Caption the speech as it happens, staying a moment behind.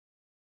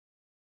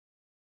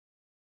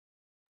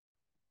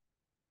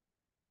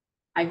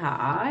Hi,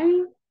 hi.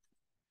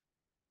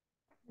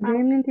 Good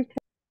evening, teacher.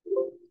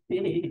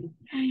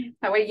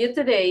 How are you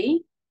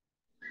today?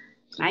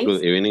 Nice.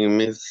 Good evening,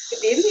 Miss.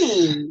 Good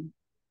evening.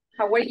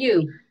 How are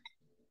you?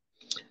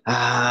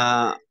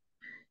 A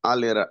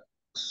little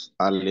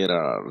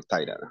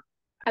tired.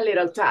 A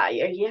little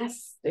tired,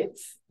 yes.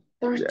 It's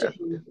Thursday.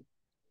 Yes.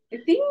 I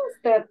think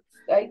that,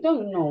 I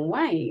don't know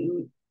why.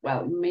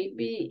 Well,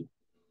 maybe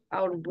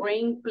our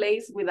brain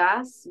plays with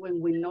us when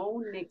we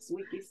know next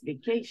week is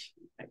vacation.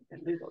 Like a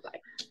little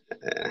like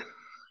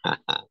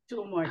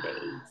 2 more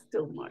days,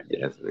 2 more days.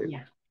 Yes, ma'am.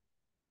 Yeah.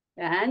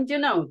 And you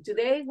know,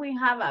 today we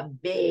have a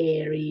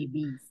very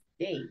busy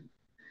day.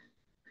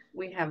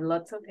 We have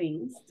lots of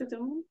things to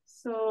do.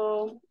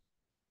 So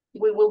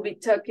we will be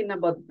talking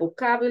about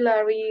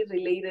vocabulary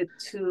related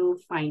to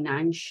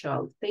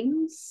financial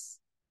things.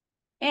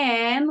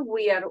 And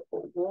we are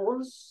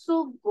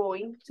also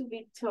going to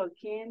be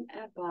talking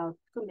about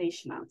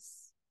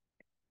conditionals,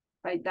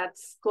 right?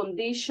 That's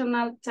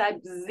conditional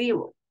type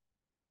 0.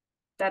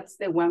 That's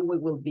the one we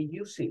will be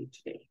using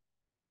today.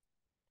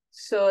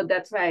 So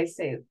that's why I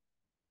said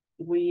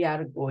we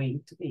are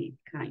going to be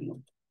kind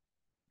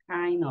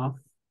of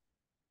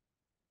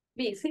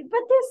busy,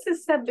 but this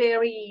is a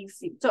very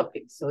easy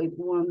topic, so it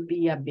won't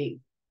be a big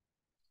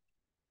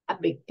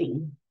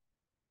thing.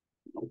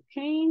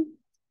 Okay.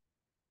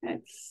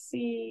 Let's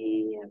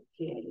see.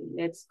 Okay,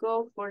 let's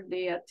go for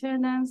the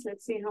attendance.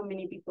 Let's see how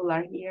many people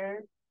are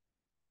here.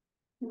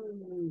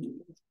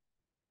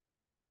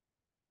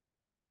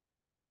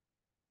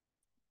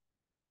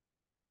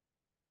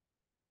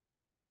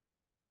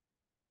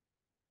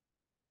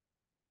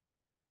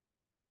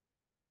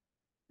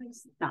 Ahí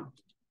está.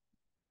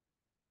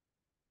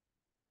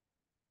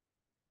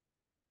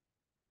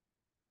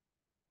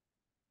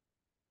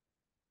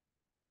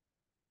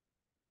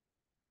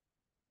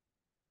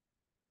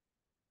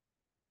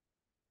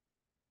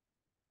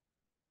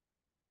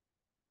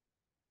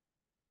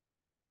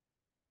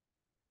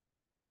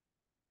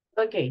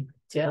 Okay,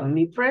 tell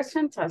me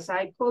present as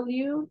I call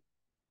you.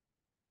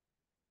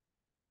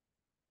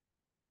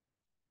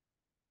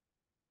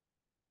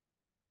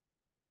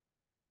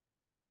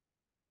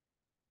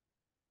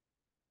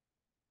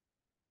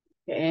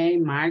 Okay,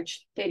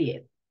 March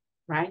 30th,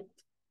 right?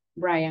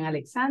 Brian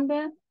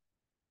Alexander.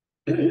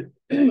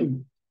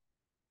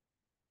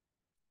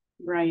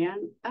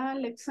 Brian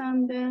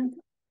Alexander.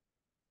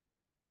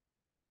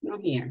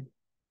 Not here.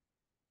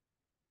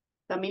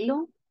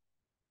 Camilo.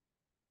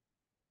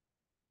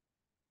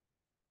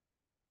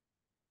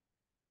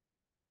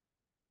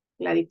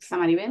 Clarissa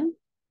Maribel.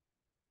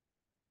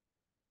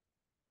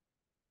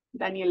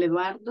 Daniel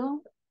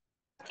Eduardo.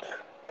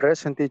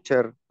 Present,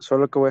 teacher.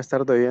 Solo que voy a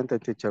estar de oyente,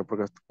 teacher,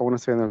 porque aún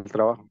estoy en el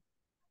trabajo.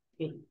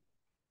 Okay.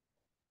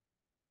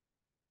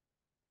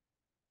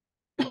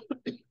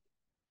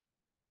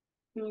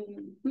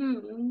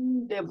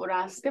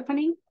 Deborah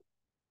Stephanie.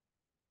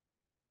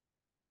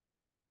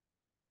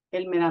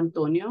 Elmer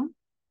Antonio.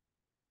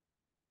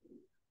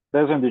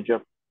 Present,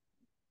 teacher.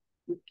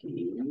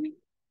 Okay.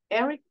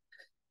 Eric.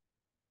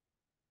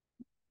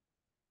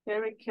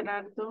 Eric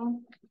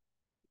Gerardo.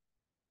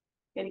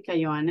 Erika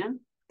Joana.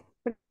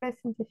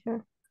 Present,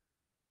 teacher.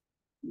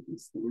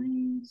 Nice.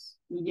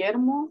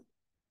 Guillermo.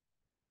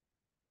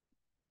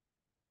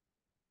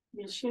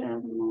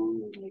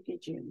 Guillermo.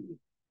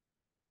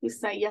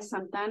 Isaías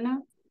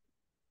Santana.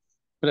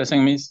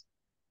 Present, Miss.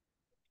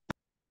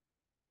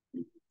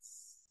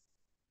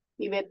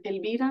 Ivette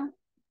Elvira.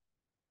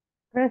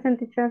 Present,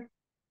 teacher.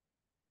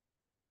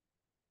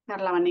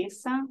 Carla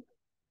Vanessa.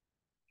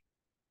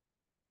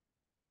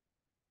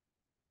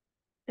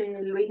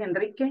 Luis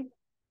Enrique.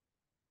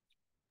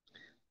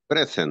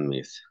 Present,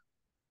 Miss.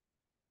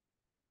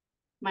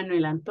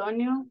 Manuel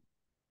Antonio.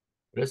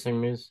 Present,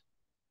 Miss.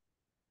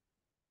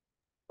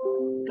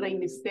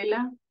 Reina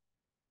Estela.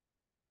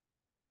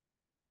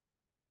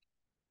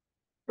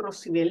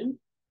 Rosibel.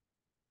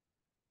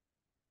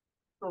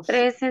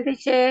 Present,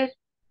 teacher.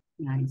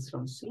 Nice,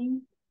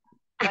 Rosy.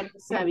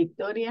 Vanessa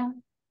Victoria.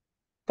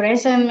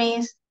 Present,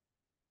 Miss.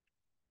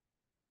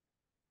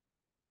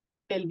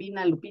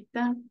 Elvina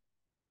Lupita.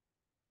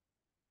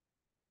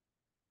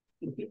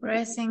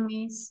 Present,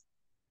 Miss.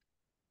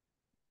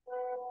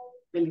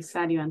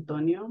 Belisario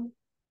Antonio.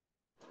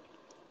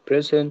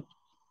 Present.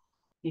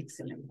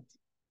 Excellent.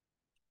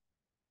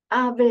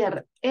 A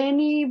ver,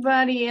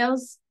 anybody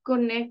else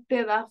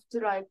connected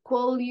after I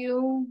call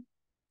you?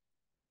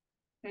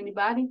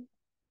 Anybody?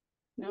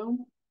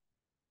 No?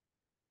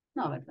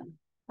 No, ¿verdad?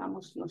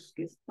 Estamos los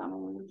que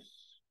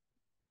estamos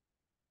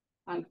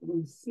al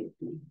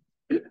principio.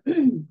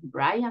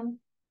 Brian.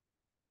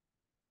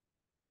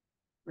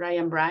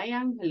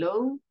 Brian,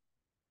 hello.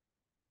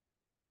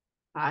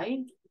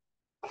 Hi.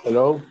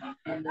 Hello.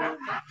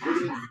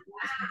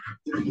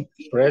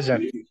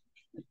 Present.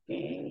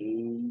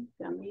 Okay.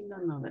 Camilo,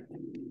 no, ¿verdad?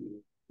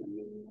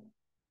 Camilo.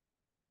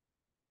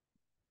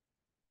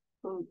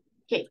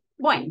 Okay,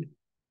 bueno.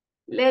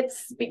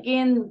 Let's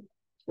begin.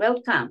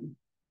 Welcome.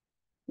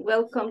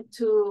 Welcome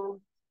to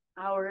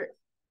our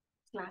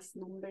class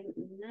number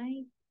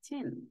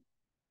 19.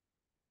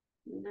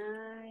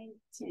 9,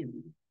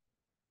 10.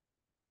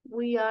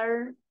 We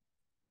are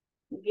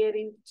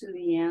getting to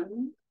the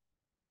end.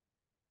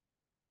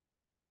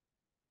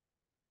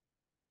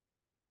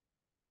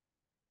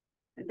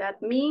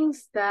 That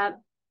means that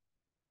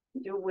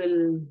you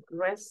will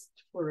rest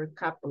for a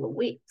couple of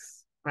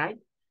weeks, right?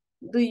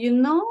 Do you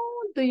know,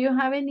 do you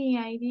have any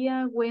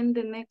idea when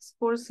the next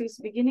course is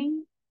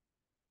beginning?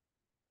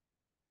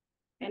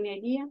 Any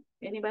idea?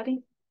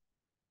 Anybody?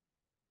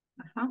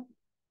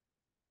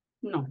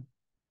 No.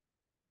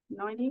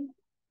 No idea?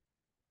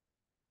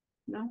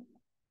 No?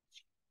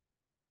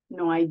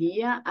 No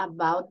idea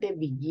about the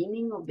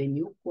beginning of the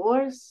new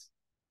course?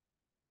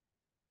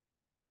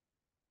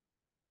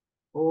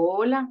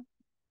 Hola.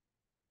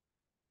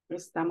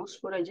 Estamos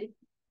por allí.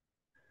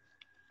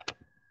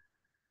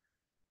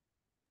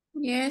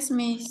 Yes,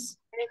 Miss.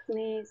 Yes,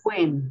 Miss.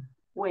 When?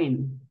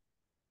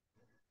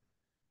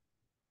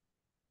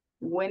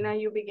 When are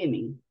you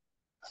beginning?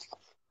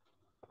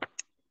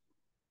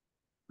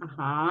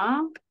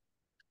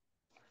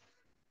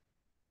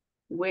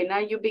 When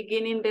are you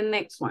beginning the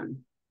next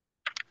one?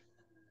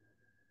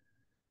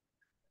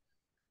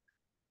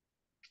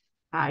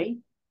 Hi.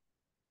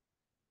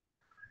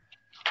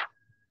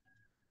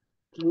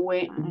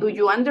 When, do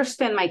you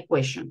understand my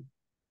question?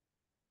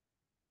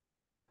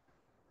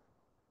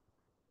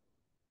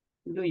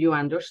 Do you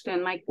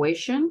understand my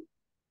question?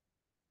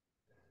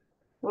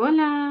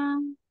 Hola.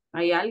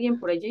 ¿Hay alguien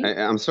por allí?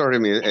 I'm sorry,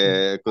 Miss.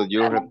 Could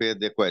you repeat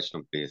the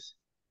question, please?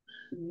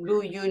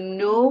 Do you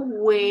know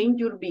when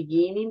you're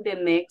beginning the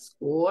next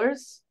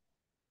course?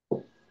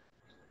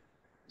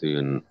 Do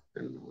you know?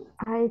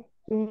 I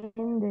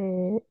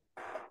think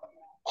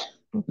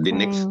The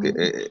next,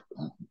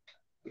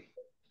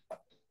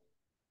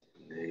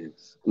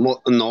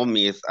 no,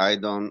 Miss, I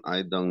don't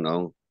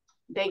know.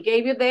 They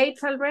gave you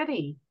dates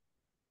already.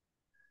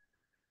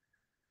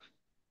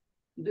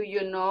 Do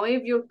you know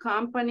if your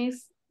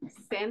companies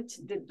sent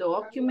the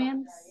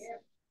documents?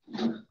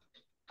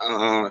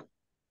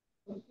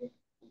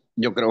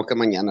 Yo creo que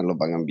mañana los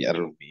van a enviar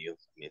los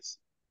míos, Miss.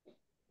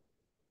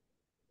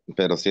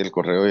 Pero sí, el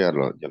correo ya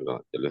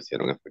lo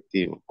hicieron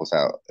efectivo. O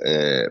sea,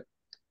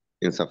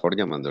 en Safor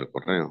ya mandó el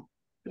correo.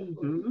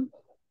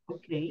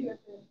 Ok.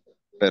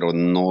 Pero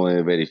no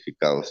he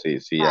verificado si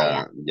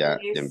Vaya, ya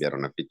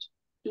enviaron la ficha.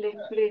 Les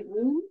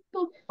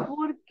pregunto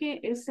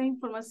porque esa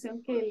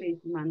información que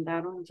les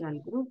mandaron ya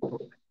al grupo,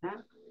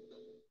 ¿verdad?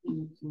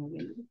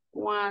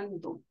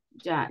 ¿Cuándo?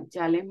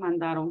 Ya les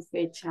mandaron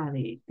fecha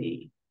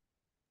de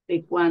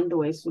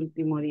cuándo es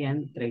último día de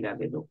entrega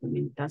de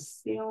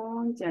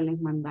documentación. Ya les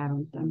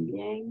mandaron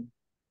también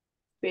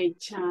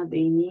fecha de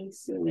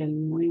inicio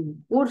del nuevo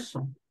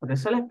curso. Por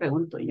eso les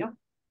pregunto yo.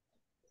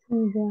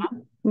 ya.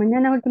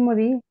 Mañana último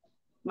día.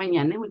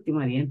 Mañana es último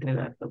día de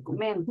entregar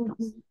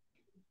documentos.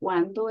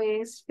 ¿Cuándo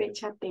es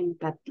fecha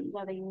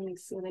tentativa de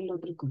inicio del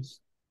otro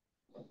curso?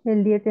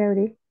 El 10 de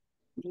abril.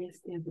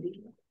 10 de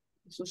abril.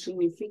 Eso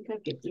significa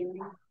que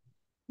tienen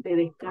de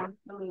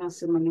descanso la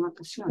semana de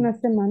vacaciones. Una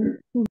semana.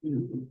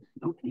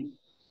 Ok.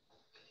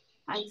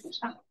 Ahí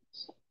está.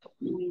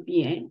 Muy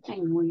bien,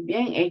 muy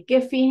bien. Es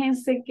que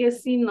fíjense que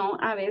si no,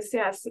 a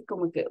veces hace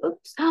como que,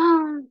 ups,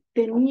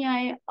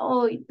 tenía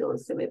hoy, todo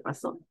se me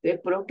pasó.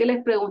 Espero que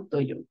les pregunto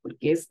yo,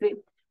 porque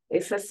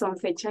esas son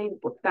fechas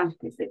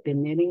importantes de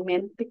tener en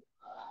mente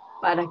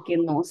para que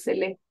no se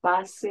les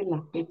pase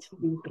la fecha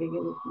de entrega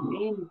de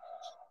documentos.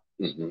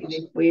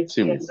 Y después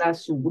Sí, pierda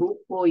su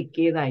grupo y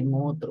queda en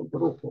otro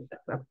grupo,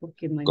 ¿verdad?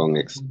 Porque no con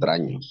hay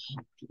extraños.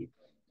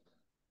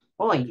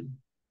 hoy.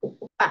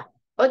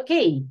 Ok,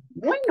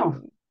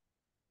 bueno.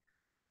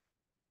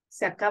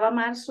 Se acaba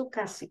marzo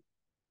casi.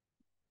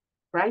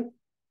 Right?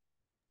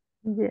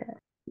 Yeah.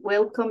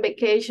 Welcome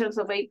vacations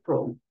of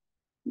April.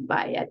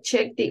 Vaya,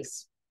 check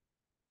this.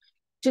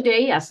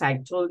 Today, as I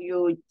told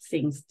you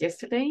since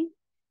yesterday,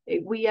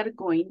 we are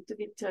going to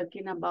be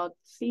talking about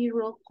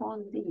zero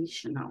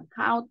conditional,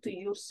 how to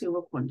use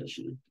zero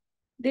conditional.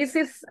 This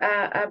is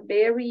a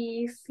very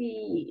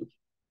easy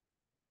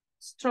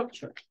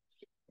structure.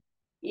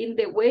 In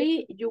the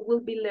way you will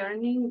be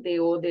learning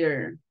the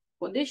other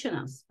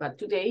conditionals, but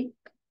today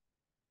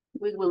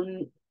we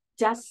will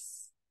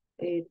just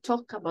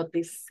talk about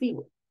the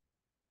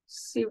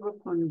zero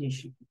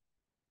condition.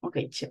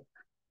 Okay, check.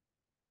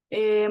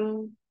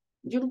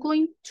 You're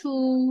going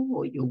to,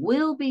 or you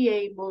will be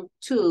able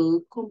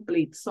to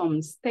complete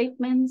some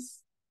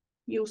statements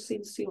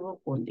using zero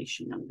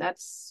conditional.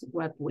 That's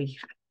what we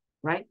have,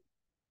 right?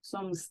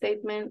 Some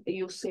statement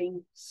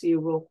using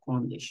zero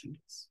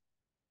conditions.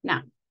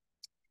 Now,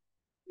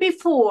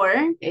 before,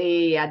 at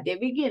the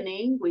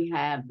beginning, we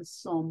have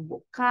some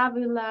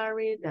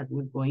vocabulary that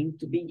we're going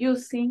to be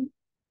using.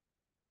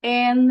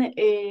 And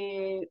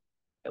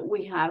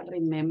we have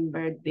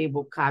remembered the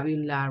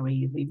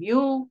vocabulary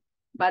review,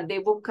 but the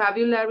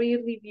vocabulary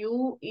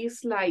review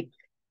is like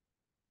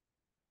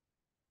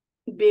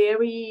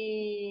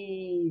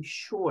very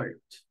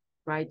short,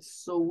 right?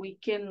 So we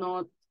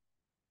cannot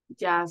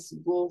just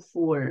go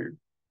for,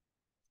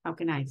 how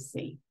can I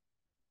say?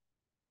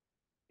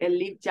 and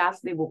leave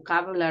just the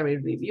vocabulary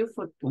review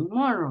for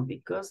tomorrow,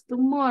 because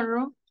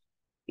tomorrow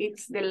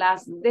it's the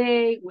last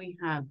day. We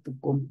have to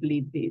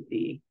complete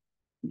the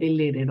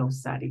letter of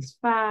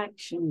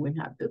satisfaction. We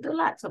have to do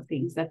lots of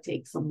things that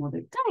take some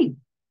other time,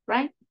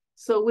 right?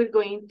 So we're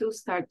going to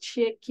start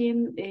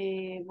checking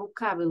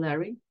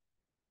vocabulary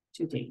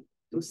today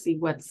to see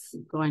what's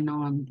going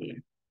on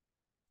there.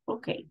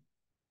 Okay.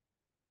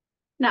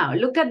 Now,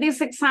 look at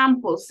these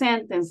example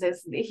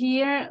sentences.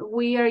 Here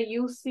we are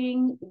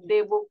using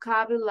the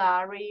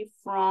vocabulary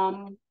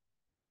from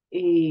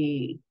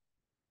that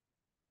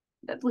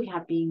we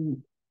have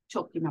been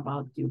talking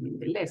about during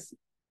the lesson.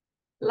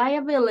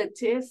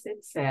 Liabilities,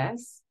 it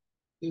says,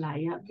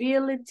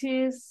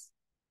 liabilities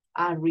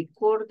are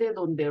recorded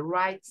on the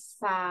right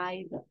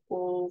side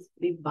of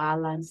the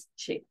balance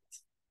sheet,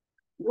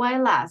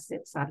 while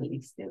assets are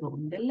listed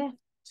on the left,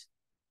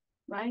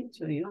 right?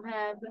 So you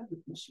have...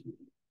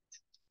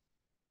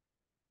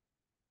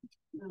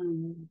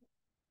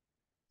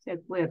 ¿Se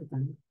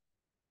acuerdan?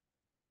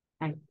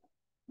 Ay,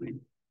 bueno.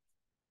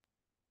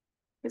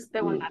 Esta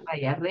es una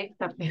raya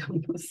recta, pero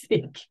no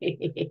sé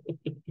qué.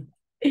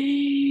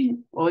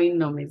 Hoy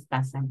no me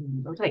está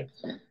saliendo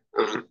recta.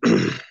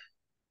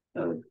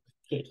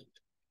 Okay.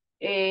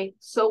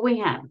 So we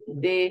have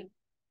the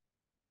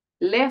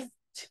left,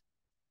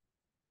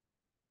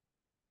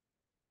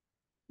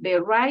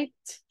 the right,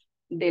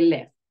 the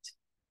left,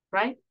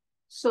 right?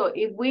 So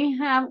if we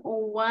have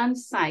on one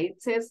side,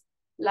 it says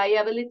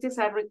liabilities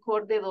are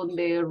recorded on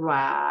the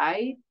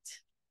right.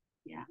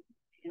 Yeah,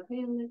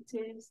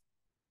 liabilities.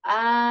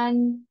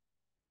 And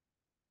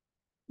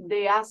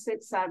the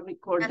assets are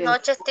recorded.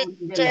 Buenas noches, on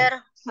the teacher.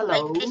 left.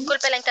 Hello.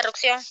 Disculpe la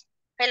interrupción.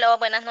 Hello,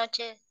 buenas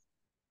noches.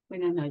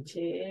 Buenas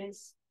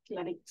noches,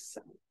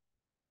 Clarissa.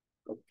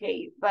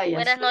 Okay, vaya.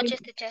 Buenas noches,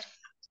 teacher.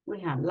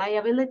 We have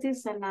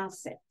liabilities and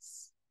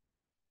assets.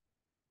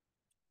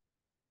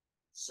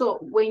 So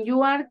when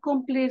you are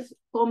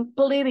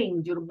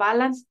completing your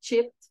balance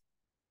sheet,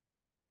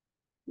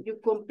 you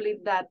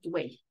complete that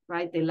way,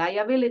 right? The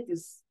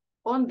liabilities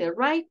on the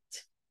right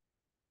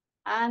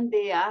and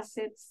the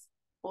assets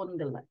on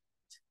the left.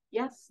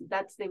 Yes,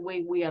 that's the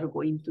way we are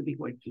going to be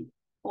working.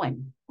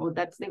 Or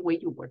that's the way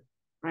you work,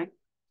 right?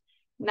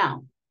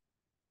 Now,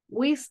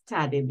 we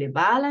studied the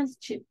balance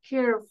sheet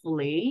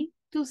carefully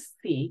to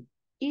see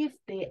if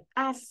the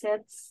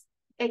assets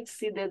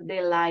exceeded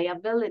the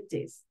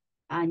liabilities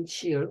and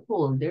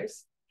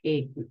shareholders'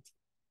 equity.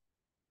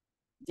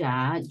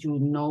 Yeah, you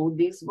know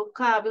this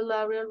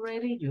vocabulary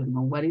already. You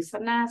know what is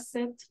an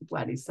asset,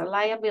 what is a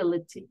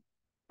liability,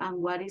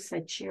 and what is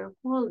a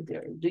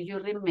shareholder. Do you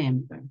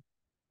remember?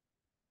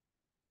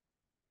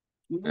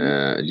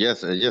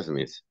 Yes,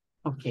 miss.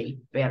 Okay,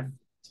 perfect.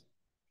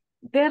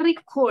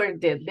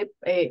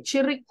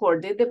 She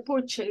recorded the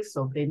purchase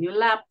of the new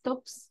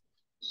laptops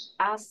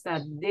as a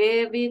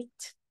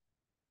debit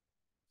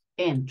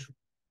entry.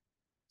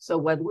 So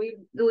what we're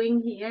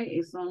doing here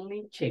is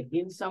only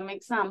checking some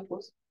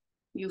examples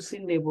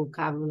using the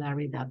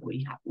vocabulary that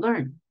we have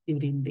learned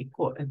during the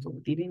course,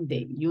 during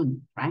the unit,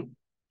 right?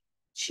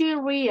 She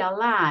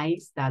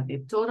realized that the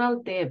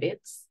total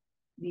debits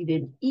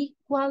didn't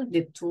equal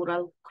the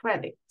total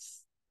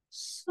credits.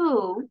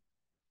 So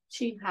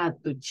she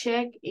had to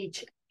check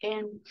each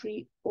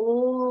entry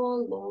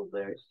all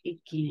over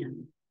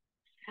again.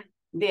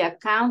 The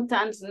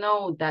accountants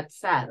know that's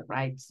sad,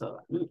 right? So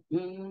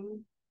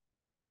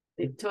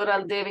the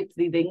total debits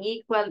didn't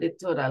equal the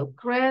total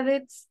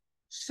credits.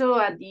 So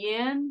at the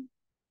end,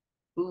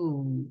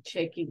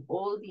 checking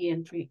all the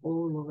entry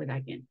all over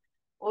again.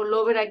 All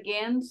over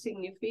again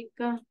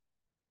significa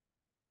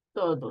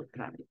todo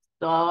otra vez.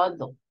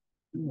 Todo.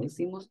 No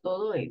decimos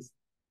todo es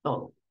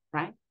todo,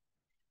 right?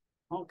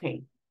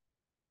 Okay.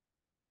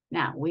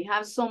 Now, we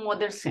have some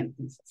other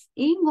sentences.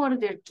 In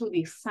order to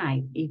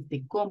decide if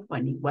the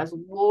company was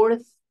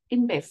worth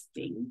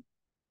investing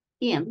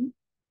in,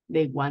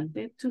 they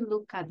wanted to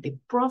look at the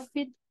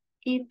profit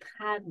it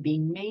had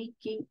been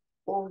making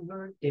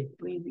over the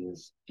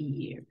previous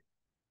year.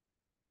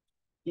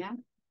 Yeah.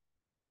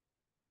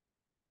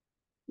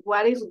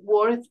 What is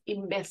worth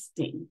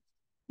investing?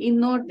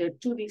 In order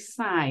to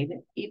decide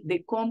if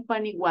the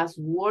company was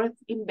worth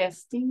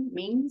investing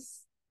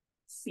means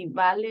si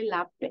vale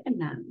la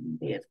pena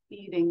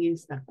invertir en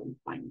esta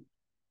compañía,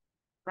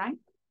 right?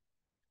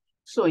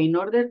 So in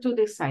order to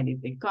decide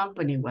if the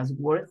company was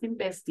worth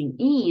investing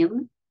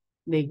in,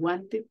 they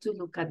wanted to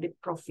look at the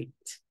profit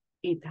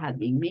it had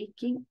been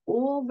making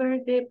over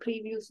the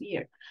previous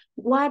year.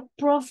 What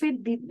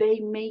profit did they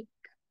make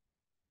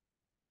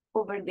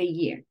over the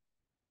year?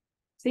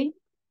 See?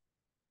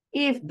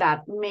 If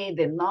that made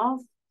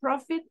enough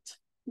profit,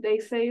 they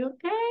say,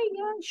 okay,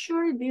 yeah,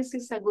 sure, this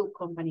is a good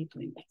company to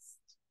invest,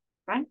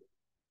 right?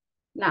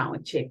 Now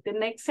check the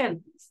next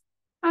sentence.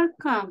 Our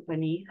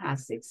company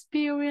has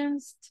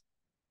experienced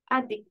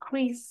a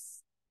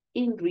decrease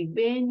in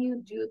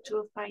revenue due to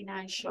a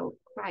financial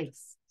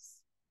crisis,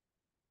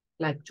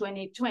 like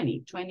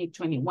 2020,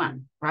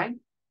 2021, right?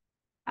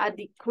 A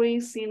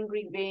decrease in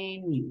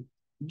revenue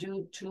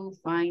due to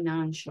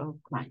financial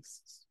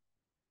crisis.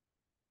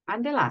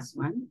 And the last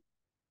one,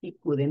 he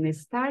couldn't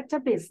start a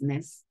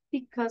business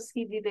because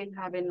he didn't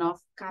have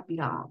enough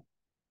capital.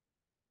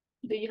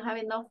 Do you have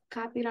enough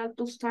capital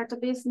to start a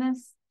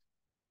business?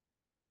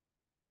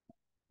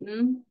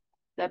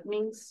 That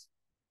means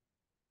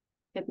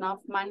enough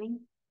money?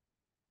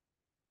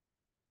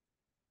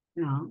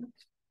 No.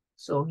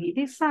 So he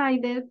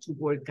decided to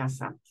work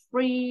as a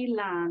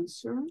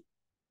freelancer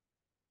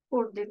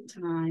for the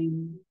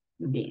time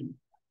being.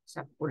 O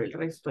sea, por el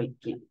resto del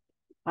tiempo.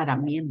 Para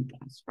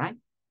mientras, right?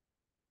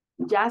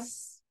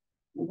 Just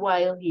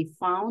while he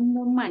found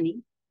more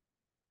money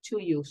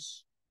to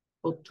use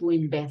or to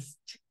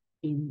invest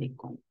in the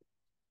company.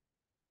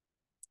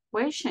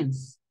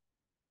 Questions?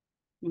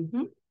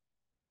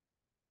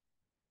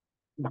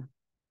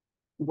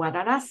 What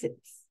are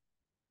assets?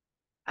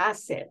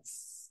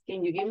 Assets.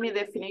 Can you give me a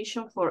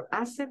definition for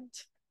asset?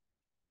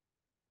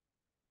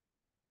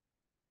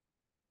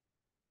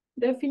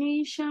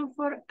 Definition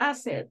for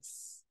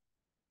assets.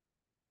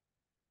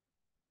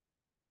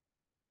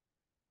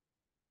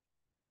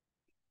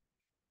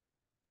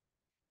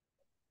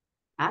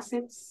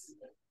 Assets.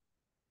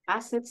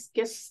 Assets,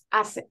 ¿qué es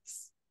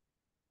assets?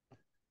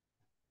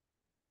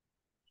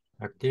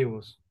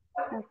 Activos.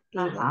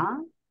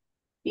 Ajá.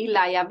 ¿Y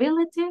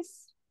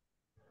liabilities?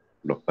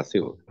 Los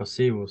pasivos.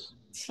 Pasivos.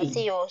 Sí.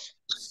 Pasivos.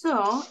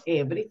 So,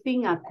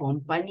 everything a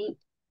company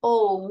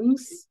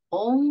owns,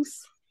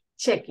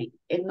 chequen,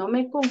 no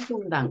me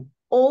confundan,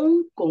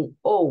 own con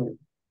own.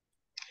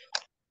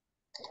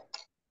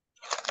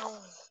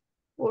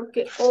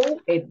 Porque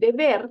own es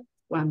deber,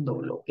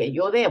 cuando lo que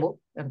yo debo,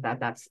 ¿verdad?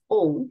 That's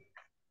own.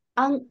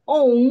 And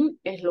own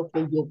es lo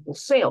que yo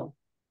poseo,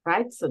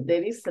 right? So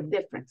there is a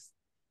difference.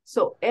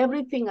 So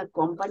everything a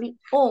company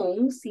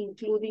owns,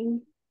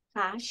 including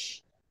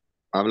cash.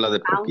 Habla de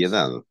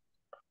propiedad.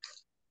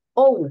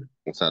 Own.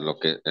 O sea, lo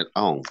que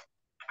own.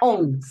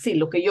 Own, sí,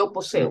 lo que yo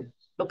poseo,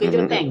 lo que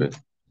yo tengo,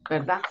 Okay.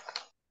 ¿verdad?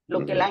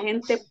 Lo que la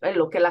gente,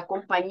 lo que la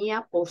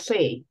compañía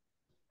posee.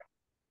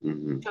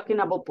 Talking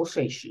about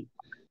possession.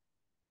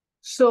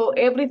 So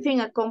everything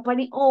a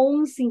company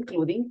owns,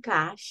 including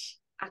cash,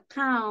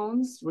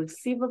 accounts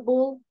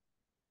receivable,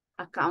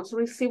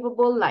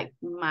 like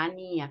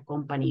money a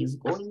company is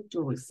going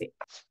to receive.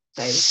 O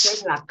sea, ese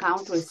es el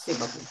account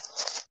receivable.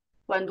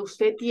 Cuando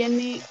usted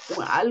tiene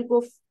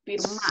algo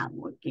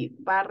firmado que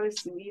va a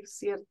recibir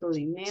cierto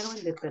dinero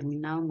en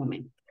determinado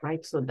momento,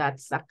 right? So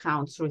that's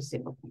accounts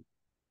receivable.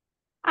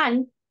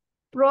 And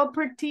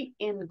property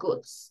and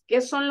goods.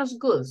 ¿Qué son los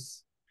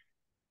goods?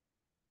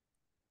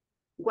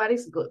 What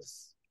is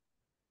goods?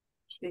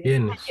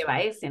 Bienes.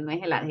 Lleva ese, no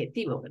es el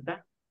adjetivo,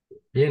 ¿verdad?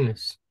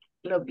 Bienes.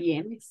 Los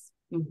bienes.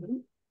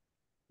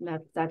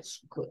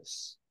 That's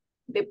goods.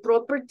 The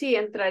property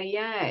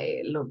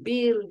entraría los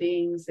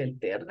buildings, el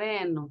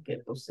terreno que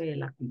posee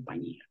la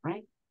compañía,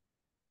 right?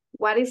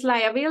 What is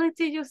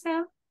liability,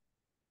 Joseph?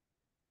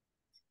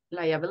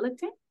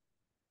 Liability?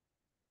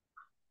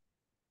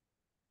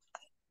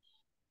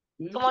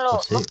 Como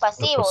los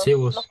pasivos.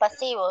 Los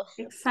pasivos.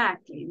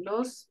 Exactly.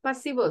 Los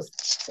pasivos.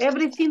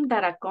 Everything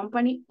that a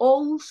company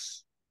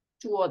owes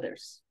to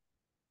others.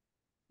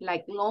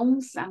 Like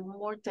loans and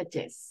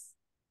mortgages.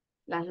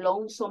 Las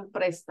loans son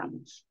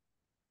préstamos.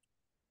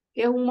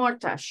 ¿Qué es un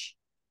mortgage?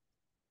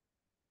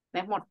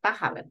 No es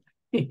mortaja, ¿verdad?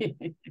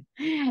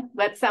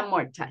 What's a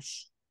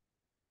mortgage?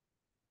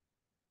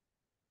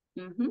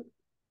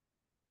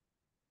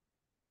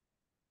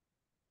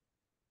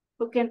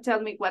 Who can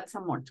tell me what's a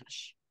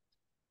mortgage?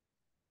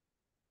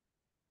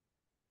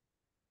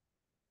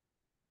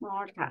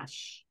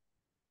 Mortgage.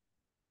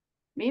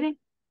 Miren,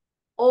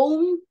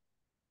 own,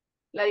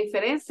 la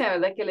diferencia,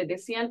 ¿verdad? Que les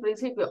decía al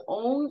principio,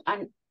 own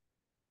and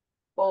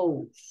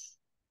owes.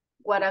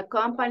 What a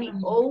company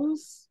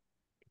owns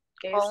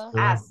is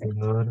asset.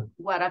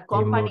 What a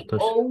company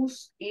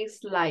owes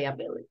is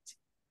liability.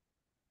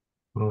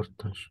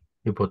 Mortgage.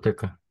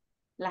 Hipoteca.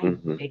 Las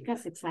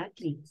hipotecas,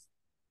 exactly.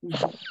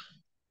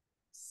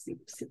 Sí.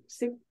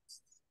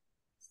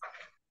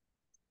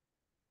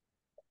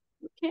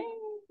 Okay.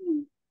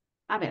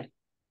 A ver.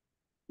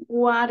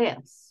 What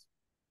else?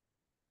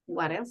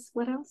 What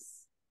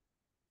else?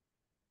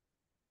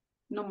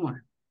 No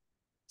more.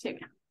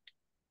 Checa.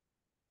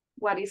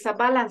 What is a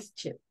balance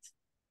sheet?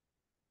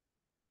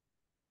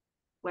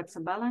 What's a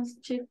balance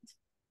sheet?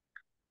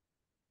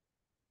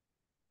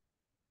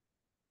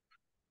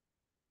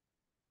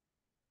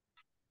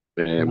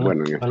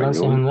 Bueno, en Balance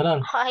español.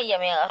 general. Ay, ya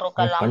me agarró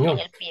calambre en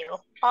el pie.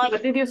 Ay.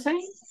 What did you say?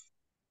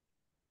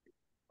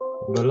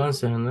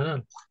 Balance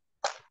general.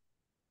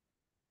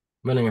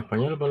 Bueno, en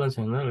español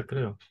balance general,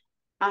 creo.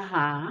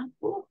 Ajá.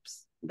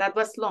 Oops. That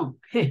was long.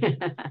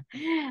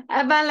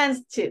 A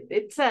balance sheet.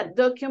 It's a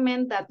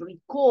document that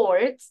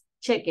records,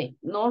 checking,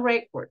 no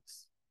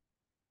records.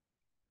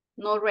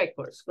 No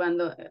records.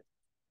 Cuando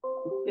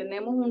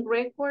tenemos un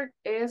record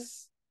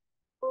es,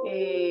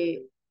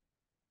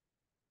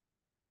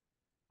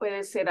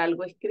 puede ser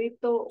algo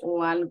escrito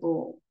o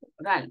algo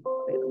oral,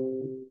 pero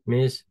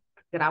Miss,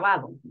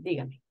 grabado,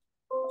 dígame.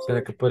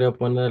 ¿será que podría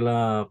poner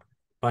la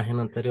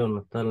página anterior?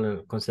 No está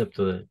el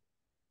concepto de...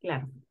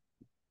 Claro.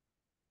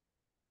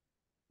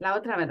 La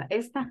otra, ¿verdad?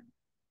 Esta.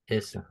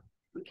 Esa.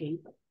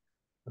 Okay.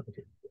 Ok,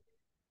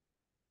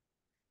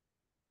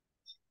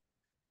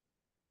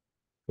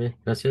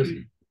 gracias.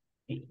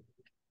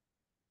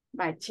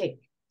 By check.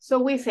 So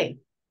we say,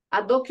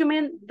 a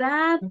document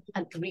that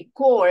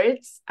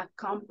records a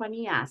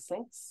company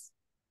assets.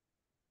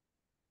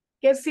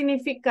 ¿Qué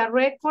significa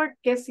record?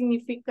 ¿Qué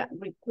significa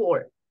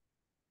record?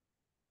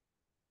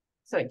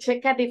 So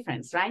check a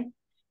difference, right?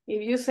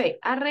 If you say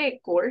a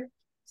record,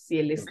 si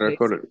el estrés,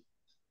 Record.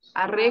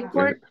 a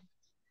record,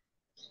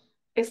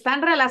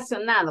 están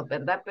relacionados,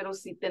 ¿verdad? Pero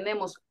si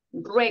tenemos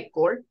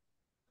record,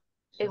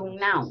 es un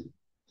noun.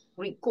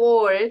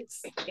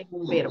 Records es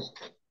un verbo.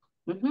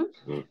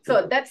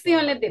 So that's the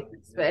only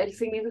difference. El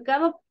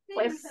significado,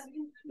 pues,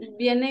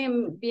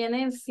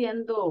 vienen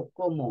siendo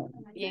como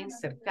bien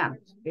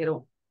cercanos,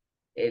 pero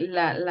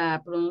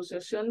la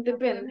pronunciación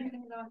depende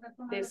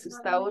de si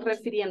está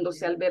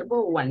refiriéndose al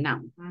verbo o al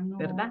noun,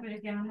 ¿verdad?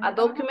 A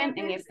document,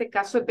 en este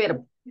caso, es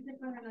verbo.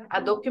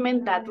 A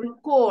document that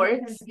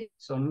records,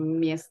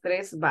 mi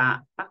estrés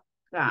va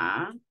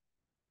acá.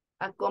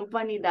 A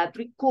company that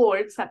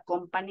records a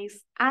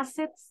company's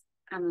assets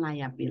and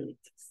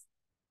liabilities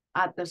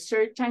at a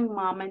certain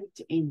moment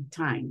in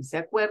time. ¿Se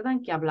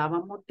acuerdan que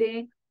hablábamos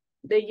de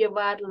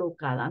llevarlo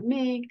cada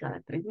mes,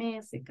 cada 3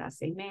 meses, cada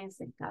 6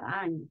 meses,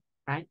 cada año,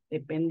 right?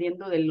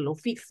 Dependiendo del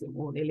oficio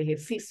o del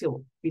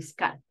ejercicio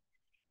fiscal.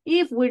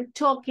 If we're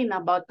talking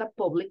about a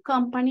public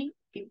company,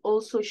 it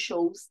also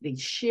shows the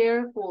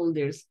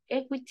shareholders'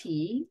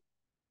 equity,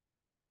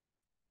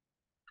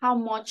 how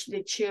much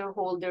the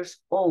shareholders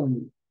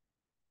own.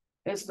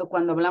 Esto,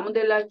 cuando hablamos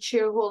de la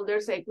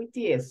shareholders'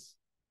 equity es,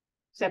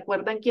 ¿se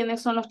acuerdan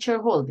quiénes son los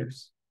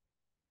shareholders?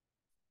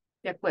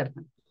 ¿Se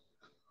acuerdan?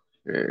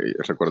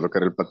 Recuerdo que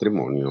era el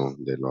patrimonio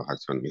de los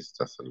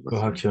accionistas. Algo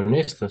Los así.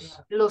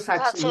 accionistas. Los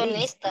accionistas,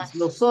 Accionistas.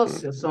 los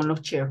socios son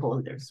los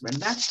shareholders,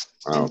 ¿verdad?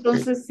 Ah,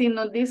 Entonces, si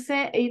nos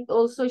dice, it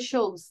also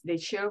shows the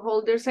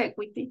shareholders'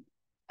 equity,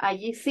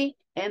 allí sí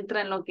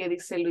entra en lo que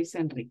dice Luis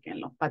Enrique, en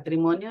los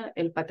patrimonios,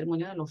 el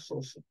patrimonio de los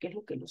socios, qué es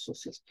lo que los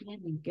socios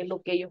tienen, qué es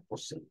lo que ellos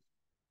poseen,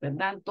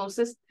 ¿verdad?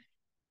 Entonces,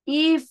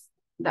 if,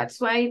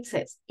 that's why it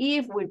says,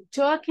 if we're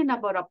talking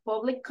about a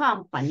public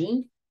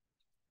company,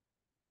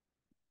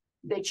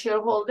 the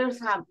shareholders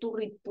have to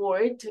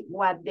report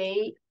what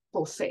they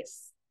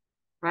possess,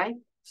 right?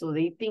 So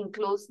it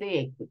includes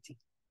the equity.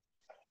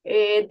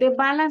 The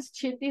balance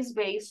sheet is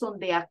based on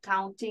the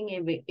accounting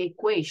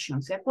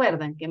equation. ¿Se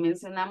acuerdan que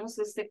mencionamos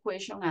esta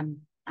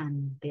equation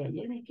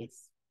anteayer, I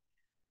guess?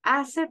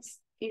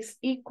 Assets is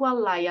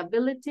equal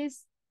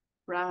liabilities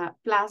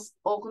plus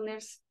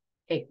owner's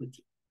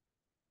equity.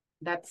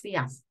 That's the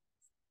asset.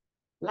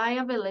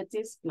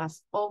 Liabilities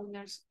plus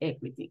owner's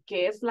equity.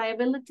 ¿Qué es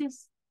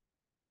liabilities?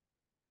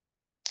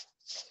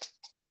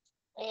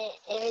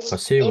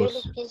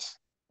 Pasivos.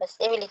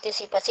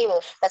 Abilities y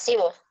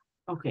pasivos.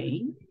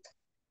 Okay.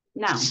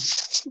 Now,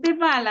 the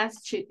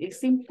balance sheet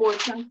is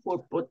important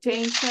for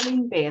potential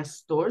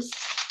investors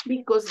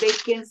because they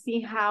can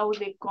see how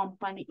the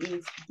company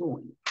is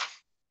doing.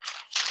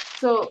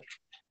 So,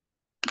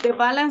 the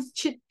balance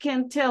sheet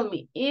can tell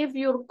me if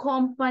your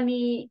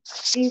company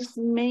is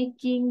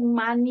making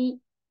money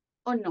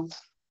or no,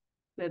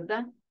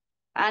 ¿verdad?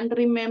 And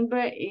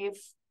remember,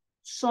 if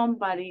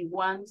somebody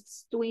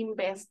wants to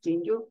invest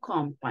in your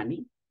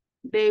company,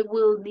 they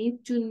will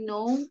need to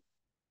know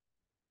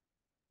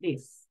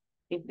this,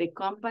 if the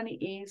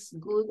company is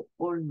good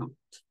or not,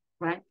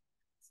 right?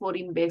 For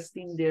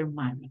investing their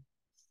money.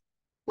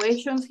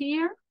 Questions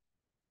here?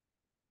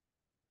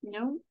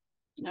 No?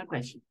 No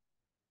question.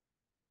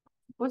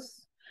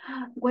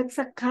 What's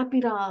a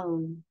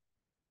capital?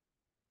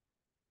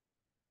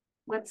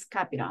 What's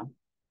capital?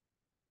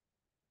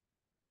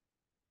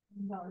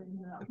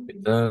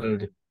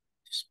 Capital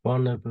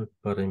disponible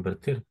para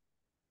invertir.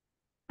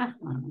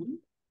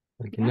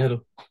 El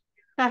dinero.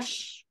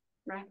 Cash,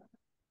 right?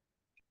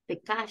 The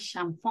cash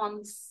and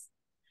funds,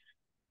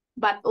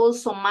 but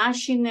also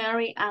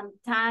machinery and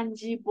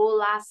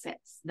tangible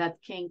assets that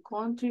can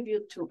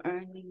contribute to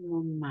earning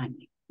more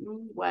money.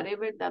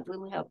 Whatever that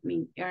will help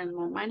me earn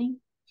more money,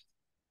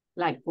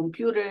 like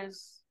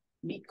computers,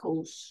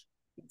 vehicles,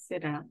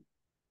 etc.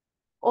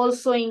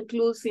 Also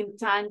includes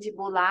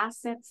intangible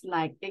assets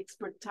like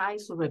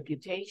expertise or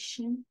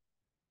reputation.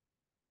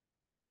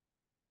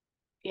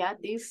 Yeah,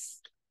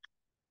 these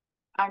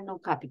are no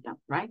capital,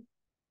 right?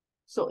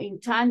 So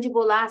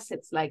intangible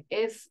assets like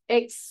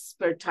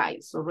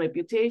expertise or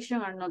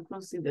reputation are not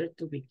considered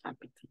to be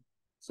capital.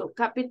 So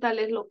capital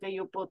es lo que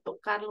yo puedo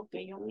tocar, lo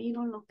que yo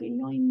miro, lo que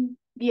yo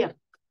invierto,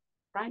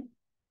 right?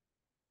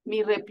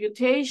 Mi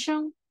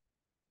reputation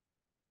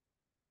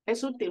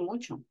es útil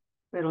mucho,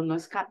 pero no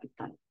es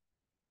capital,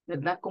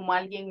 ¿verdad? Como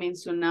alguien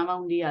mencionaba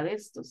un día de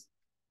estos.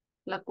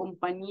 La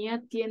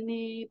compañía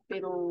tiene,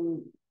 pero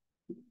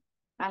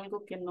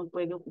algo que no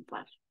puede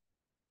ocupar.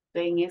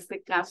 En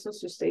este caso,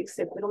 si usted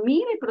dice, pero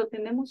mire, pero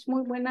tenemos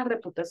muy buena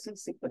reputación,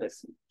 sí, pero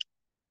eso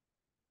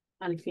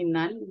al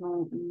final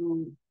no,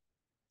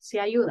 sí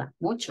ayuda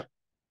mucho,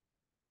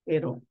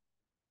 pero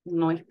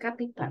no es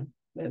capital,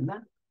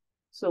 ¿verdad?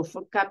 So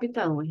for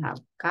capital, we have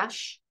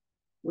cash,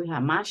 we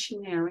have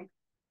machinery,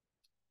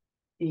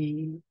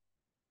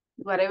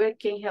 whatever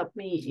can help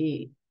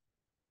me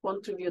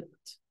contribute,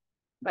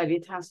 but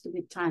it has to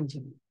be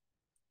tangible.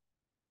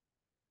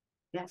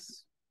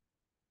 Yes.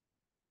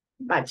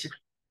 Budget.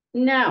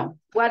 Now,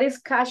 what is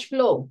cash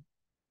flow?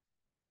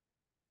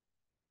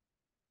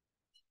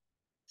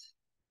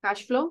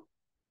 Cash flow?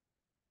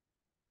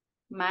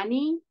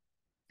 Money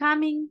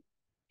coming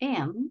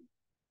in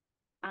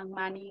and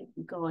money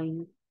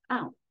going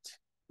out.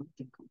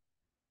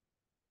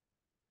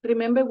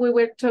 Remember, we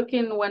were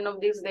talking one of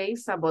these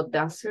days about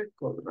that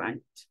circle,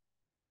 right?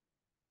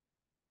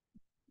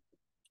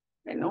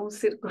 En un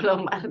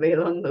círculo más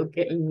redondo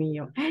que el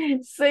mío.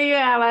 So you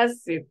have a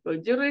circle.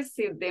 You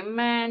receive the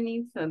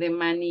money, so the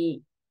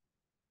money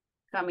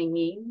coming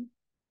in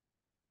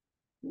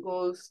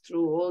goes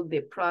through all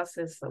the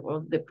process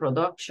of the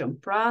production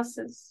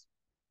process.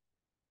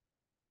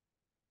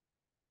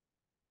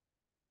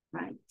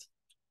 Right?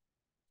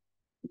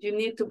 You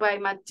need to buy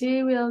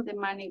material, the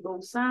money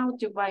goes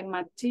out, you buy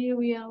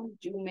material,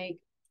 you make,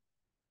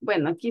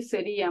 bueno, aquí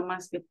sería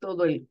más que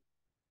todo el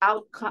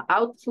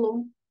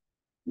outflow,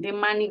 the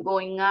money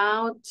going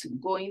out,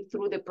 going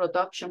through the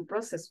production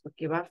process,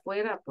 porque va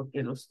afuera,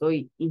 porque lo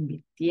estoy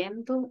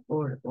invirtiendo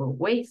or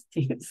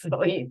wasting,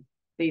 so it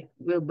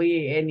will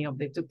be any of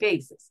the two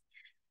cases.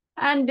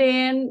 And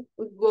then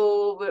we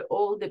go over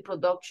all the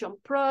production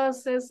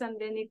process, and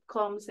then it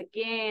comes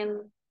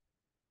again.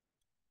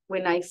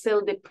 When I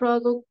sell the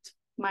product,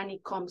 money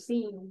comes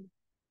in.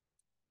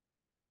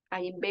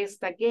 I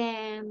invest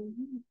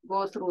again,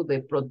 go through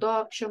the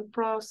production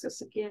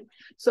process again.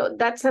 So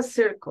that's a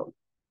circle,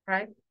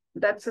 right?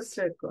 That's a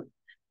circle.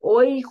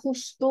 Hoy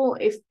justo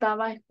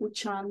estaba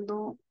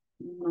escuchando,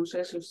 no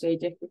sé si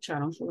ustedes ya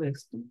escucharon sobre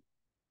esto.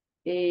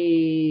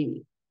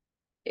 Se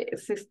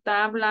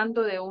está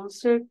hablando de un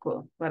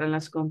circle para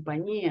las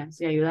compañías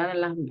y ayudar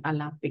a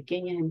las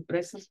pequeñas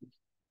empresas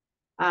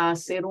a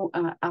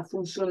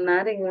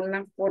funcionar en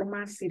una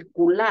forma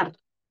circular,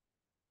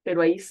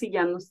 pero ahí sí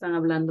ya no están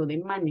hablando de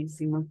money,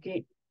 sino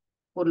que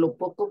por lo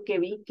poco que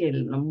vi, que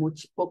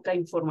poca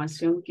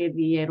información que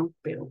dieron,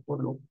 pero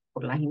por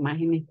las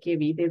imágenes que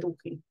vi,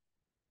 deduje.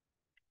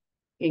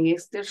 En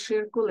este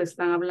círculo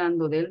están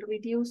hablando del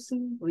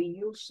reducing,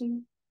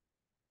 reusing,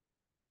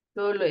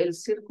 todo el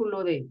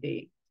círculo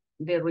de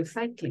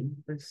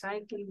recycling,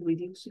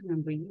 reducing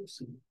and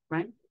reusing,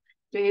 right?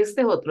 Entonces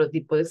este es otro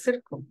tipo de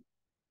círculo.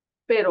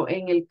 Pero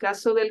en el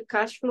caso del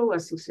cash flow,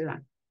 así se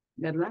da,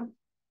 ¿verdad?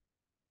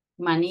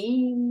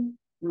 Money in,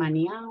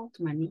 money out,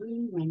 money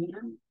in, money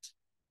out.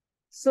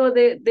 So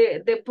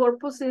the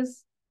purpose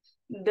is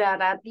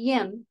that at the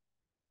end,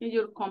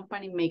 your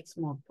company makes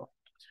more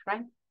profits,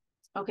 right?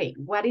 Okay,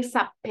 what is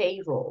a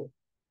payroll?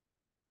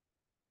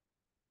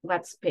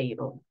 What's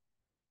payroll?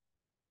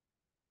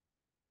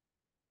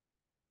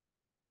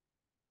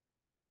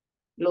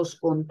 Los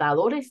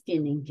contadores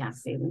tienen que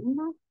hacer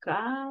uno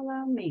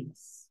cada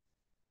mes.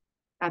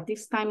 At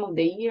this time of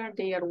the year,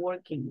 they are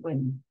working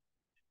when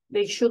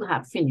they should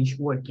have finished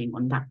working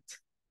on that.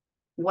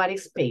 What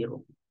is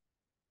payroll?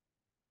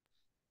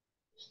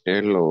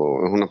 Es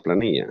una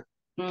planilla.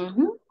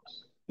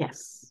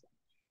 Yes.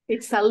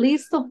 It's a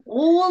list of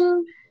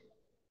all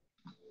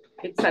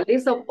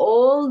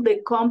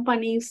the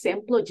company's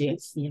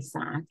employees. Yes,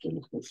 aquí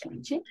lo puse.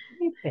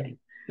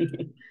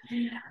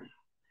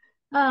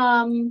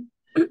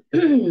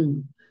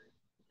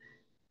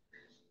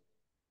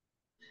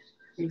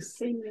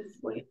 Ese me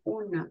fue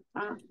una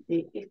A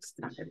de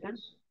extra, ¿verdad?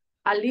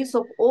 A list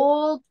of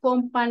all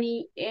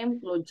company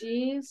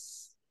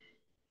employees.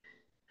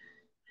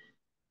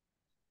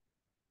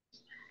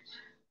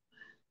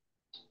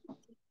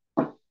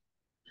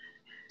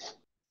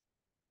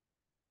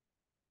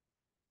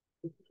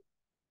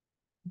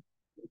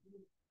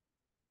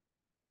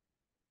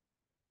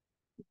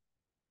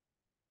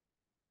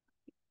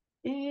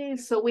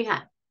 So we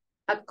have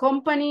a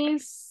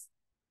company's,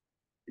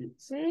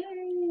 let's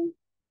see,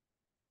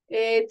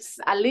 it's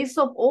a list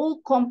of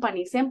all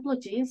companies'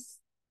 employees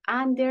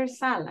and their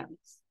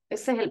salaries.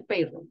 Ese es el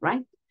payroll,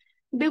 right?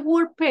 The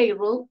word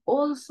payroll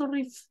also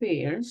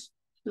refers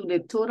to the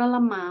total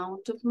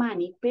amount of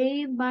money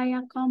paid by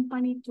a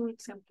company to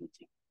its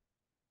employees.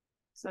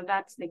 So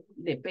that's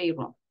the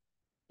payroll.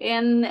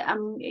 And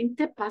in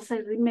the past,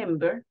 I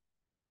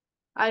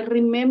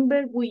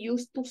remember we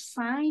used to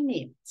sign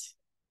it,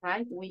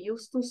 right? We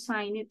used to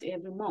sign it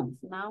every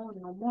month. Now,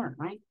 no more,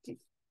 right?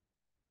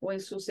 O en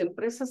sus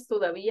empresas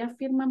todavía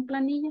firman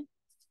planilla.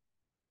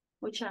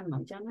 O ya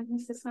no es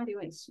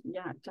necesario eso.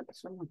 Ya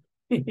pasó mucho.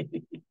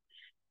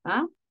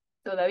 ¿Ah?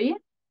 ¿Todavía?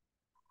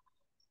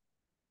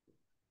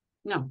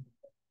 No.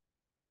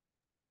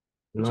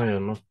 No, ya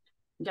no.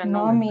 Ya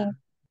no, ¿verdad?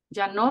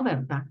 Ya no,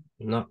 ¿verdad?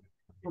 No.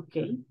 Ok.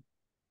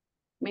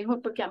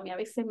 Mejor porque a mí a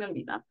veces me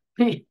olvida.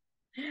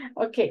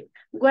 Okay.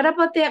 What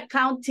about the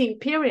accounting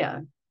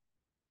period?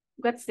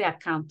 What's the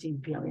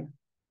accounting period?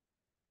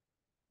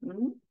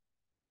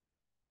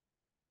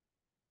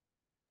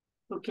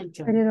 Who can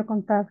tell me? Periodo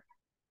contable.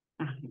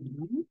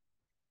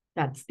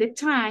 That's the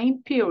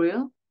time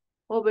period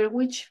over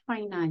which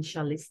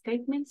financial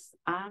statements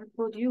are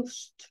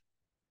produced.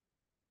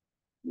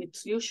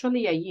 It's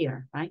usually a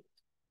year, right?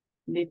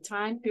 The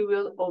time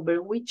period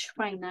over which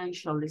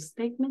financial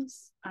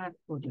statements are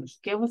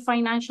produced. ¿Qué es un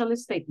financial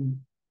statement?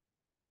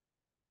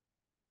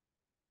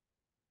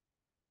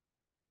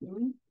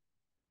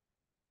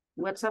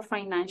 What's a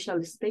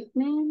financial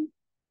statement?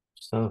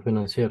 Estados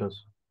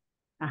financieros.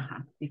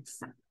 Ajá,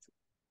 exacto.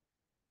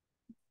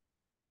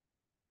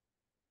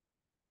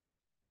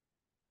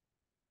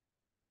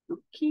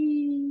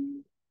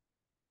 Okay.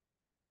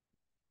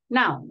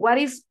 Now, what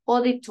is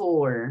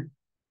auditor?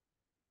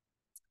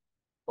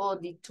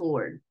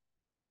 Auditor.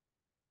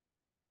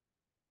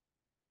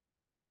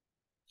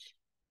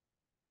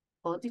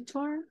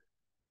 Auditor.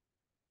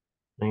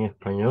 En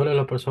español es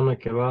la persona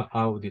que va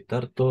a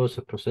auditar todo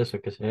ese proceso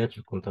que se ha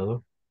hecho el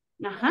contador.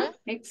 Ajá,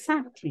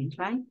 exactly,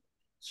 right?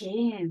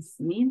 Yes,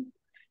 mean,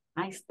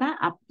 ahí está,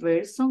 a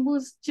person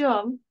whose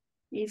job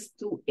is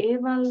to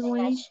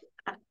evaluate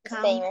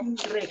accounting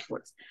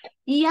records.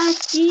 Y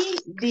aquí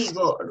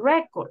digo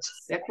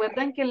records. ¿Se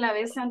acuerdan que en la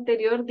vez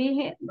anterior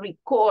dije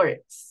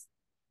records?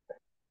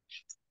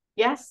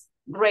 Yes,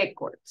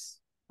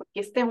 records. Porque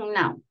este es un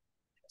noun.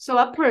 So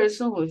a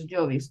person whose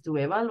job is to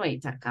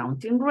evaluate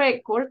accounting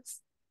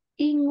records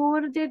in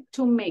order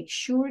to make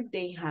sure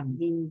they have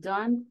been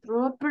done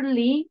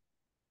properly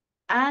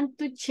and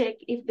to check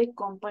if the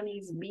company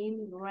is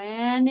being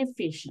run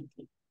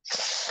efficiently.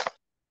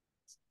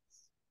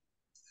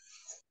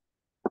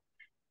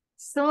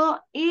 So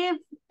if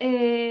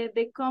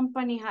the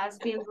company has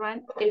been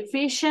run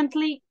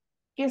efficiently,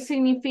 ¿qué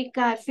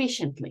significa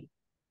efficiently?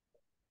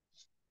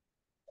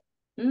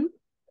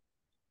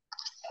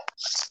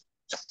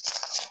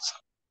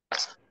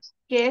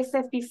 ¿Qué es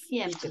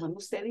eficiente? Cuando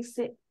usted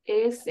dice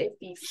es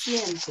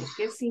eficiente,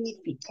 ¿qué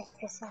significa?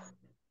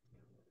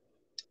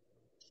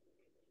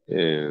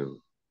 En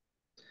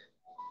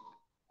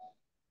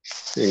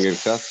el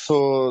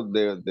caso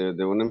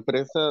de una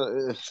empresa,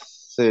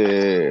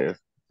 se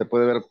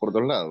puede ver por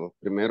dos lados.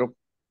 Primero,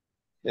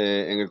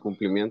 en el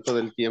cumplimiento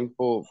del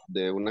tiempo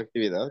de una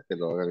actividad, que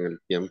lo haga en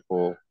el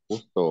tiempo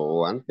justo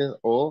o antes,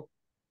 o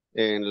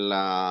en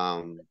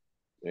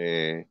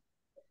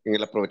en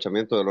el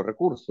aprovechamiento de los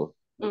recursos.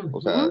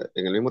 O sea,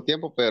 en el mismo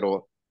tiempo,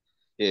 pero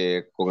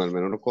con el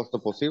menor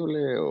costo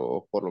posible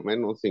o por lo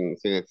menos sin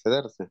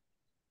excederse.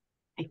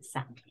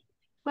 Exacto.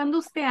 Cuando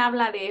usted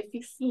habla de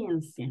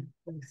eficiencia,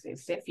 pues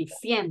es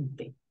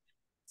eficiente.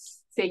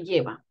 Se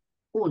lleva,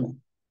 uno,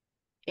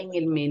 en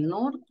el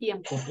menor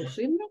tiempo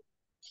posible,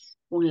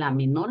 con la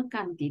menor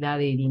cantidad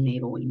de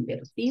dinero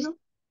invertido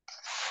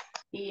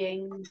y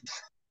en,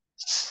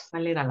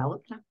 ¿cuál era la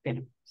otra?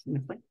 Pero se me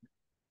fue.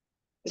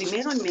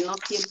 Primero, el menor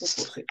tiempo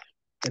posible,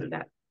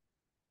 ¿verdad?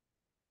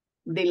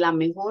 De la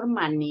mejor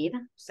manera,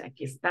 o sea,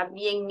 que está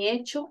bien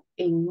hecho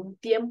en un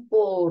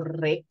tiempo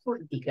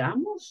récord,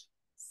 digamos,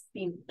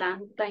 sin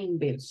tanta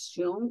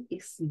inversión y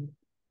sin...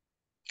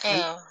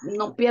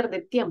 No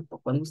pierde tiempo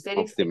cuando usted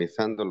dice...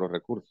 Optimizando los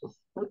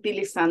recursos.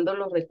 Utilizando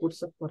los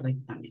recursos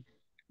correctamente,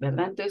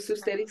 ¿verdad? Entonces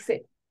usted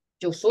dice,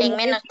 yo soy... En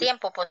menos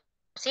tiempo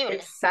posible.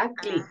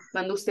 Exactly.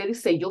 Cuando usted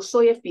dice, yo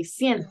soy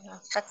eficiente.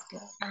 Exacto.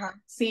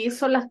 Si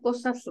hizo las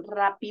cosas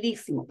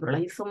rapidísimo, pero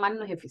las hizo mal,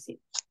 no es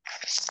eficiente.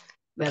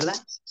 ¿Verdad?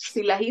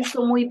 Si las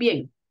hizo muy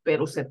bien,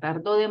 pero se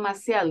tardó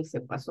demasiado y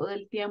se pasó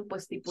del tiempo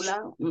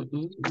estipulado,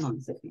 no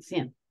es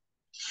eficiente.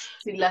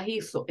 Si las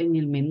hizo en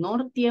el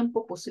menor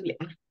tiempo posible,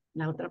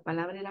 la otra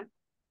palabra era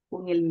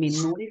con el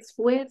menor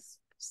esfuerzo,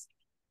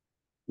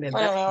 ¿verdad?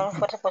 Con el menor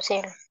esfuerzo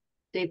posible.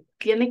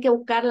 Tiene que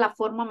buscar la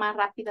forma más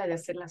rápida de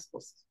hacer las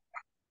cosas.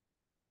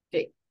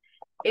 Okay.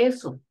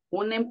 Eso,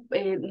 una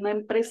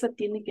empresa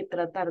tiene que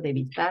tratar de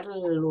evitar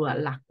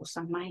las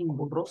cosas más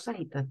engorrosas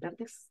y tratar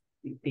de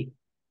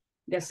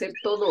hacer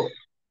todo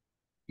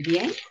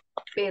bien,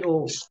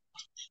 pero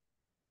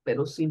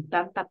sin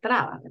tanta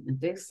traba.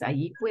 Entonces,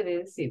 ahí puede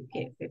decir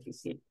que es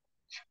eficiente.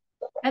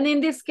 And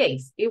in this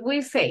case, if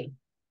we say,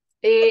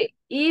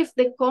 if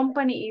the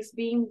company is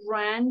being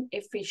run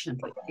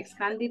efficiently,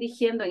 están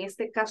dirigiendo, en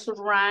este caso,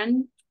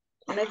 run,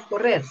 no es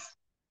correr.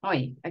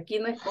 Oye, aquí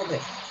no es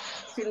correr,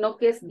 sino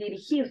que es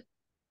dirigir.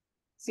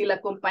 Si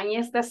la compañía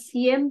está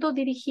siendo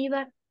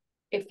dirigida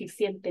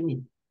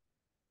eficientemente.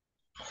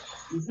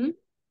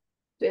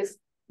 Entonces,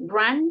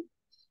 run,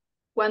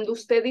 cuando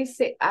usted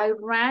dice, I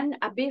run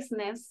a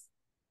business,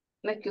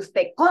 no es que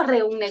usted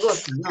corre un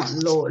negocio,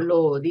 no,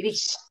 lo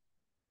dirige,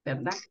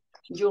 ¿verdad?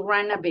 You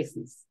run a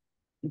business.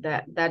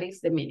 That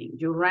is the meaning.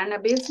 You run a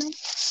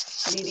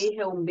business,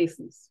 dirige un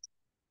business,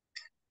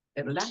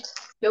 ¿verdad?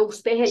 Pero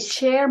usted es el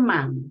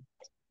chairman.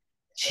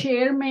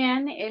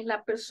 Chairman es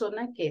la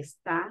persona que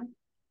está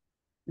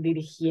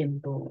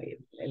dirigiendo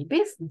el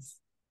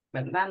business,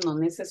 ¿verdad? No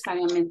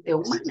necesariamente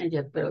un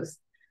manager, pero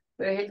es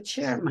el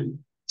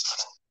chairman.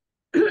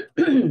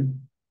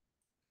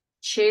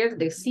 Chair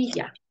de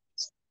silla.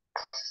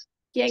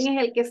 ¿Quién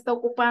es el que está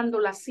ocupando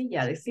la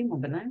silla?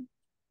 Decimos, ¿verdad?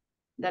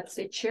 That's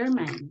the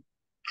chairman.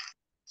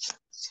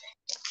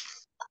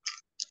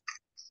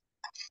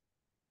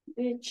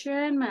 The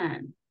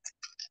chairman.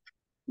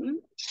 ¿Mm?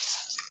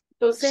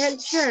 Entonces el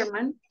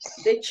chairman,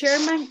 the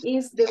chairman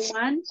is the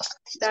one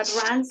that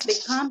runs the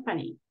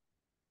company.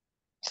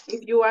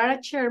 If you are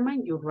a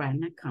chairman, you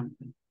run a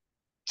company.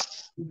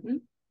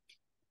 Mhm.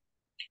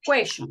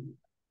 Question.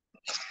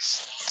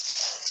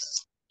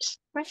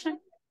 Question?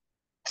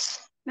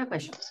 No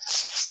question.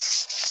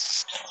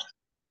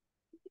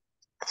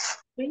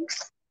 ¿Sí?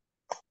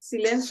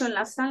 Silencio en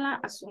la sala,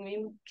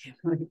 asumimos que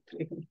no hay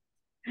pregunta.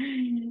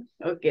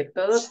 O que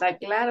todo está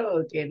claro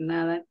o que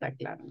nada está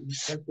claro.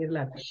 Cualquier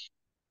lado.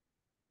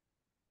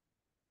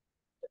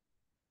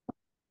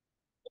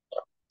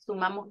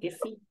 Sumamos que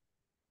sí.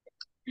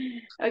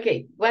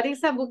 Okay, what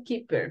is a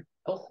bookkeeper?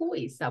 Or who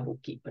is a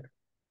bookkeeper?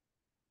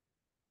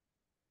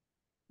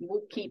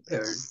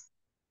 Bookkeeper.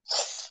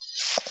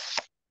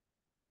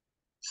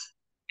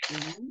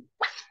 Mhm.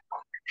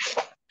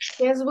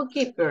 ¿Qué es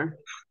bookkeeper?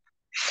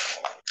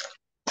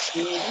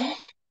 Mhm.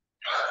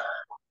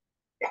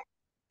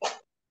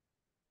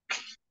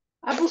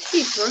 A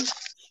bookkeeper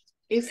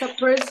is a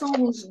person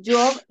whose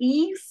job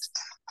is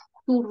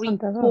to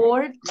Contador.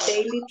 record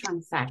daily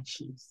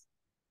transactions,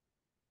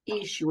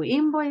 issue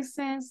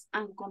invoices,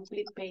 and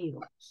complete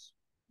payrolls.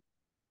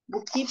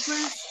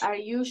 Bookkeepers are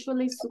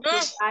usually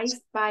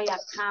supervised by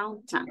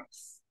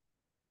accountants.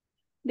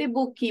 The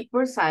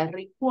bookkeepers are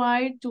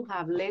required to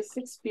have less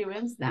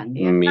experience than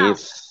the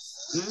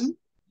accountants. Miss,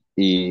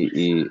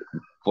 y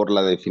por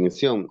la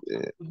definición,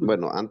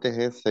 bueno,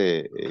 antes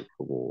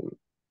como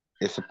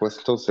ese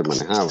puesto se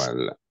manejaba,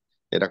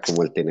 era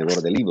como el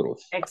tenedor de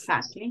libros,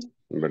 Exactly.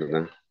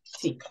 ¿verdad?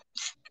 Sí.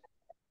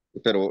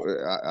 Pero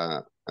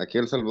aquí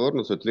en El Salvador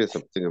no se utiliza,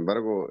 sin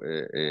embargo,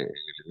 el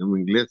idioma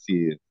inglés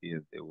sí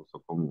es de uso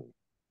común.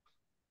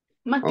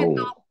 Más que Aún.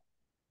 todo,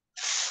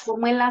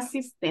 como el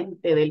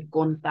asistente del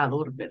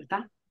contador,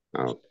 ¿verdad?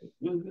 Ok.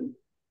 Ujú.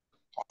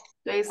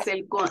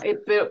 Entonces,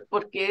 pero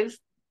porque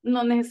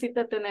no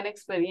necesita tener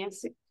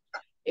experiencia.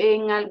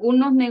 En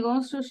algunos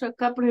negocios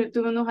acá, por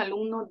ejemplo, tuve unos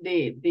alumnos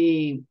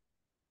de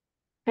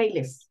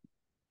Payless.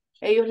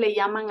 Ellos le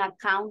llaman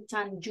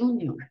accountant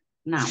junior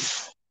now.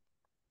 O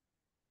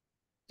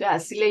sea,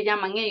 así le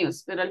llaman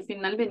ellos, pero al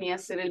final venía a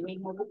ser el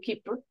mismo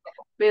bookkeeper.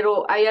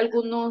 Pero hay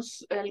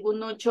algunos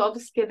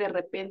jobs que de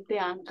repente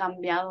han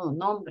cambiado de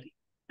nombre.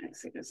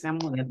 Se han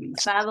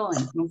modernizado,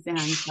 entonces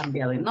han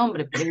cambiado de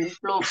nombre. Por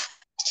ejemplo,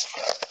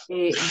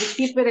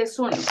 bookkeeper es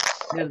uno,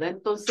 ¿verdad?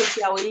 Entonces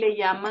ya hoy le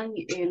llaman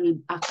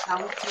el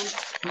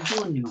accountant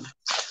junior.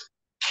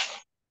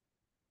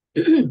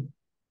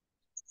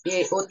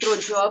 Otro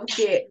job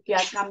que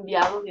ha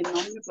cambiado de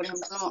nombre, por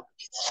ejemplo,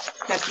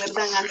 ¿se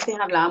acuerdan? Antes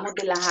hablábamos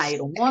de las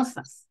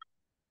aeromosas.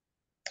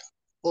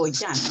 Hoy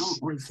ya no,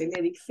 hoy se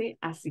le dice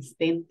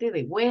asistente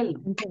de vuelo,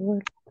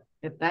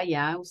 ¿verdad?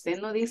 Ya usted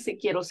no dice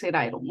quiero ser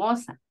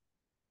aeromoza.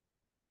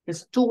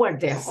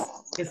 Stewardess,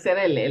 ese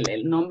era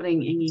el nombre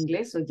en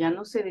inglés, o ya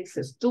no se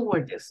dice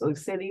stewardess, hoy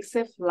se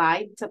dice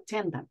flight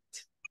attendant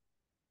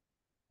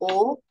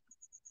o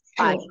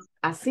flight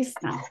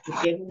assistant,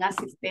 que es un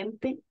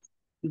asistente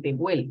de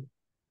vuelo.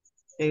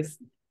 Es,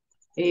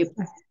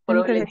 por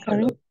Asistente de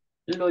ejemplo,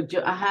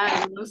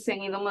 cabina. algunos se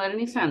han ido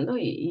modernizando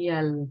y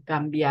al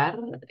cambiar,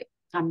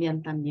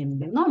 cambian también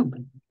de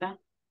nombre, ¿verdad?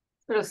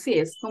 Pero sí,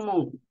 es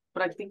como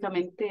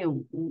prácticamente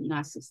un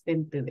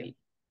asistente del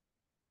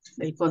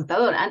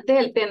contador. Antes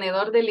el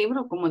tenedor de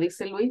libro, como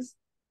dice Luis,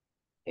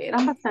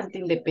 eran bastante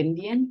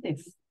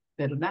independientes,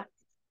 ¿verdad?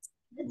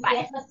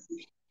 Vale.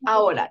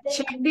 Ahora,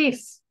 check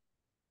this.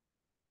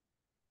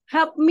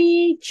 Help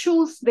me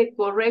choose the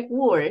correct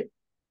word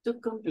to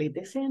complete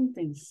the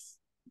sentence.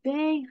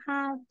 They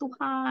had to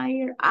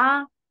hire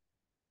an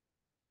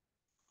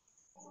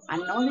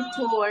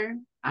auditor,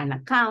 an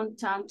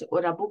accountant,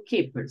 or a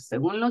bookkeeper,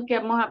 según lo que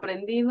hemos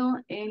aprendido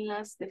en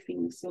las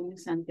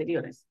definiciones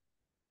anteriores.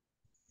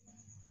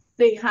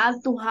 They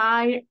had to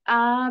hire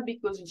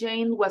because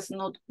Jane was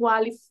not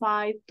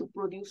qualified to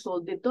produce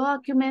all the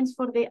documents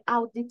for the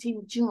audit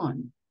in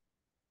June.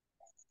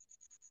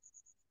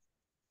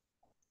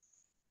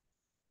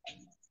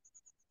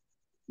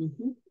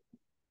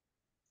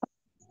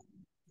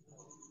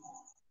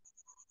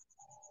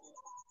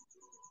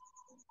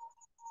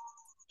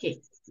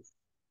 Okay.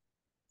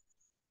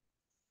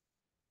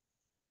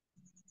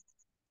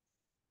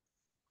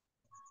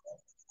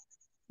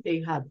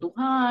 They had to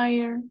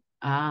hire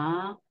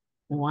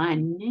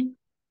one.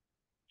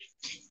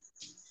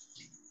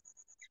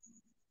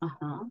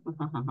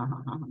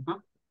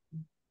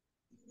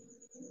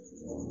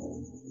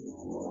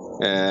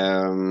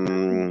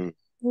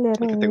 Es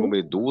que tengo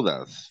mis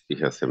dudas,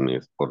 fíjese,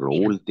 por lo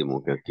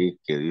último que aquí,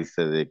 que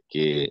dice de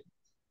que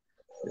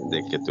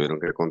tuvieron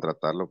que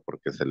contratarlo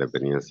porque se les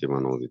venía encima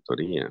una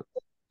auditoría.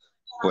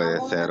 Puede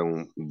ser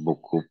un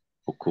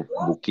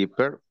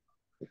bookkeeper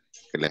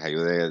que les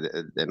ayude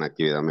en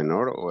actividad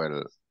menor o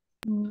el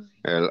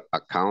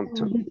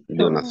accountant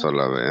de una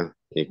sola vez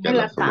y que El él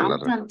asume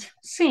accountant,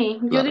 sí,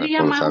 yo la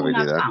diría más un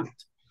responsabilidad. account,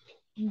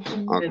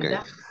 Ok.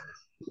 ¿verdad?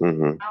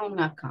 A un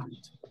account.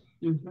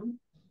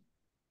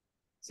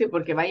 Sí,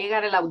 porque va a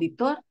llegar el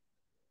auditor.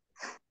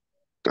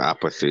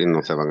 Pues sí,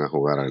 no se van a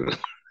jugar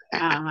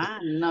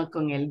No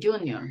con el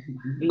junior.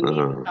 We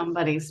need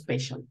somebody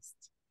specialist.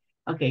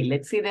 Okay,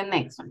 let's see the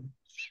next one.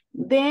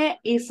 There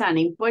is an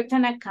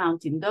important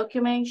accounting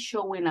document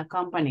showing a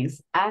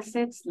company's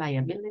assets,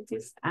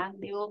 liabilities, and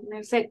the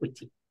owner's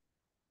equity.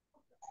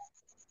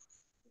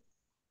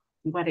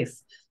 What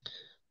is it?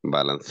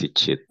 Balance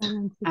sheet.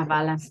 A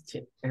balance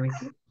sheet. Very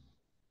good.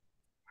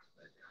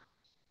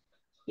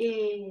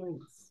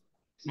 Yes.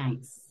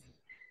 Nice.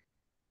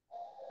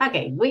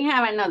 Okay, we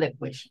have another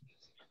question.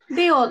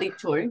 The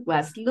auditor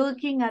was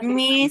looking at the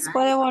Miss,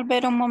 ¿puede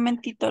volver un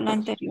momentito lo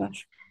anterior?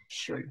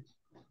 Sure.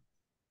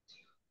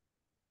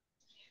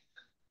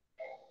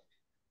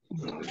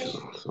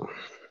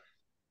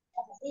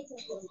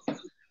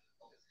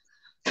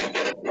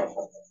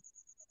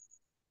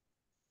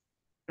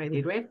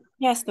 Ready, Red?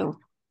 Yes, do.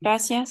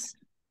 Gracias.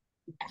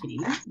 Okay,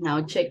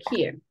 now check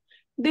here.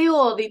 The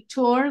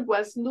auditor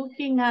was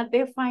looking at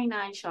the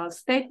financial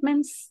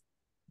statements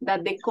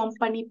that the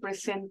company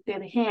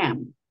presented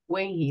him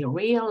when he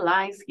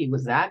realized he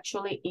was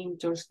actually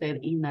interested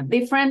in a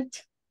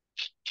different.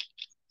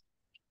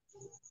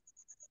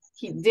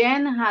 He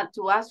then had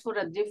to ask for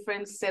a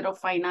different set of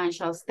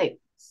financial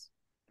statements.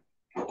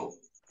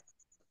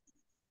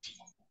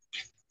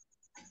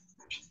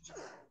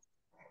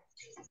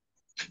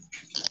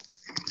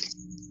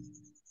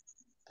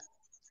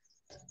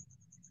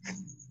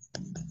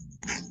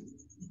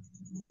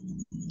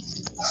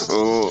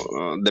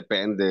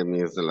 Depende,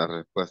 Miss, de la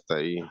respuesta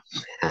ahí.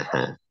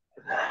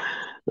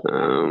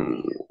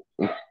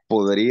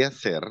 Podría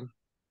ser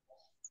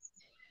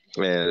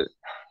letter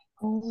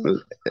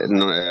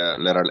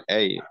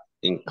A,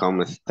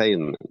 income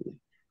statement.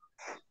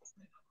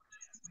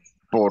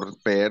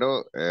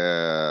 Pero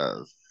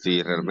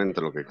si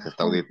realmente lo que se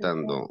está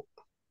auditando.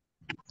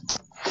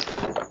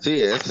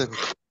 Sí, ese.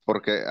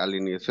 Porque al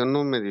inicio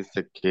no me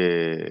dice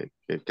qué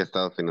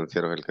estado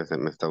financiero es el que se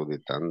me está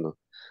auditando.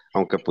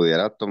 Aunque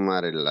pudiera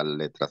tomar la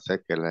letra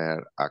C, que es la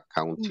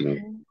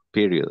accounting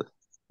period.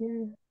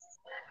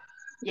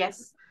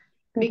 Yes,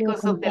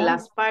 because of the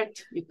last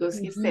part, because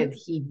he said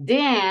he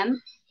then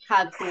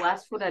had to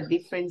ask for a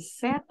different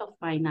set of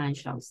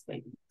financial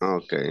statements.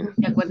 Okay.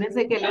 Y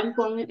acuérdense que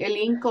el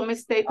income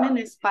statement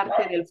es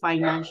parte del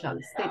financial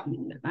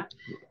statement, ¿verdad?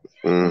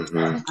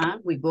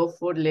 We go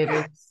for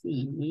letter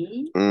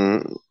C.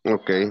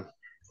 Okay.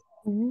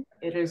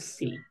 Letter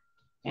C.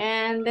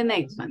 And the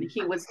next one,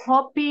 he was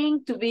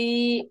hoping to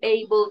be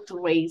able to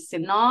raise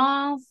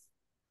enough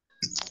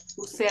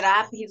to set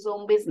up his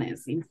own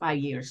business in 5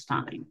 years'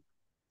 time.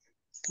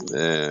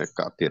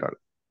 Capital.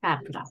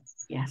 Capital,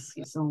 yes,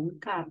 his own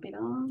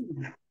capital.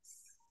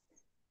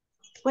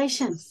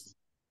 Questions?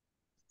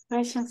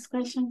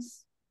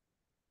 Questions?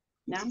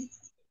 No?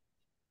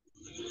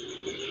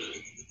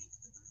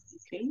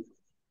 Okay.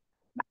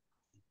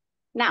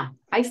 Now,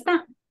 ahí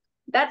está.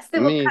 That's the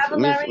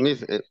vocabulary.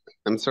 Miss,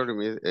 I'm sorry,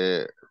 Miss,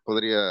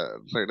 ¿podría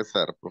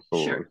regresar, por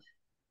favor? Sure.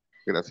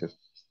 Gracias.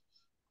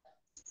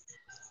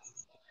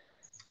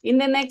 In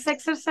the next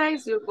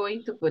exercise, you're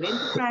going to put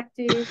into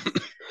practice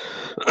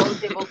all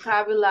the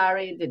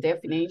vocabulary, the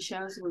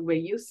definitions we were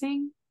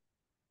using.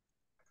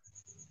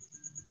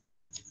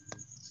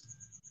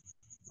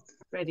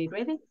 Ready?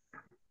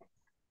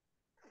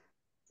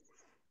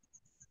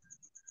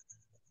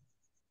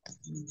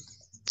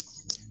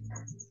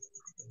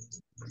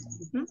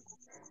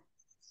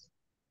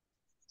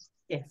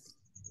 Yes.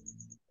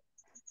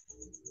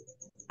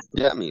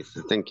 Yeah, Miss,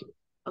 thank you.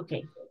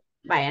 Okay.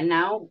 Vaya,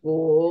 now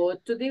go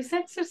to this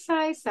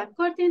exercise.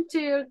 According to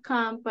your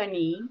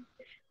company,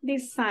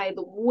 decide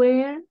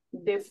where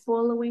the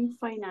following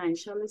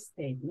financial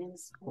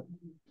statements go.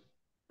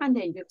 And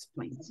then you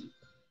explain.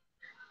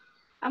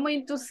 I'm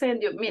going to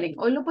send you, miren,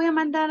 hoy lo voy a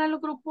mandar a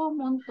los grupos un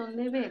montón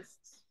de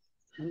veces.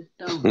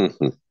 Entonces,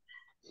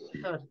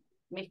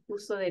 me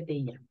excuso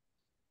desde ya.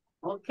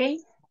 ¿Ok?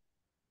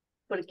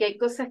 Porque hay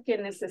cosas que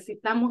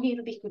necesitamos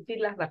ir a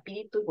discutirlas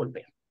rapidito y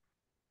volver.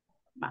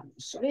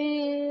 Vamos a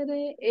ver.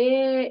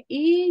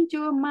 In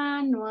your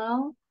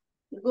manual,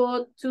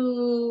 go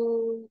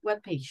to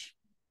what page?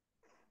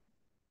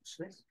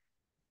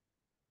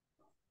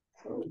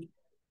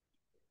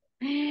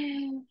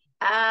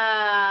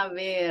 A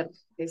ver,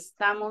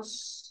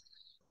 estamos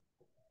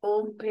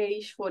on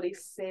page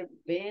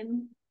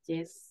 47.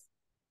 Yes.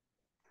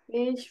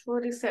 Page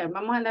 47.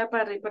 Vamos a andar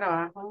para arriba y para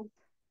abajo.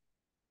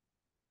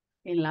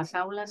 En las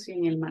aulas y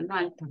en el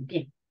manual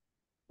también.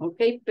 Ok,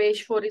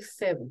 page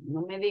 47.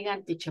 No me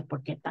digan, teacher,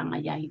 ¿por qué están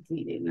allá?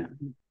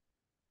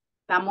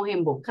 Estamos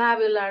en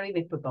vocabulary,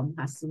 después vamos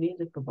a subir,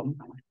 después vamos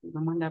a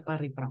andar para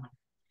arriba y para abajo.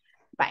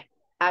 Bye.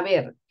 A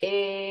ver,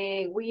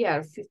 we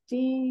are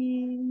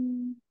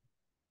 15.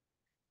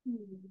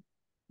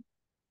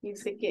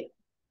 Dice que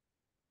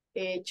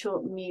he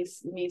hecho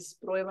mis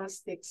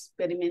pruebas de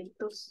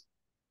experimentos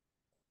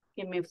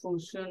que me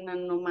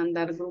funcionan no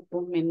mandar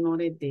grupos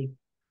menores de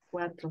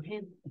 4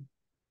 gente.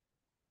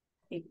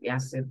 Y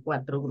hacer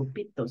 4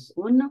 grupitos.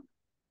 1,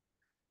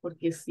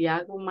 porque si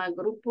hago más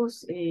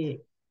grupos,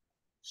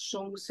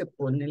 Zoom se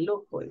pone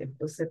loco y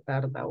después se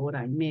tarda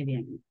hora y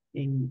media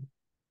en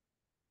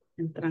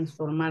en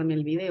transformarme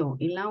el video.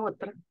 Y la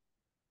otra,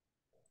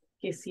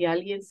 que si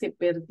alguien se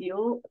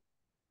perdió,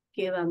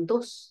 quedan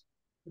 2.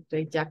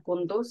 Entonces ya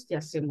con 2 ya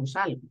hacemos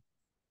algo.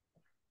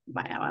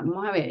 Vaya,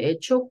 vamos a ver, he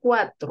hecho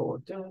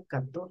 4, tengo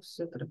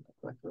 14,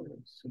 34,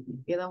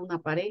 me queda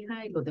una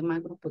pareja y los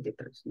demás grupos de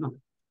 3. No,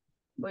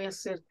 voy a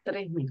hacer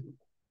 3 mejor,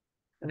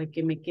 para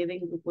que me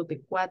queden grupos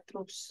de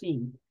 4,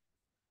 5.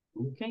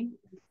 ¿Ok?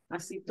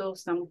 Así todos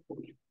estamos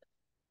cubiertos.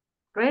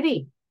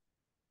 Ready?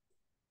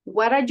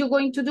 What are you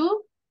going to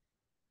do?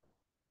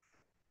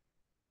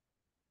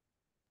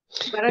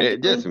 What are you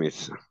Yes, going,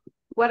 miss.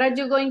 what are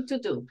you going to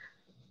do?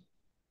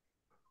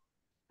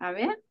 A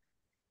ver,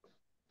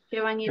 ¿qué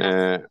van a ir a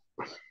hacer?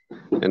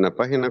 En la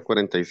página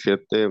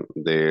 47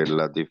 de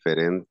las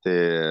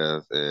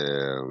diferentes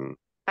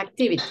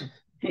Activity.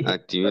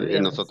 actividades,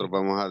 Podríamos nosotros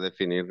decir. vamos a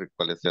definir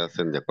cuáles se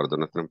hacen de acuerdo a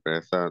nuestra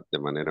empresa de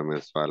manera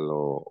mensual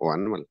o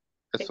anual.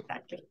 Eso.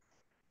 Exactly.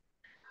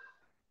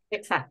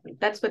 Exactly.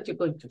 That's what you're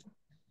going to do.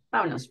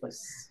 Vámonos,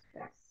 pues.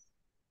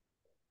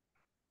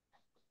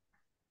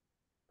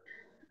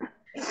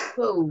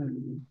 Go.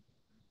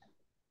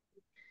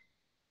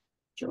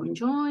 Join,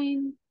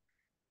 join.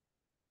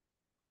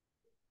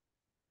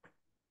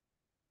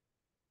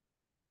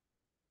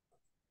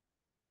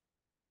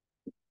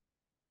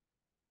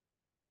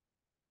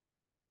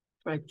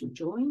 Try to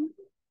join.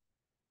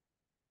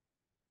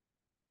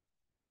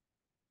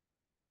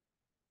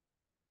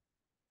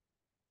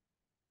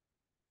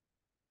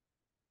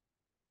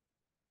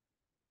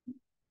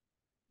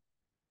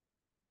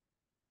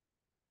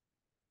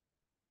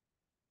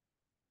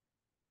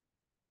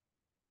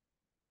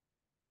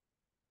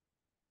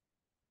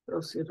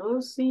 Rosy,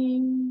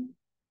 Rosy.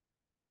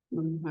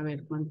 Vamos a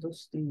ver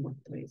cuántos tengo.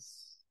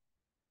 3.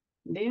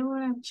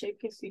 Débora,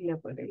 cheque si le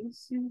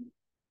aparece.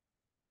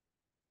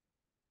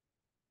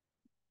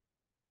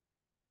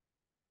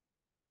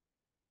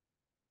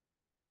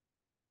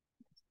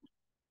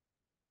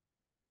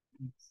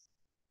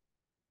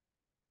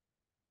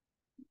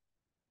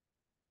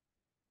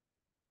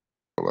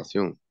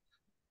 Aprobación.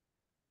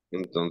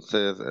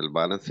 Entonces, el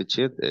balance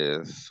sheet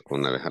es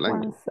una vez al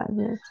año, Once a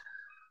year.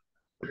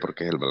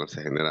 porque es el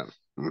balance general.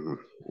 Ujú.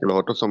 Los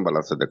otros son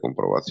balances de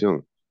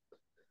comprobación.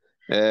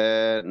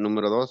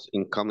 Número 2,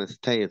 income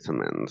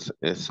statements.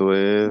 Eso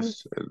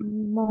es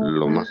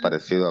lo más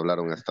parecido a hablar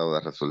un estado de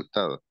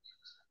resultados.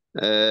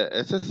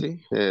 Ese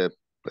sí,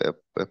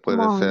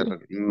 puede ser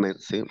Monthly.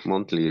 sí,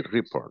 monthly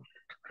report.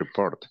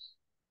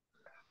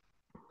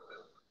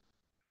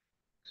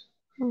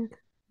 Okay.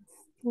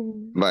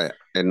 Vaya,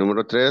 el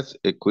número 3,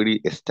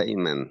 equity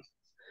statement.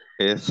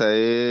 Esa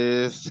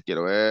es,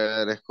 quiero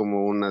ver, es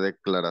como una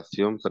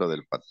declaración, pero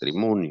del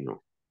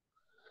patrimonio.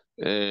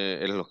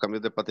 En los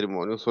cambios de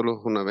patrimonio solo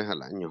es una vez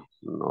al año.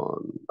 No,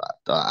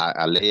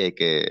 a ley hay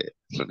que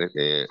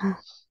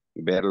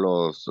ver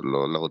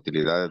las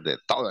utilidades de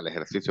todo el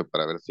ejercicio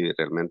para ver si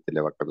realmente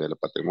le va a cambiar el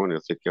patrimonio.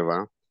 Así que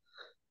va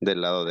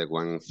del lado de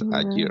once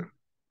a year.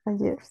 A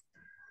year.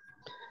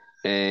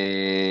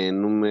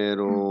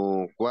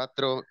 Número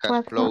 4, cash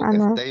 4 flow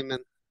anual.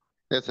 statement.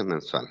 Ese es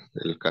mensual,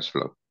 el cash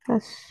flow.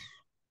 Cash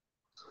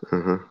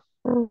Ajá.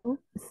 flow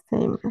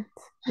statement.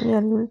 Y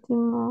el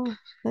último,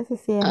 ese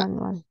sí es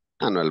anual.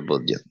 Annual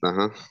budget,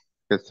 ajá.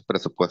 Es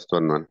presupuesto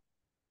anual.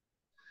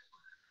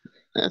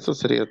 Eso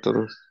sería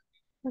todo.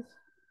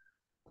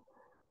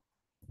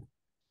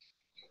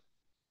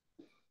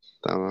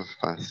 Estaba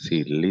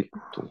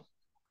facilito.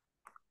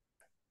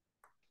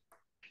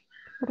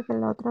 Porque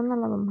la otra no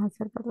la vamos a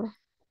hacer, ¿verdad?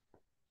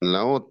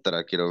 La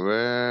otra, quiero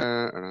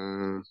ver.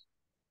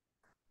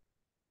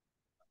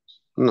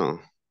 No,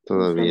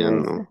 todavía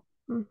Solo no. ese.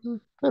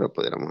 Ujú. Pero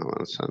pudiéramos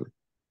avanzar.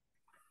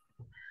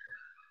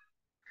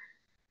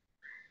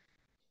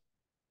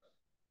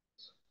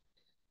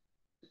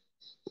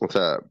 O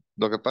sea,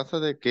 lo que pasa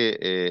es de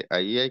que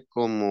ahí hay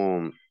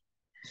como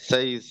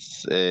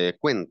 6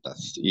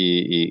 cuentas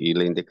y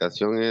la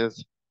indicación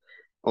es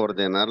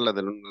ordenarla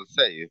del 1 al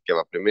 6, que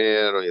va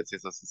primero y así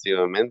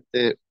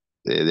sucesivamente,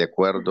 de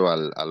acuerdo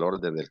al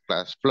orden del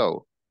cash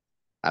flow,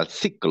 al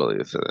ciclo,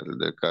 dice,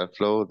 del cash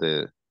flow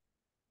de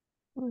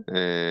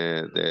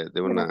De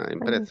la una compañía.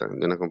 empresa,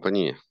 de una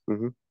compañía.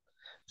 Ujú.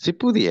 Si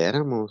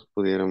pudiéramos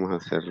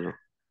hacerlo.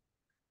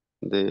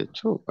 De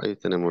hecho, ahí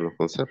tenemos los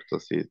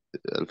conceptos y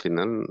al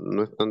final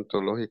no es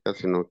tanto lógica,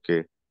 sino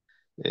que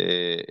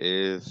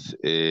es,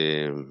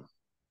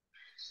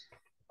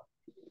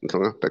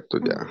 son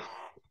aspectos ya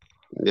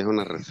es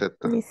una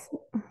receta. Dice,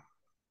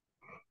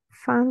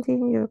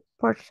 funding your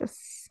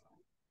purchase.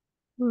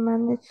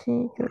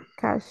 Managing your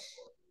cash.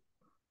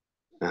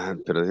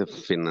 Pero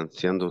es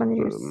financiando, Fund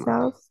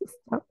yourself.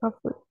 Start off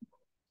with.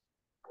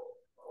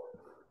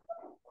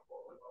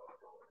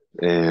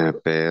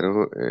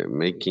 pero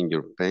making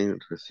your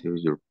payment, receive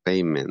your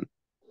payment.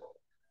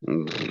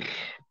 Mm,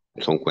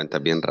 Son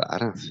cuentas bien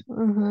raras,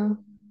 Ujú.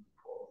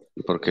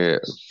 porque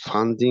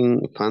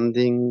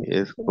funding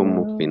es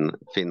como Your,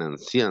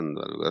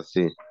 financiando, algo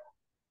así.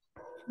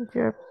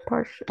 your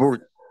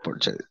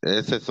purchase.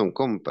 Ese son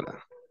compras.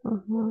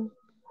 Ujú.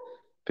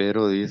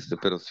 Pero dice,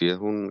 pero si es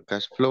un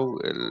cash flow,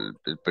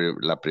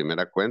 la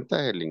primera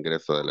cuenta es el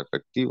ingreso del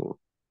efectivo.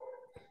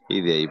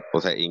 Y de ahí, o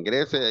sea,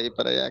 ingrese de ahí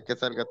para allá que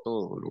salga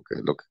todo lo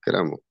que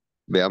queramos.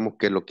 Veamos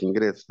qué es lo que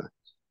ingresa.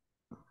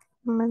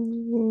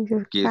 Manage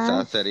your Quizás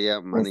cash.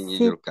 sería managing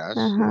Receipt. your cash,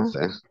 no Ajá.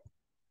 sé.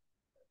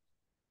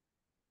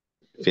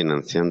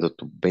 Financiando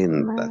tus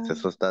ventas. Ma-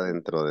 Eso está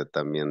dentro de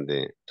también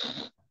del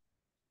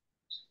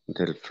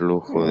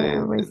flujo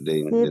de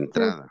receipt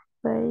entrada.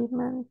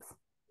 payments.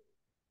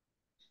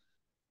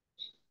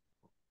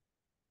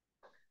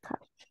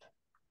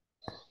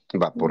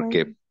 Va,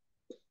 porque Man-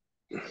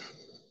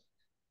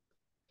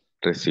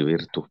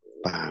 recibir tus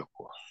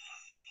pagos.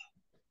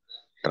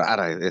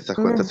 Rara, esas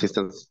cuentas sí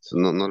están,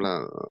 no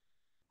la,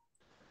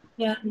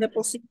 Ya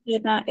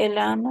deposité el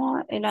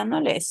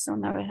anual es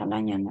una vez al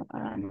año, no,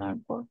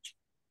 anual porch.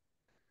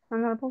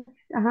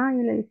 Ajá,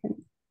 y le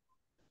dicen.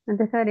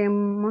 Empezaría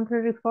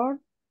monthly report.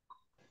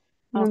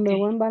 Number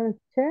Ok. one, balance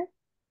check.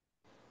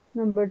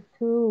 Number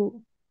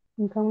two,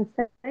 income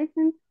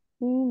statement.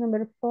 Y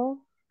number four,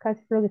 cash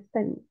flow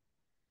statement.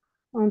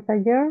 Once a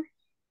year.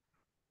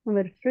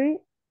 Number three,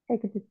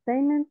 equity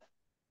statement.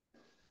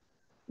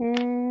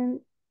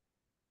 And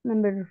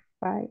number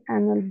five,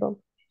 annual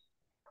book.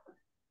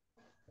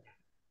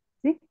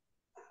 ¿Sí?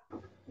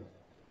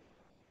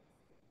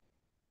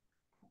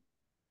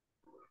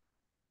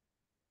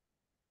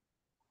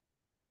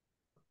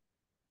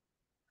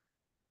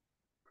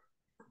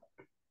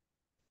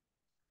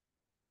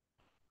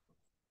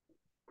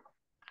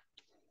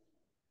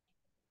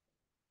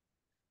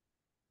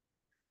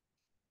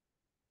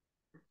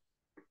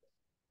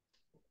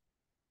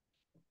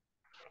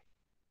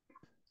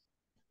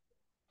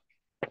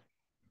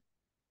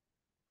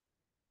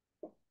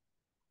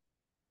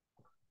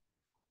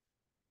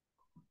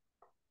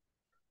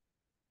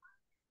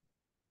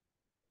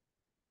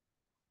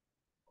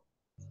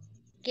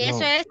 Que eso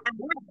No, es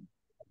anual,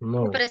 se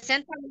no.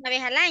 presenta una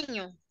vez al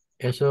año.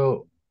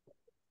 Eso,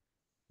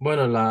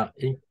 bueno, la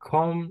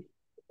income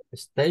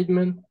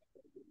statement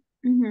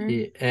Ujú.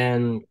 y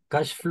en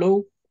cash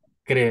flow,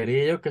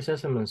 creería yo que se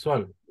hace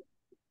mensual.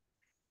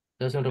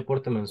 Se hace un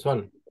reporte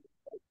mensual.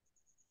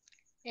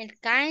 El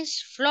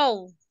cash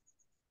flow.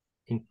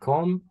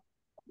 Income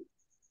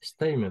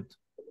statement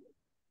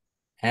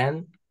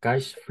and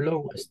cash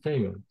flow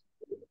statement.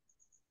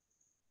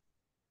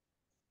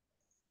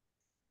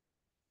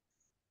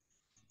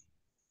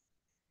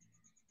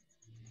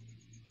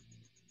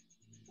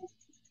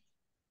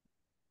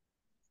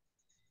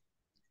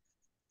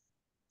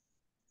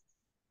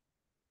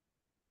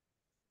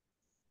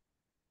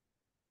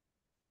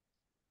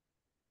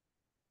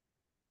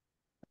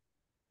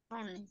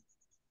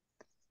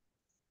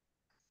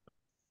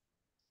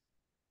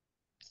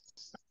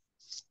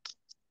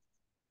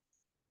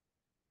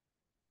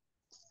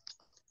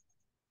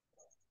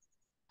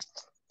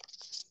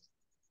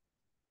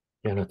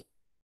 Ya no.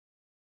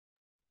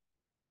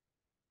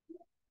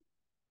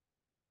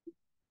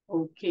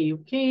 Ok,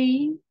 ok.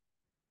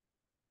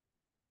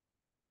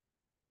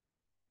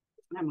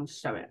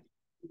 Vamos a ver.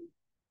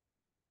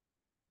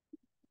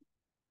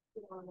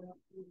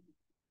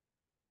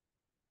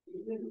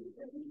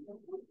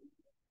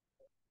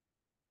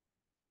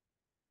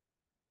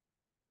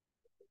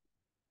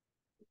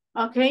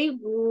 Okay,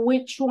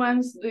 which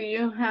ones do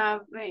you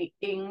have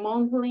in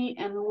monthly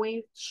and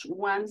which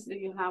ones do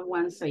you have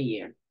once a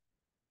year?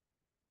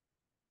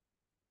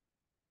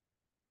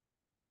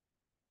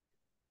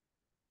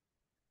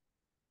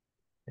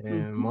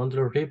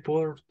 Monthly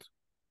report,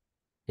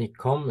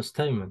 income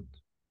statement.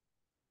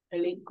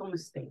 El income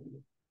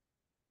statement.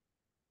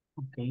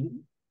 Okay.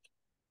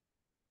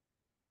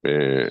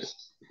 the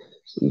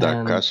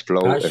And cash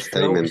flow cash flow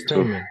statement too.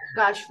 statement.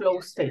 Cash flow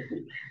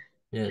statement.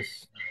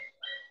 Yes.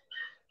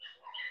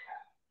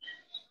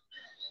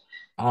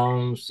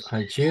 Once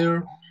a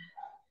year.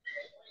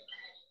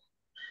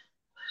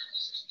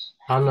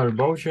 Annual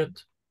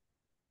budget.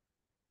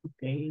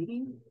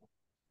 Okay.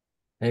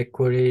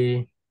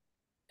 Equity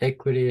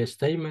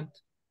statement.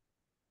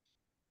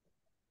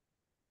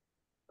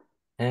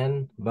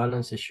 And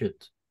balance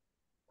sheet.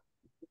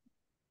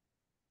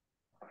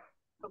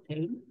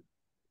 Okay.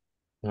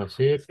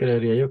 Así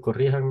creería yo,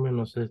 corríjanme,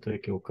 no sé si estoy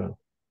equivocado.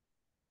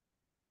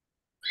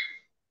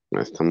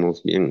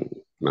 Estamos bien,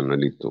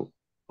 Manuelito.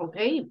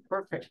 Okay,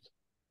 perfect.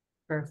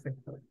 Perfect.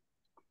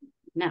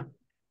 Now,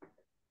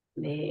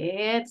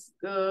 let's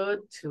go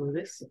to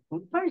the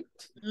second part.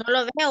 No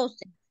lo veo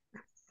usted.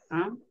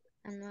 ¿Ah?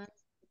 Anual.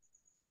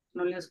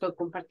 No le estoy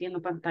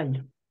compartiendo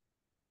pantalla.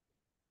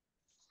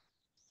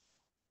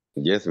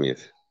 Yes,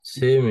 miss.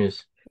 Sí,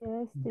 mis.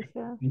 Yes,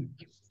 teacher.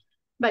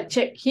 But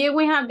check, here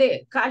we have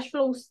the cash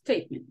flow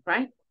statement,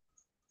 right?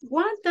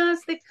 What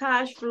does the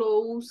cash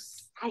flow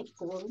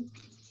cycle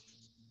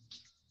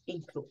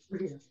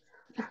include?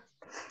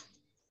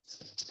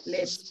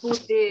 Let's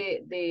put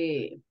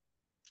the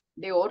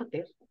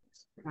order,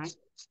 right?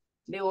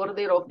 The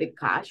order of the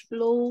cash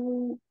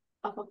flow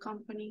of a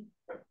company.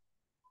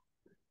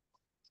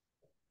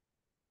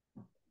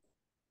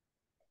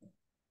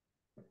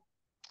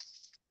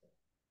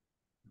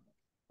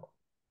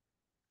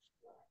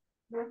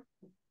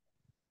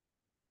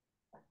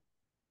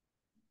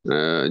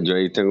 Yo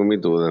ahí tengo mi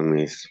duda,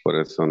 Miss, por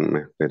eso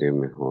me esperé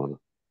mejor.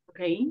 Ok.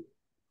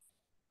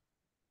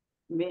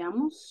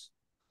 Veamos.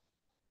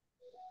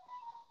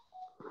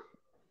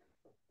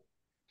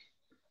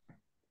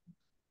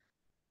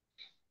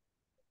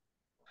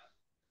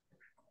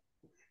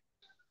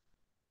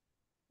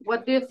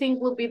 What do you think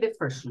will be the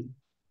first one?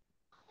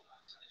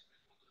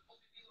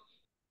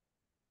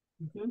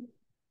 Ujú.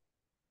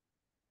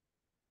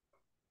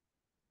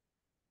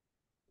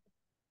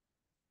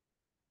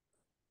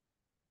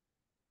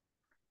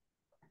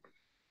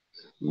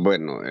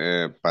 Bueno,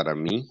 para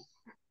mí,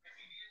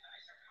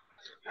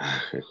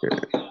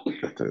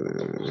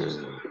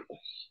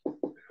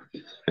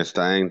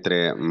 está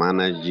entre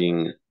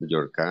managing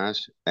your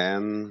cash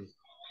and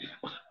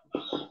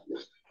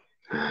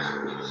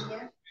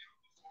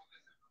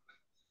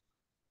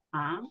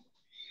Ah,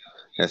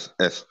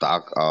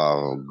 stock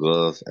of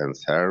goods and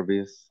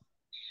service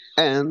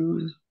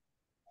and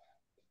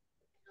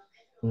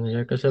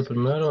Ya que sea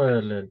primero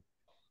el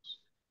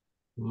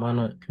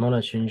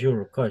managing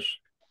your cash.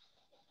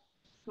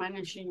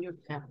 managing your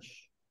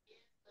cash.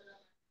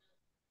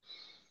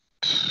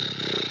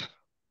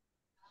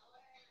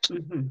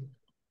 Ujú.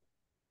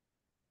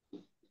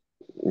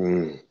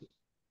 mm,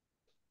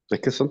 es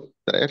que son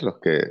tres los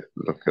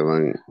que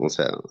van, o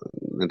sea,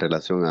 en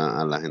relación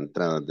a las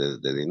entradas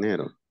de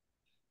dinero.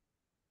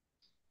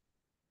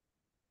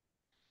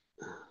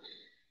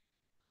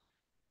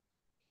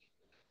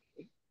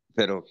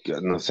 Pero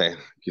no sé,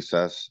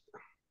 quizás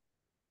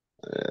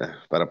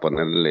para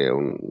ponerle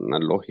una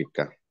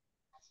lógica,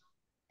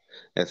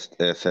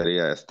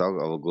 sería stock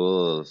of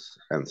goods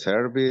and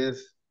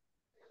service,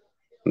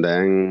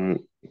 then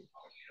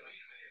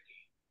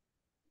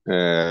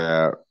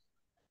uh,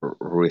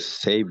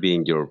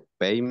 receiving your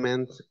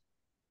payment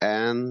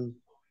and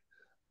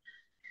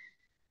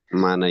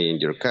managing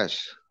your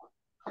cash.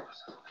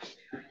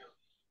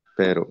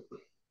 Pero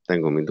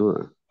tengo mi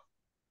duda.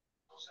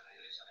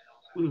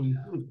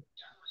 Ujú.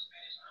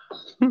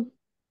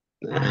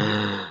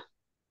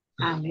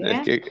 A Es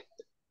ver. que,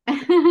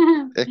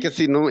 es que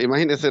si no,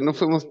 imagínense, no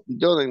fuimos,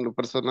 yo en lo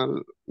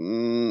personal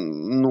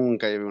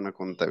nunca llevé una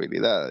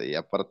contabilidad y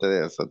aparte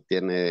de eso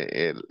tiene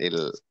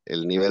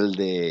el nivel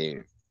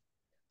de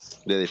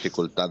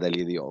dificultad del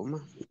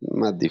idioma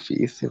más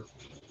difícil.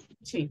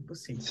 Sí,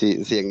 pues sí.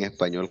 Sí, sí, en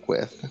español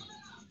cuesta.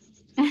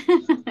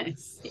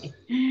 Sí.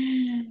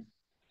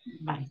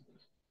 Bye.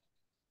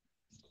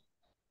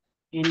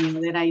 Any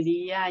other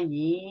idea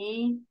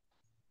allí?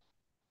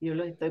 Yo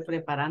los estoy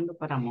preparando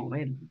para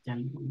mover. Ya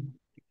no-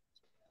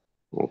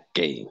 Ok.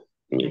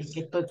 Es que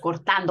estoy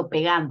cortando,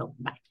 pegando.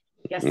 Bye.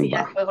 Y así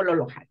ya Va. después lo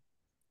local.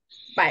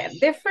 Vaya,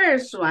 the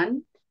first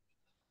one.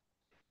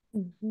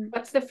 Ujú.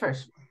 What's the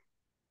first one?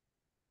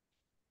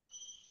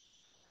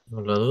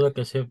 La duda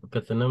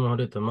que tenemos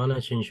ahorita,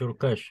 managing your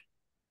cash.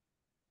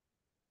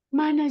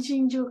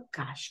 Managing your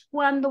cash.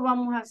 ¿Cuándo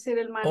vamos a hacer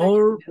el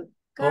Or, managing your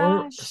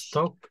or cash?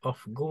 stock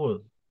of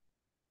goods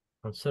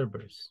and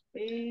service.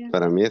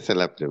 Para mí esa es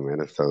la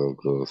primera estado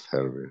good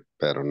service,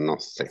 pero no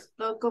sé.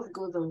 Stock of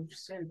goods or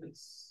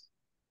service.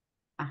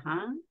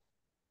 Ajá.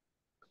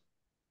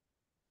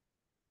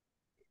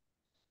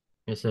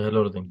 Ese es el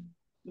orden.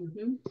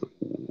 Ujú.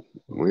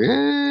 Muy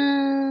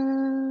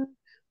bien.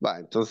 Va,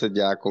 entonces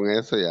ya con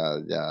eso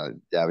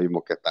ya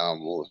vimos que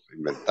estábamos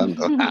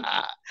inventando.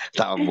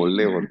 Estábamos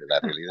lejos de la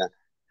realidad.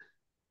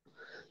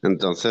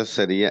 Entonces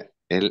sería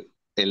el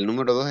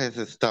número 2 es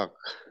stock.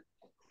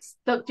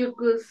 Stock your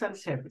goods and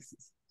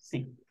services.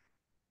 Sí.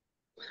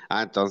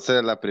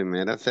 Entonces la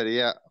primera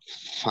sería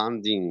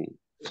funding.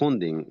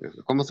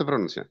 ¿Cómo se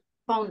pronuncia?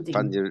 Funding.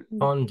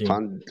 Funding,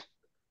 Funding.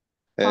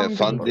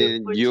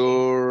 funding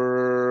your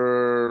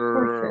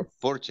Purchase.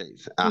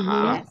 purchase. Ujú.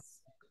 Ajá. Yes.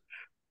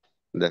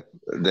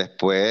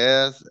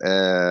 Después,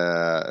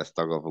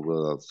 stock of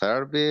goods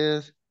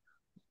service.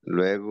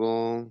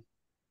 Luego,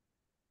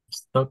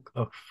 Stock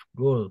of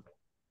goods.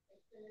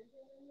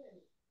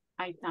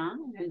 Ahí está.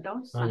 El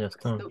 2. Ya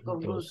está. Stock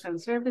of goods Dos. and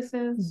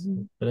services.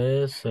 Ujú.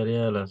 3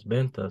 sería las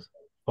ventas.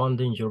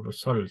 Funding your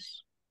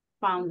results.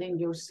 Funding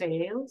your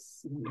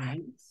sales.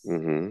 Yes.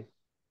 ujú,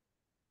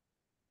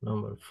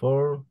 Number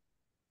 4.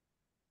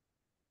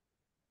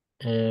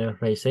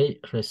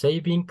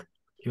 Receiving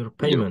your your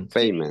payment.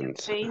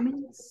 payments.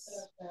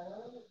 Payments.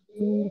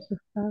 Bien, eso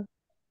está.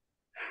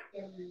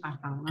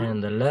 Ajá.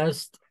 And the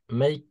last,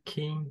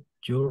 making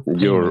your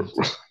Your,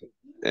 payment.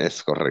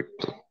 es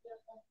correcto.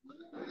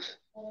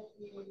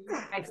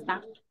 Ahí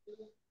está.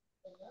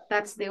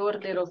 That's the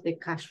order of the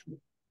cash flow.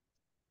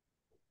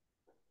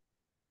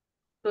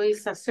 So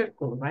it's a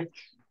circle, right?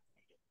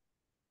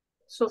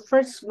 So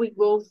first we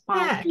go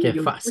funding Qué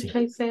your fácil.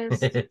 purchases.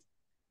 Qué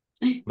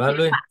 ¿Va,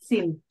 Luis?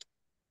 fácil. Luis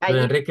Allí.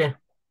 Enrique.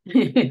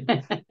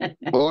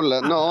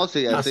 Hola, no,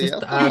 sí, así Así ya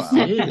está está,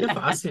 así, qué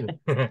fácil.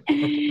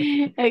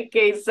 fácil.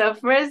 Okay, so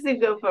first you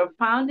go for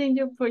founding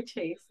your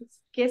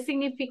purchases. ¿Qué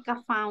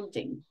significa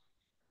founding?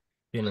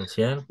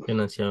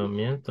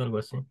 Financiamiento, algo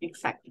así.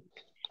 Exacto.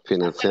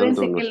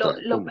 Financiando Acuérdense que lo,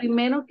 nuestras lo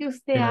primero que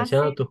usted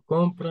Financiando hace, tus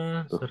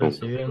compras, compras.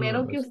 recibiendo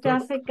primero que usted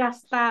stock. hace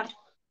gastar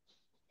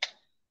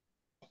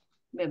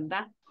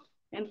 ¿verdad?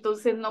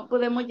 Entonces no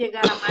podemos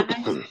llegar a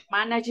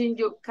managing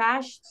your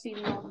cash si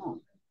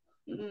no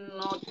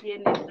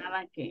tiene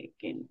nada que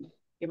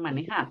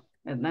manejar,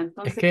 ¿verdad? Es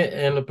Entonces,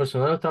 que en lo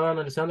personal estaba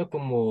analizando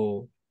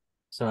o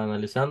sea,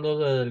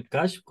 analizando el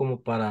cash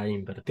como para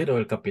invertir o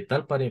el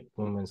capital para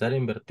comenzar a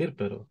invertir,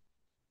 pero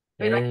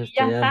pero aquí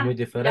esto ya es muy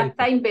ya está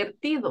diferente.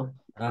 invertido, o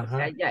sea,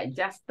 Ajá.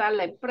 ya está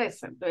la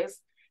empresa.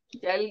 Entonces,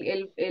 ya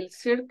el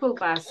circle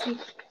va así.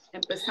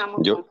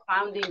 Empezamos Yo, con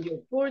founding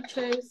your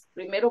purchase.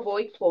 Primero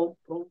voy,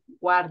 compro,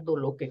 guardo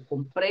lo que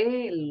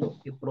compré, lo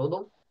que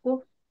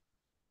produzco.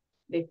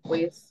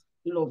 Después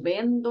lo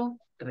vendo,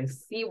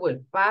 recibo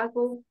el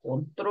pago,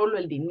 controlo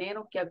el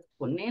dinero que hago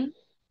con él,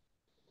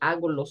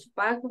 hago los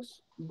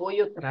pagos,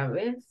 voy otra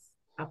vez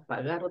a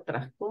pagar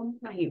otras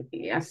compras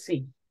y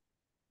así,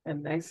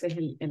 ¿verdad? Ese es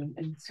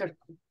el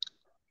circle.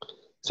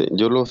 sí,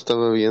 yo lo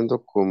estaba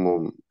viendo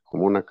como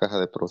una caja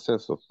de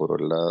procesos. Por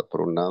un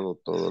lado,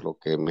 todo lo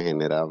que me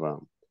generaba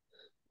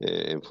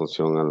en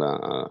función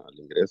al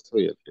ingreso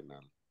y al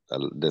final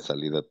de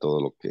salida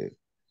todo lo que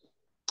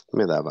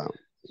me daba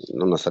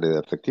una salida de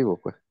efectivo,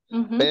 pues.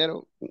 Ujú,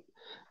 Pero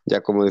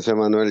ya como dice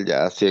Manuel,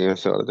 ya así en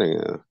ese orden,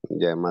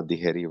 ya es más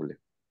digerible.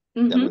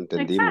 Ya lo ujú,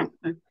 entendimos.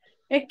 exacto.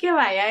 Es que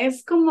vaya,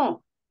 es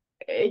como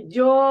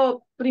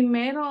yo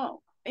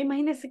primero,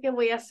 imagínense que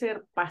voy a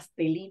hacer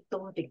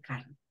pastelitos de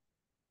carne,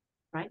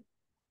 right?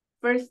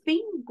 First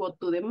thing, go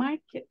to the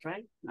market,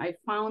 right? I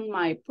found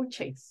my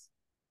purchase.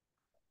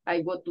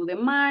 I go to the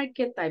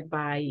market, I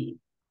buy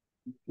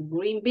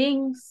green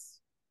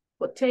beans,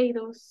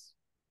 potatoes,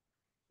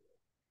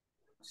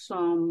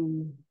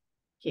 some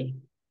okay,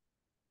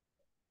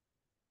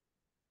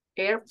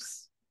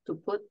 herbs to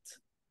put,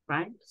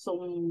 right?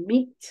 Some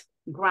meat,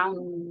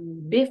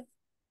 ground beef,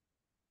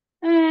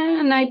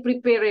 and I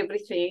prepare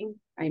everything.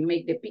 I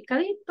make the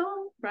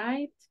picadito,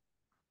 right?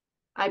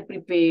 I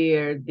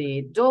prepare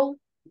the dough.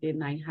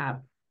 Then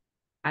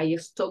I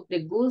stock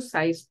the goods.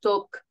 I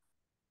stock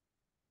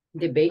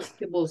the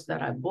vegetables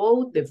that I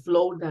bought, the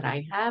flour that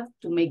I have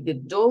to make the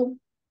dough.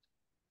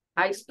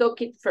 I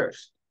stock it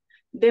first.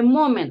 The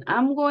moment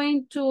I'm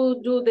going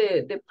to do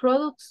the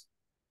products,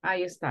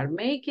 I start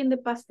making the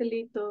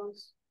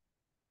pastelitos.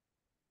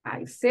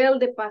 I sell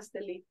the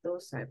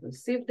pastelitos. I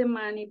receive the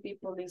money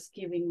people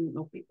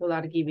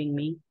are giving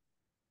me.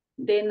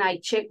 Then I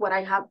check what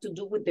I have to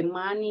do with the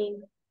money.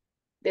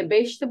 The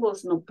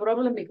vegetables, no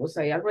problem, because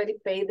I already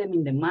paid them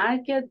in the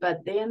market,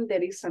 but then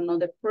there is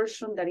another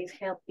person that is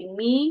helping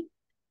me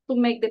to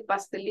make the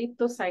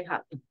pastelitos. I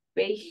have to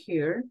pay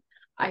here.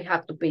 I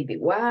have to pay the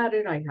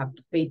water, I have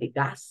to pay the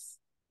gas,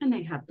 and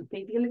I have to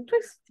pay the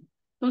electricity.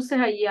 Entonces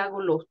ahí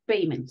hago los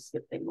payments que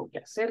tengo que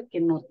hacer,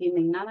 que no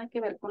tienen nada que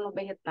ver con los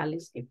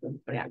vegetales que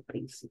compré al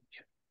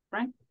principio,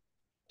 right?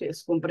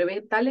 Entonces compré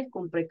vegetales,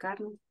 compré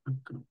carne,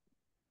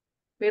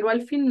 pero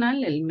al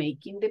final el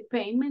making the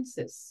payments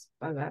es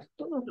pagar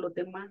todos los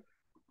demás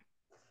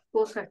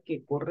cosas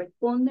que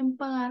corresponden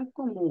pagar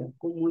como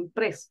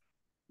empresa,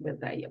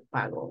 ¿verdad? Yo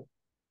pago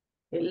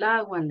el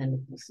agua, la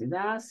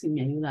electricidad, si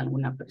me ayuda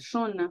alguna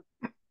persona,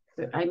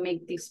 I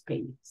make these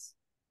payments.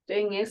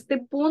 Entonces, en este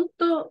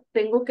punto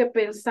tengo que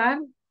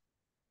pensar,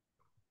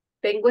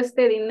 tengo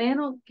este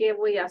dinero, ¿qué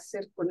voy a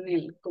hacer con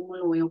él? ¿Cómo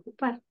lo voy a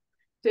ocupar?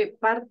 Entonces,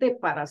 parte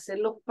para hacer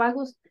los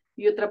pagos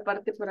y otra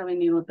parte para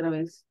venir otra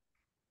vez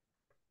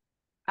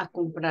a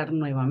comprar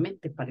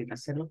nuevamente para ir a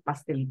hacer los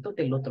pastelitos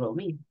del otro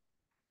domingo.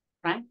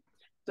 Right?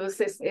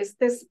 Entonces,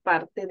 este es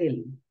parte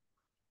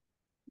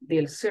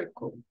del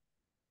circle.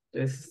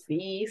 Entonces,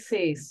 sí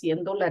hice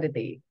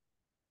 $100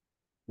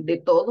 de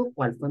todo,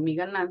 cuál fue mi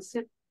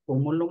ganancia,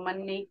 cómo lo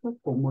manejo,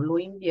 cómo lo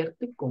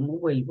invierto y cómo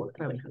vuelvo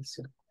otra vez al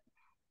circle,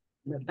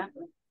 ¿verdad?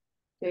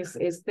 Entonces,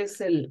 este es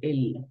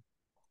el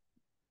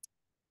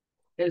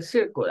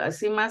círculo,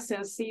 así más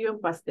sencillo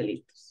en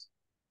pastelitos,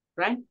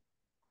 right?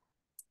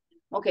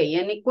 Okay,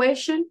 any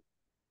question?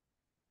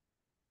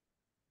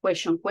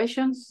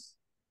 Questions?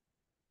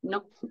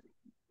 No.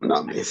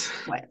 No, miss.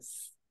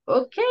 Pues,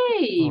 ok,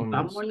 No,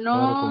 claro, como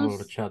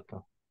vámonos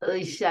horchata.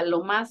 a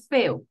lo más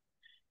feo.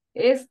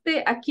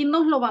 Aquí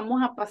nos lo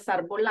vamos a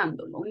pasar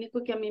volando. Lo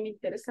único que a mí me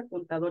interesa,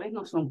 contadores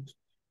no somos,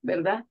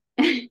 ¿verdad?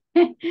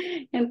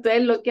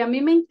 Entonces, lo que a mí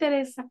me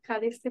interesa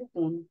acá de este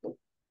punto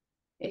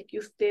es que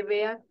usted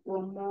vea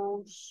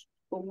cómo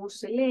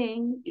se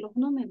leen los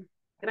números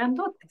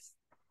grandotes.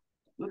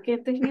 ¿Ok?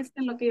 Entonces,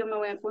 en lo que yo me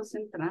voy a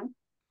concentrar.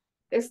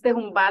 Este es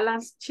un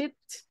balance sheet,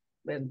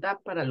 ¿verdad?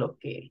 Para los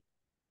que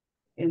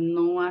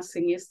no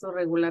hacen esto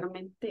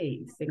regularmente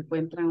y se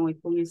encuentran hoy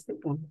con este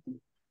punto.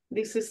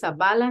 This is a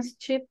balance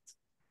sheet.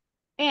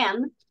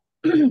 And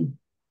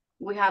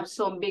we have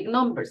some big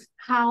numbers.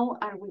 How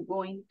are we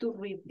going to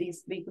read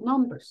these big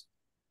numbers?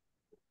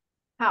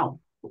 How?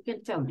 Who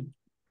can tell me?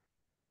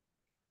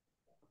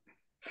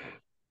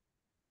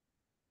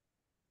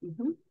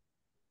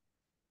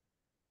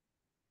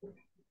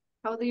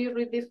 How do you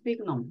read these big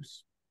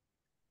numbers?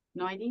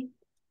 No idea?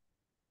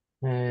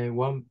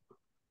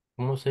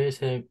 ¿Cómo se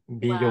dice?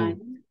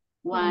 Billón.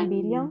 1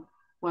 billion,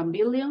 1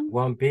 billion.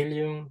 1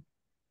 billion.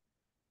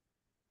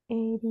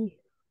 80,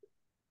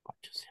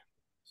 800.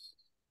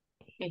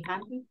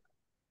 800.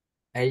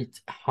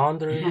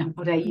 800.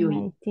 Por ahí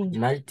hoy.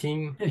 19.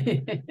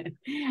 19.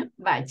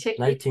 Va, check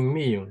it. 19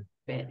 million.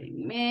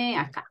 Espérenme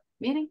acá.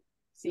 Miren,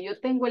 si yo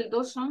tengo el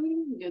 2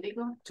 only, yo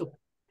digo 2.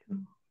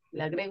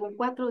 Le agrego un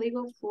 4,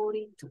 digo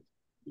 42.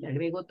 Le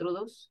agrego otro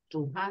 2,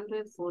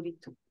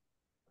 242.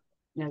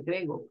 Le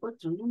agrego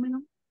otro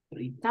número,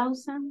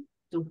 3,200.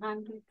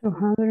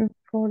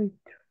 242.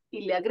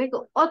 Y le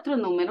agrego otro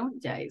número,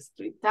 ya es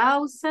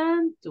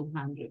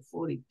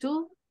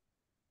 3,242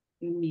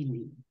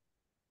 million.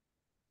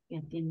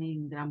 Ya tiene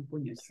un gran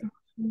puño ese.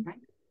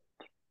 Right?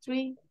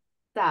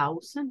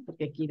 3,000,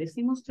 porque aquí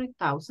decimos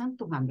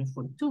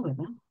 3,242,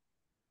 ¿verdad?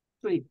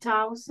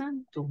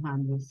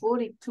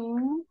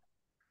 3,242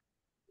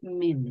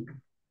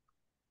 million.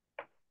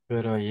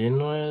 Pero allí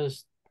no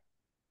es.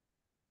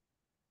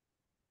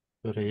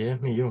 Pero allí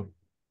es millón.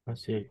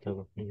 Así ahí está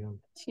 2 millones.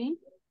 ¿Sí?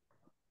 Es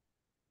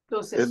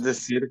Entonces,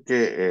 decir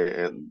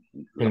que El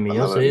la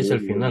millón se palabra dice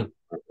al million final.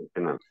 al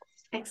final.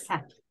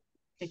 exacto,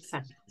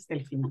 hasta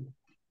el final.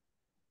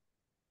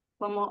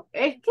 Como,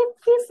 es que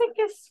dice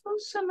que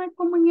funciona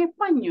como en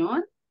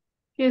español,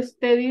 que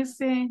usted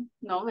dice,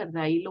 no,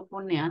 ¿verdad? Ahí lo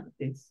pone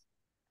antes.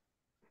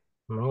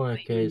 No,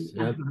 es que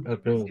Ajá,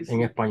 sí, en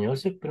sí. español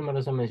sí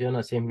primero se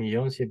menciona si es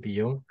millón, si es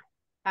billón.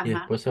 Y Ajá.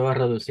 después se va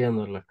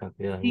reduciendo las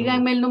cantidades.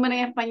 Díganme el número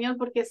en español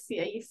porque sí,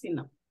 ahí sí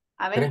no.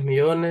 A ver. 3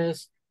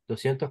 millones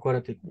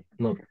 240,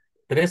 no,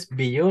 3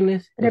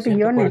 billones 3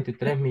 billones.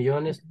 243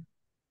 millones.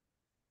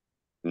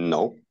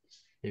 No,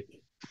 eh,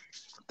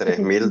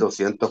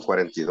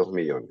 3.242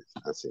 millones.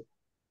 Así.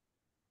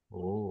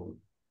 Oh,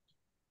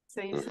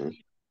 Se dice Ujú.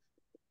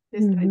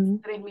 es Ujú.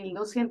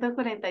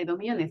 3,242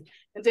 millones.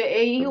 Entonces,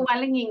 es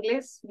igual en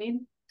inglés,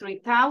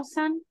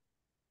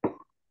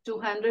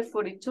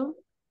 3,242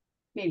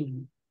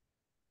 million.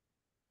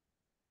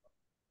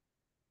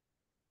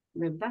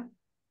 ¿Verdad?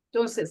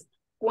 Entonces,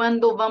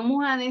 cuando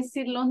vamos a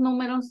decir los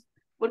números,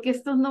 porque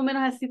estos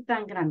números así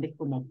tan grandes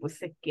como,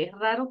 pues es que es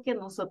raro que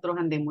nosotros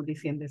andemos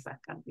diciendo esa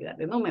cantidad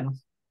de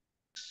números.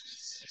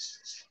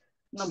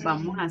 Nos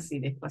vamos así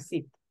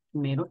despacito.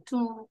 Primero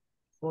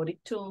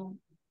 42,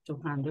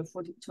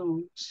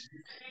 242,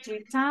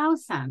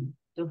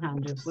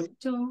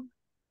 3,242.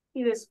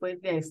 Y después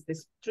de este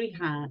es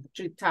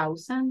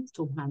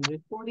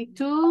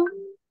 3,242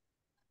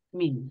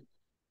 million.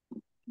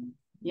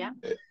 ¿Ya?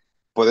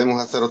 Podemos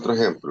hacer otro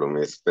ejemplo,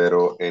 Miss,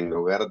 pero en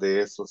lugar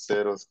de esos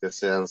ceros que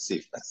sean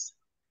cifras.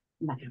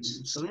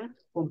 Vamos a ver.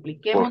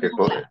 Compliquémonos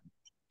Porque,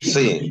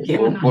 sí,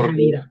 compliquémonos la porque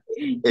vida.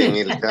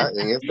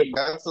 en este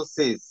caso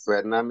sí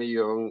suena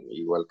millón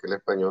igual que el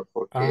español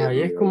porque y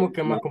es como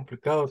que no, más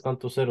complicado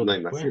tantos ceros no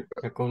hay más después,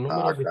 cifras. que con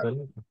números Acá,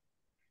 diferentes.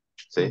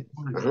 sí.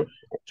 Ajá.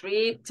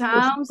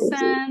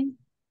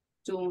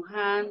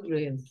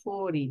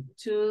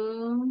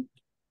 3,242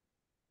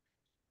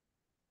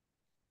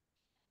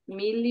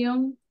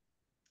 million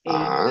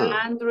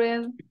Ah,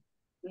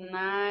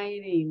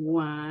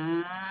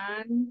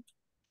 891,000.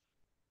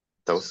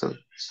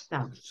 1000.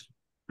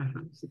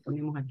 Ajá, si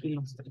ponemos aquí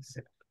los 3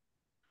 ceros.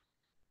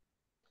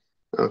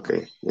 Ok,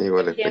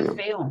 igual Es bien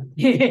español.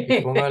 feo.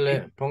 Y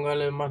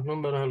póngale más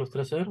números a los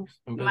 3 ceros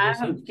en vez de Más,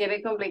 ceros.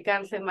 quiere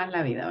complicarse más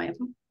la vida, ¿verdad?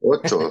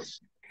 8,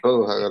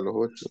 todos hagan los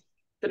 8.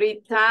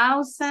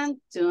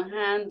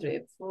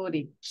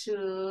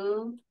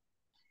 3,242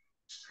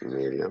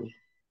 Million.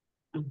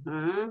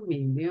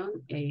 million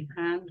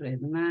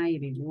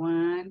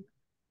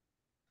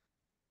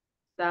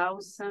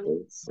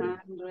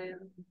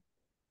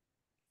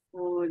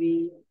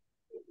 891,140.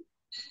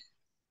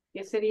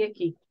 ¿Qué sería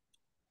aquí?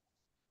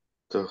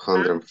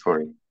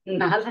 240.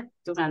 Nada,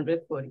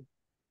 240.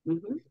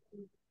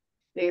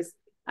 Entonces,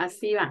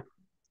 así va.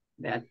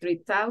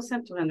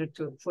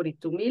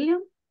 3,242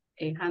 million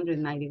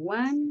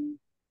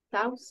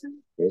 891,040.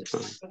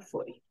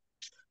 240.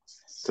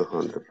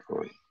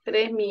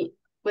 3,000.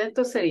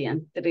 ¿Cuántos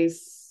serían?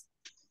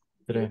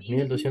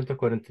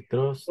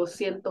 3.242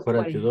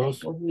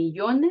 3,242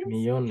 millones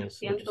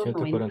millones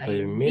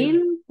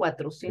 841.000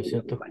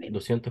 891,440.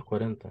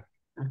 240.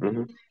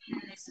 Ujú.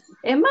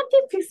 Es más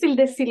difícil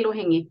decirlos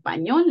en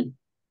español.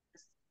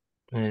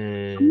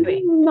 Ve,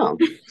 No,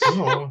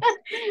 No,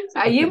 es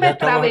ahí que me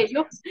trabé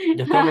yo.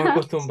 ya estamos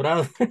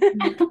acostumbrados.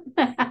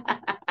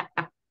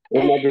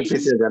 es más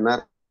difícil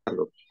ganarlo.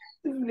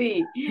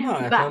 Sí, No,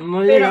 eso va, no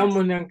pero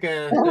llegamos ni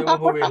aunque estemos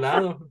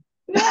jubilados.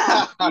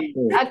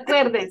 no,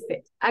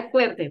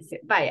 acuérdense,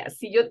 vaya,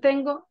 si yo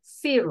tengo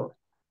 0,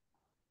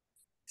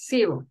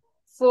 40,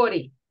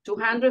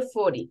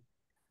 240,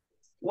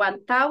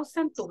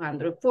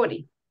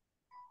 1,240,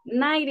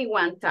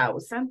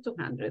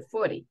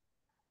 91,240,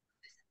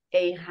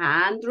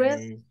 800,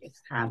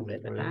 es 100,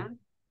 ¿verdad?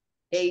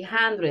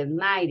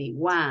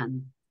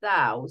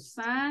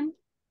 891,240,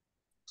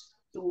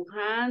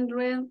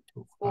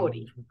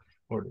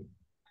 240.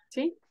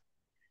 ¿sí?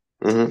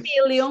 Ujú. 2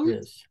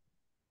 Yes.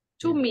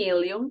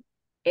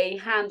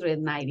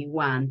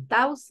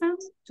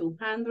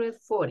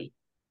 2,891,240.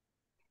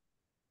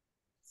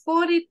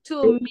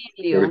 42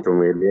 million 42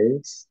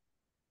 millions.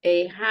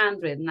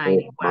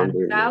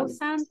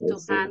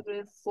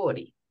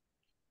 891,240.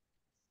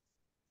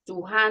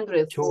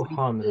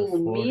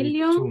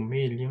 242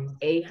 million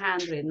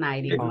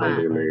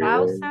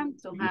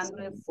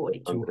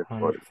 891,242.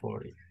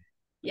 240.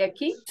 Y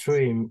aquí,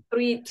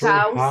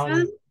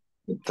 300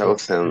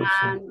 3,200,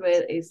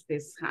 este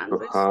es 100, va a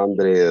ser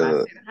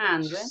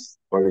 100,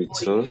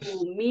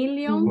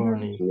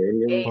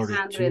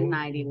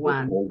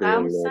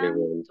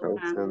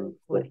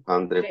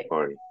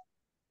 42,891,240.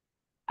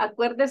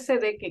 Acuérdese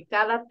de que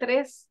cada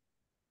 3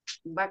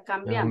 va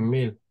cambiando.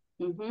 1000.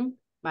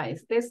 Va,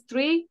 este es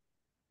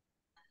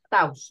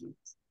 3,000.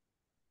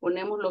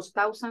 Ponemos los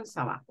thousands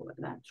abajo,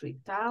 ¿verdad?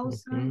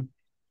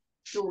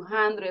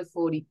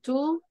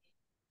 3,242.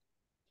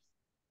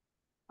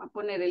 Va a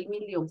poner el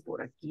millón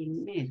por aquí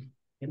en medio,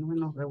 que no se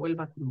nos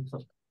revuelva con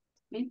nosotros.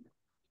 ¿Sí?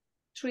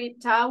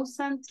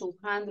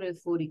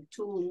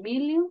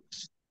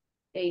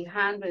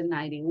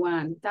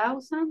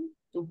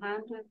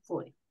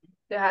 3,291,891,240.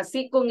 Entonces,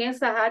 así con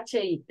esas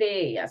H y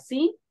T,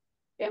 así,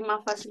 es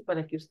más fácil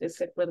para que usted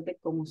se acuerde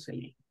cómo se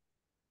lee.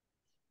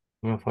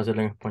 Más fácil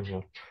en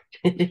español.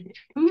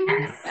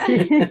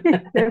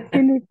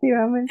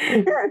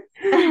 Definitivamente.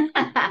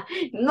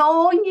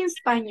 No, en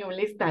español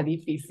está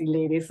difícil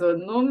leer esos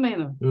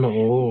números.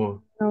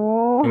 No.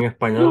 No. En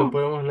español lo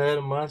podemos leer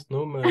más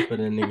números,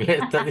 pero en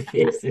inglés está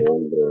difícil.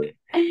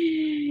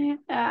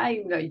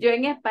 Ay, no, yo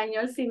en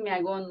español sí me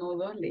hago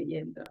nudos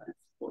leyendo.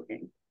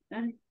 Porque,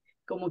 ay,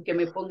 como que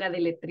me ponga a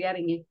deletrear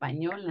en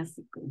español,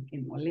 así como que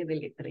no le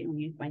deletreo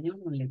en español,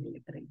 no le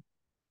deletreo.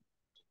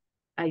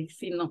 Ahí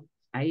sí no,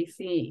 ahí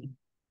sí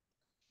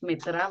me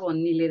trabo,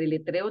 ni le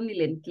deletreo, ni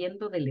le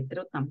entiendo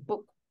deletreo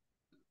tampoco.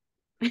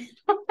 Pues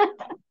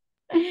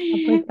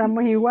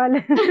estamos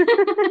iguales.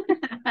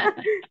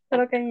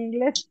 Solo que en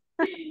inglés.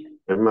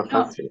 Es más No,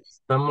 fácil.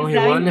 Estamos ¿y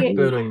saben iguales, qué?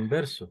 pero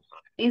inversos.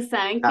 Y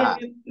saben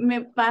que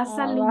me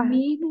pasa lo va.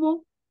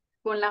 mismo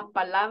con las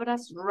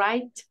palabras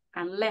right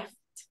and left.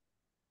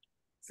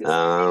 Si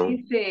usted me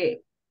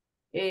dice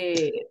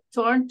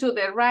turn to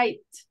the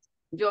right,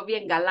 yo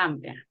bien galán,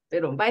 vea,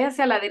 pero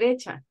váyase a la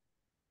derecha.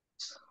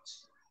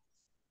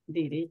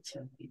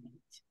 Derecha.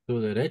 ¿Tu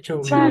derecha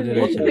o mi ¿Cuál?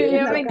 derecha? Yo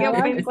me quedo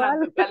Cabal,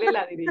 pensando, ¿cuál es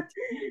la derecha?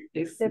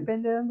 Sí,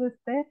 Depende de dónde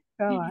esté.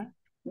 Cabal.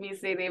 mi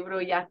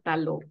cerebro ya está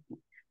loco.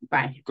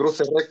 Vaya.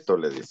 Cruce recto,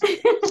 le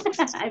dice.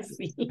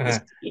 Sí.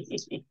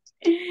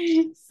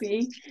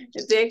 Sí,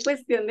 entonces es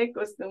cuestión de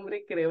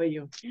costumbre, creo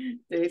yo.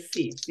 Entonces,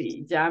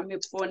 sí, ya me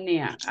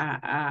pone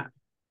a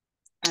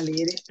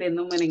leer este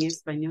número en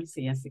español,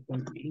 sí, así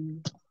como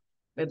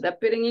 ¿verdad?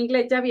 Pero en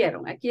inglés ya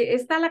vieron, aquí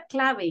está la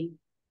clave.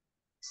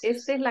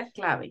 Esta es la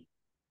clave,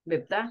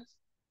 ¿verdad?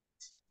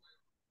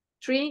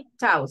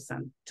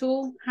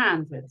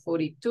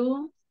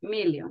 3,242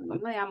 million.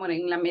 Vamos a dejar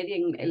en la media,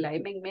 en la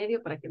M en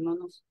medio para que no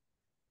nos...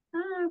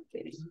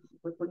 esperen,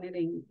 voy a poner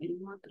en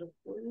otro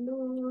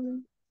color.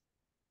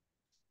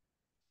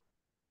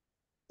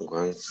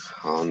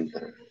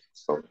 100,000.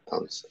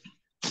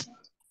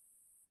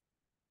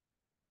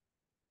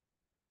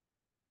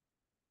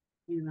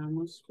 Y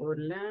vamos por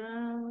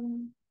la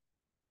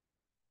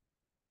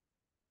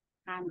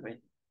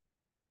 100.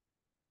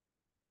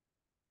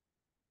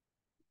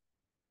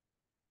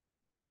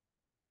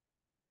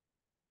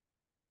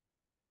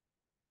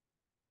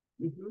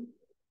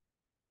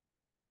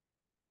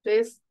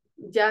 Entonces,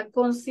 ya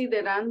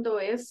considerando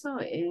eso,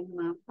 es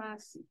más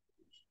fácil.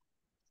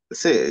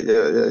 Sí,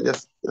 ya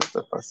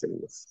está fácil.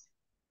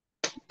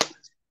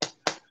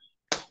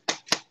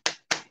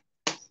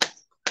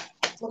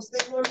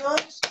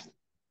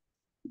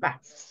 Va.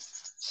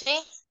 Sí.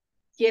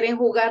 ¿Quieren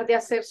jugar de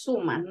hacer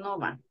sumas? No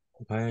va.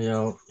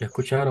 Vaya, ya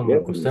escucharon,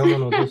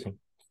 acostémonos, dicen.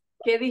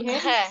 ¿Qué dije?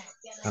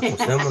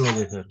 Acostémonos,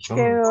 dicen. Que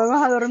Vámonos.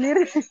 vamos a dormir.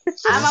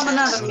 Vámonos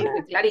a dormir,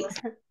 pues,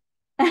 Claritza.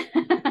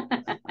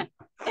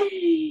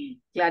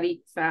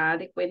 Claritza,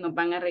 después nos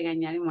van a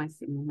regañar y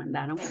más nos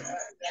mandaron.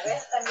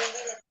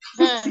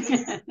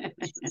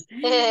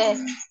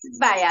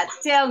 Vaya,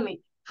 tell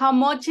me, how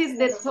much is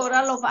the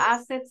total of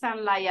assets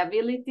and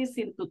liabilities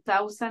in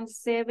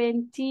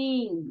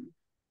 2017?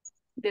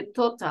 The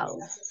total.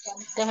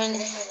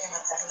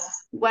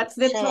 What's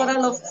the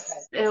total of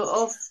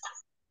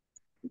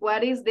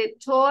what is the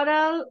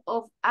total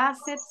of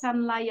assets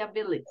and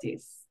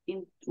liabilities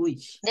in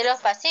which? De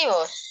los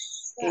pasivos.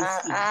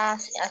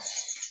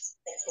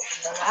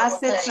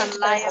 Assets and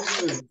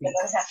liabilities.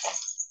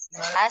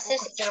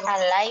 Assets and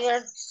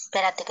liabilities.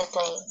 Espérate que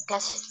estoy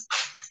casi.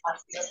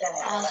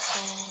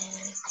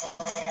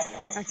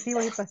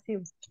 Activo y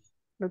pasivo.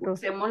 Los dos.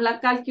 Usemos la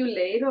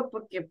calculator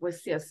porque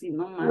pues si así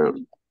nomás.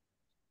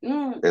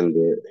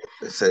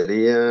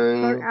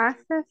 Serían... Son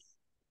assets.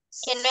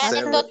 Que no es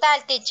el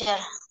total, teacher.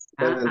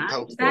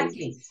 Ajá,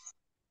 exactly.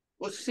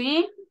 Pues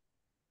sí.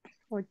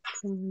 8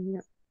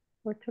 millones.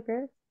 ¿8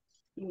 qué es?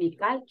 Mi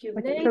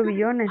calculator. 8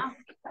 billones.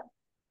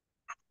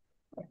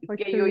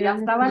 Que yo ya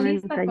estaba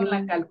lista con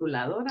la 91.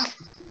 calculadora.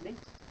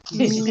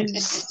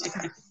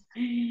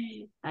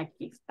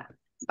 Aquí está.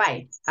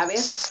 Bye. A ver.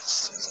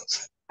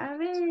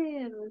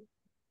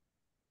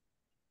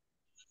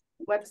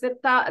 What's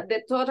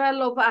the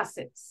total of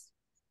assets?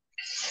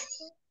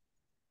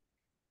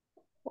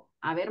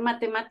 A ver,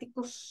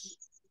 matemáticos.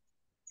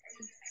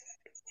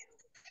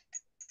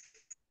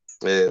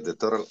 The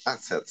total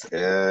assets.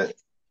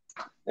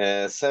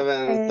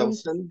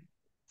 7,000.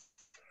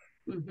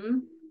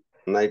 Ujú.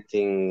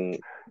 19.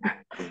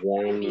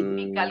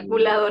 Mi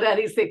calculadora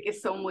dice que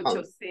son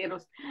muchos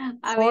ceros.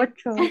 A ver.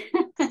 8.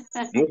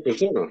 Mucho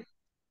cero.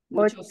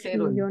 Muchos 8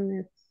 ceros.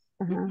 millones.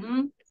 Ajá.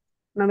 Ujú.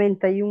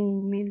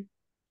 91,000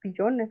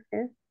 billones,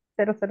 ¿qué es?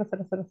 0, 0,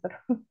 0, 0, 0.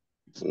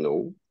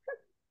 No.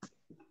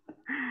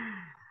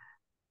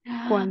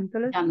 ¿Cuánto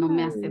les Ya no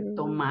me sale?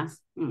 aceptó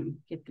más.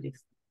 Qué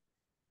triste.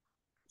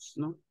 Pues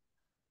no.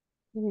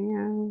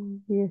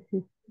 Serían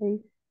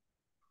 16.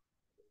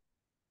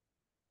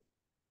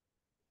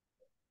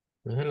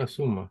 Esa es la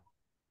suma.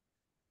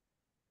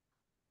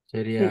 Sí,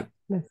 Sería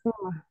la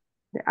suma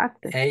de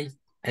assets.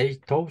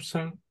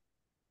 8,000.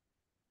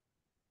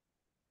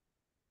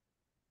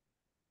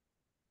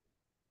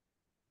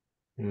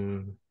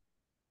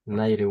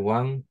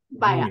 91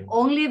 Vaya, million.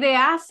 only the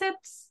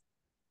assets.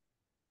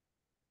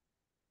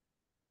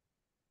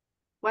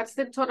 What's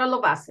the total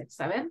of assets?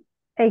 A ver.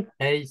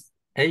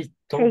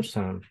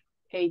 8,000.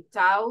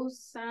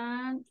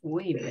 8,000.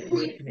 Uy,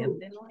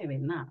 verde no se ve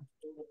nada.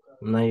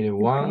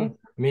 91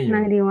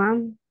 million.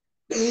 91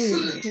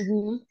 million.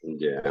 Ujú.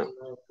 Yeah.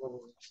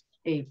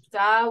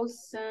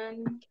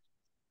 8,000.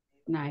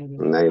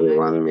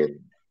 91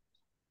 million.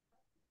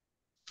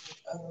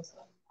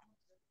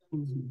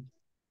 Ujú.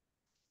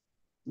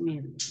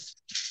 Million.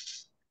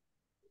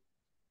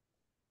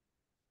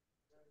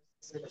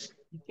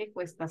 ¿Qué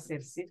cuesta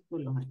hacer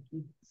círculos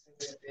aquí?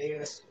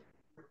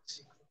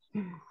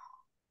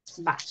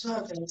 Va.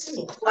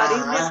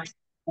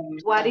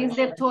 What is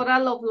the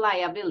total of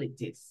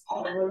liabilities?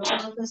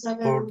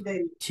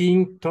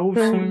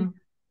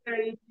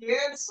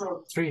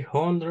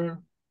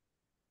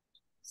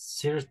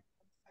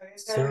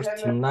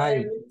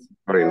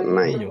 14,339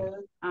 million.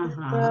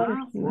 Ajá.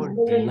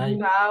 49.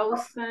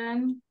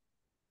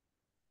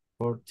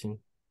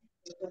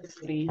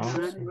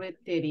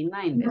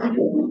 14,339, ¿verdad?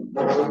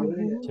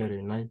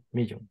 39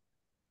 million.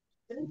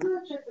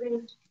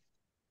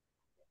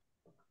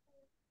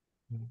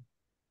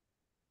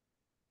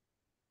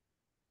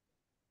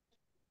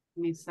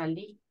 Me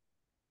salí.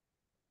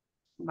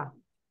 Va.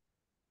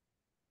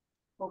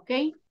 Ok.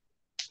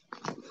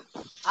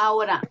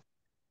 Ahora,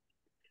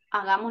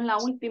 hagamos la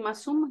última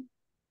suma.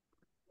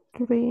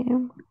 3,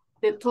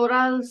 The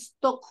total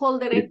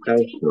stockholder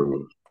equity.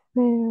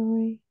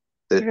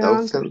 3,000.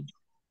 300.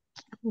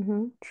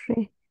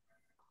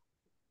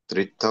 3,000.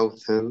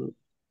 300.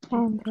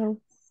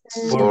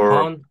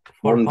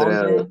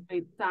 451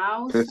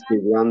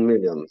 3,451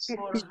 millions.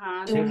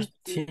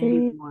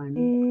 451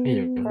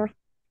 million.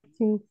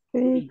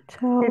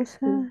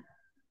 3,000.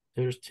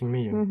 13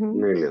 million.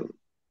 Million.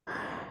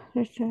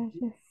 40,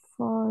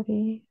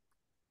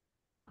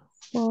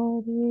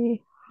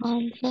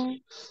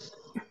 100,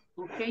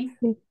 Ok.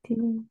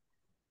 15,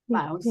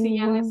 Wow, sí,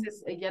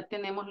 51. ya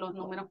tenemos los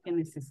números que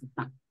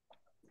necesitamos.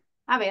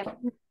 A ver,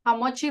 how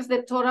much is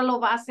the total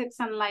of assets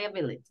and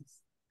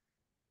liabilities?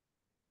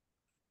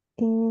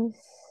 Is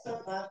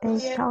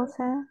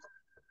 8,000.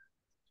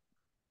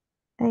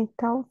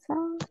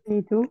 8,000.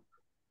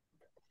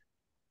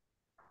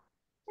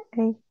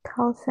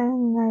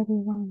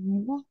 8,091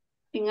 million.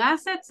 In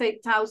assets,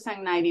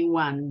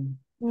 8,091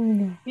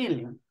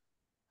 million.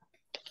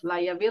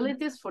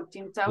 Liabilities,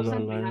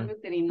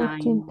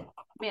 14,339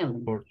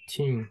 million.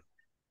 14.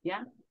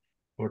 Yeah,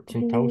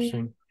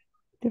 14,000.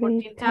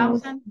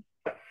 14,000.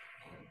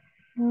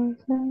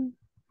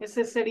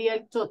 Ese sería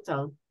el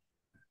total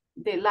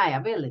de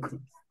liabilities.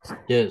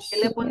 Yes. ¿Qué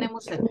le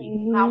ponemos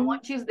aquí? How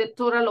much is the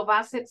total of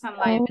assets and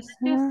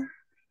liabilities?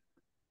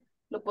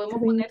 Lo podemos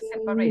poner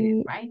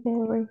separated, right?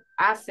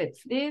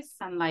 Assets this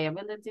and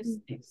liabilities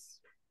this.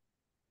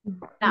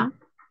 Now,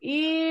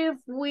 if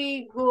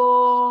we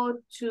go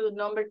to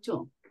number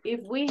 2,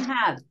 if we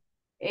had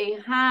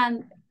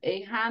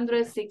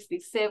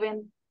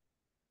 167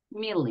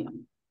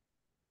 million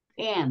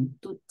and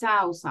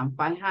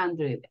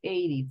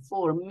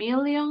 2,584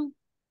 million,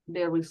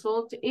 the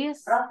result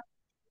is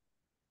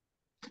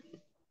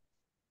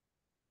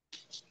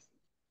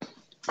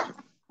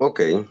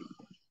Okay.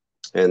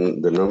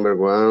 And the number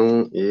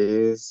one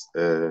is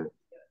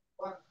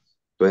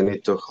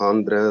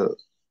 2,200.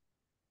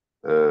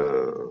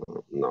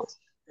 No.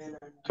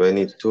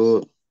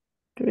 22.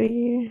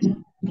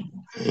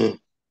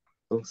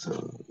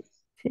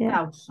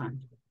 1,000.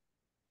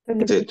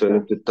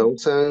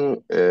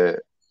 22,000.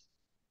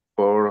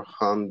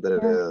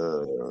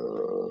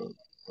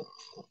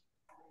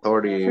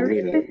 430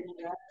 million.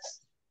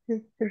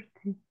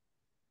 30.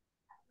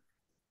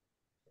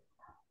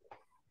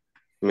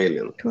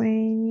 Million.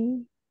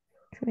 20,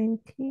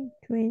 22,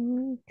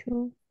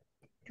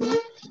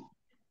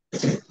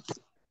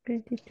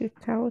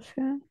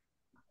 22,000.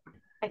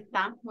 Ahí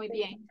está, muy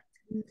bien.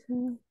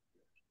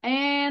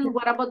 And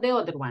what about the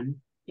other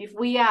one? If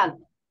we add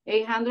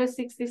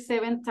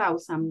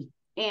 867,000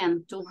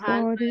 and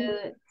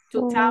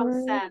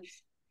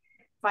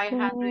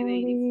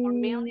 2,584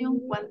 million,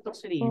 ¿cuánto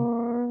sería?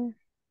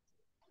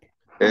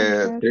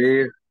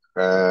 Three,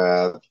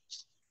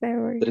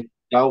 Very.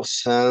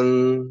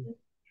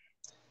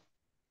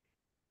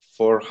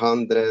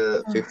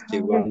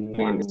 3,451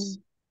 minutes.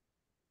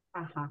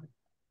 Ajá.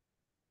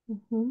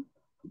 Ujú.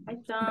 Ahí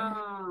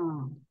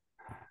está.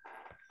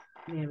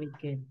 Very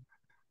good.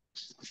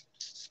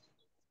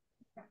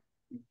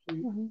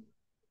 Okay. Ujú.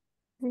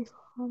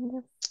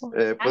 300.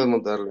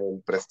 Podemos darle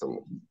un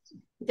préstamo.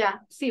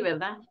 Ya, sí,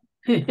 ¿verdad?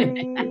 Three-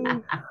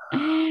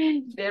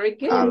 Very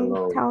good.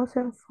 no.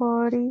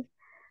 3,040.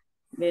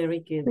 Very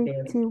good. Very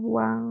good.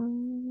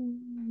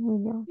 51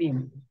 million.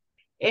 Bien.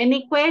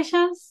 Any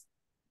questions?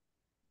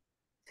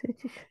 Sí,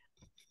 sí, sí.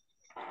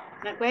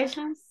 No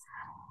questions?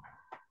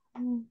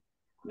 Mm,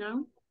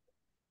 No?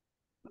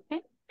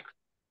 Okay.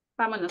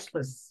 Vámonos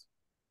pues.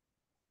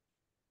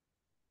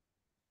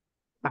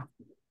 Va.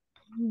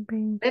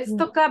 Let's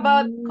talk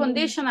about 21,430.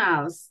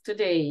 conditionals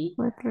today.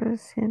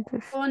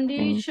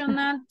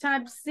 Conditional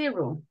type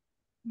 0.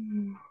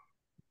 Mm,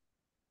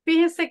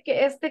 Fíjese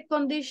que este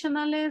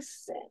conditional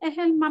es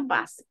el más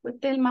básico,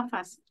 este es el más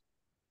fácil.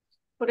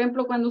 Por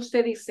ejemplo, cuando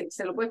usted dice,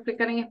 se lo voy a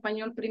explicar en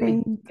español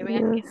primero, que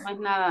vean que 22. no es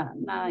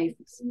nada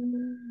difícil.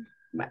 Mm,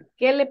 Vale.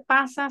 ¿Qué le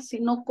pasa si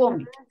no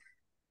come?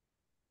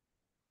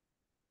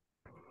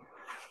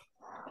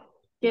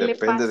 ¿Qué le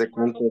Depende pasa? de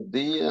cuántos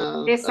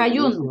días.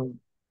 Desayuno.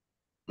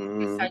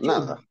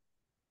 Nada.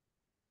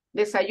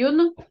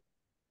 Desayuno.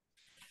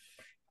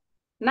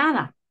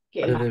 Nada.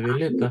 Qué Se galán.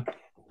 debilita.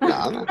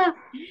 Nada.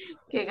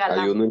 Qué galán.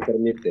 Ayuno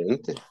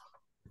intermitente.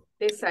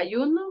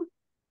 Desayuno.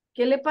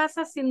 ¿Qué le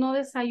pasa si no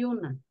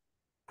desayuna?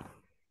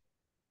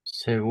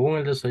 Según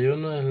el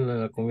desayuno es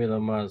la comida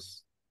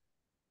más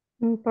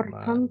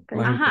Importante.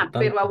 Ajá,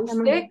 pero a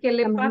importante. usted, ¿qué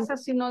le La más- pasa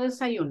si no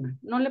desayuna?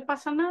 ¿No le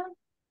pasa nada?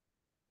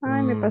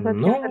 Ay, me pasa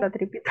siempre la No,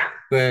 tripita.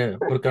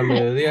 porque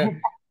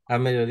a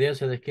mediodía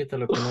se desquita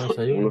lo que no Uno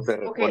desayuna. se Ok.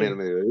 repone al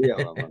mediodía,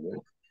 vamos,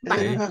 ¿no? Va,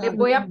 Sí. les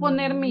voy a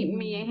poner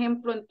mi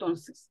ejemplo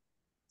entonces.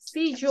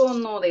 Si yo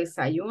no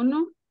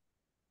desayuno,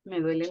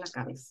 me duele la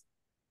cabeza.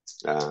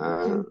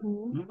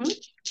 Ujú. Ujú.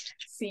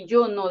 Si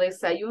yo no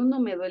desayuno,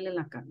 me duele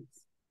la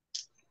cabeza.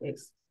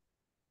 Es,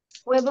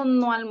 puedo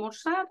no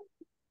almorzar,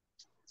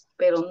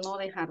 pero no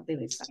dejar de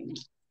desayunar.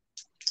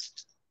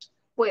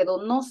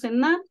 Puedo no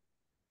cenar,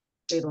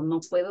 pero no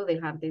puedo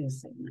dejar de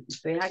desayunar.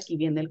 Entonces aquí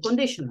viene el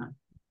conditional.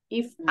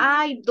 If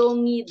I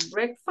don't eat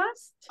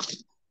breakfast,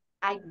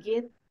 I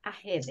get a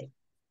headache.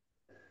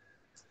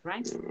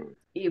 Right?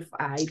 If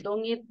I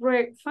don't eat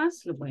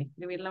breakfast, le voy a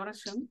escribir la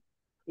oración.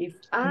 If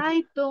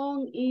I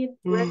don't eat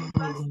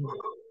breakfast,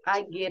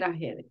 I get a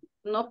headache.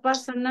 No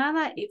pasa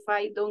nada if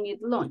I don't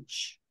eat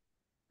lunch.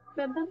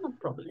 ¿Verdad? No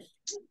problem.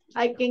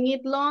 I can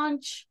eat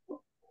lunch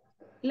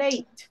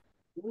late.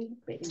 Uy,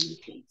 espérenme,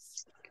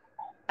 please.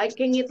 I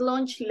can eat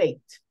lunch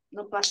late.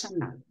 No pasa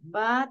nada.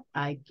 But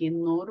I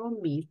cannot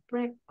omit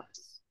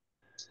breakfast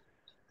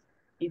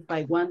if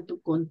I want to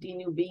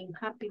continue being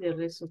happy the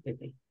rest of the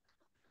day.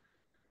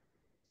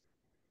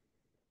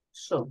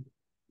 So,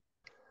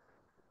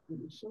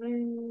 vamos a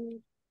ver.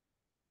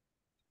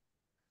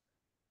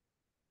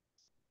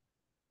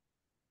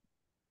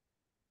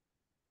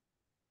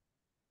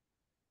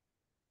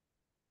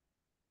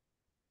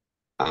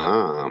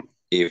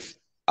 If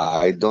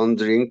I don't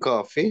drink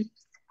coffee,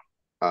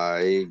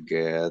 I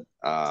get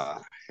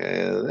a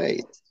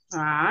headache.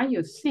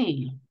 You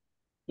see.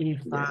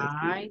 If Yes.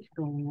 I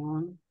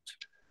don't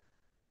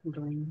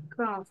drink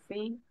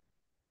coffee,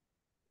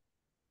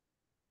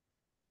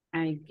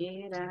 I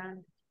get a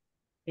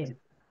headache.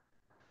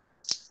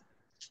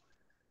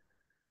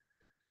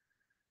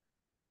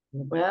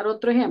 Le voy a dar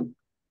otro ejemplo.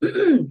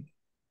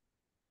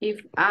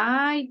 If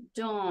I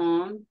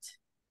don't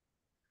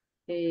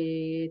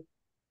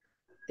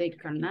take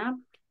a nap,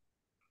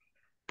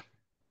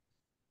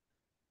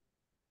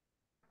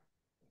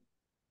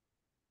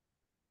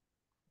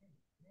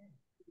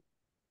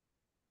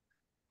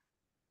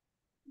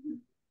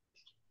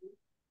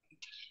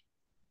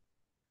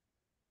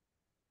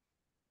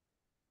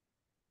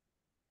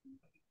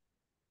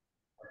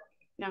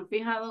 ¿se han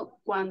fijado?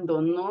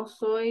 Cuando no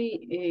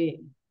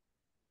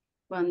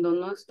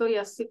estoy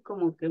así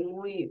como que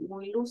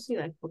muy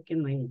lúcida es porque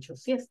no he hecho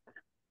siesta.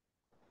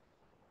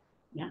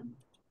 ¿Ya?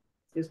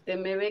 Si usted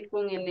me ve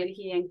con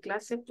energía en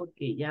clase,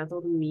 porque ya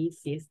dormí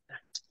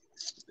siesta.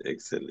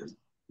 Excelente.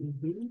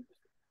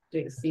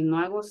 Si no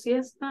hago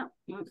siesta,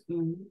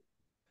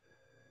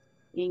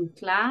 in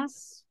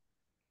class,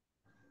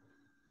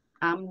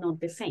 I'm not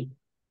the same.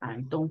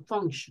 I don't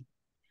function.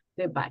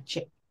 The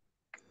bache.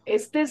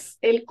 Este es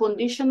el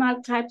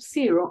conditional type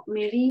 0.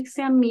 Me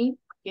dice a mí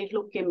qué es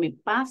lo que me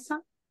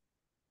pasa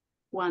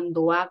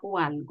cuando hago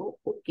algo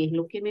o qué es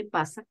lo que me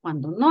pasa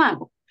cuando no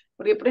hago.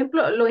 Porque, por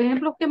ejemplo, los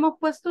ejemplos que hemos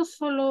puesto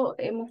solo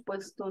hemos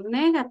puesto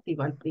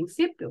negativo al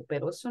principio,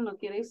 pero eso no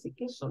quiere decir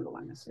que solo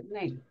van a ser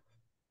negativos.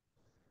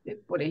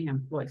 Por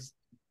ejemplo, esto.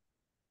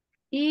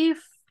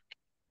 If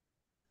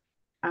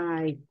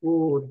I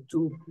go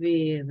to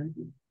bed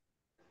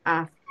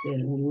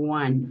after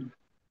 1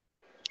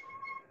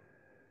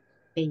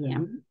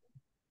 a.m.,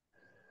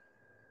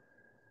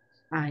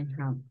 I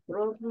have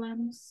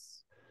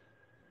problems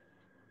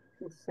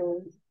to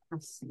fall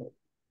asleep.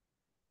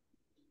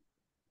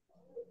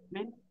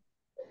 ¿Ven?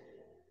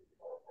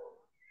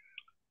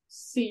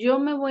 Si yo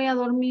me voy a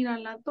dormir a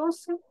las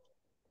 12,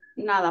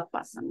 nada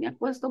pasa. Me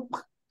acuesto,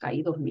 ¡pah!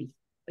 Caí dormido.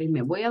 Y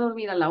me voy a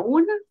dormir a la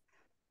 1,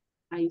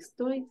 ahí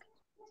estoy.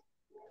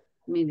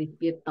 Me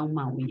despierta un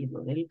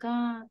maullido del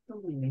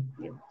gato, me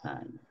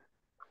despierta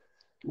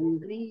un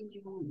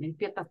grillo, me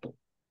despierta todo.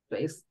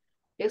 Entonces,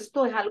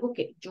 esto es algo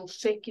que yo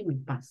sé que me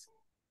pasa.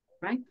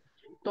 Right?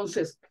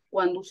 Entonces,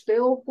 cuando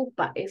usted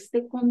ocupa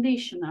este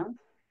conditional,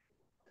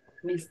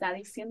 me está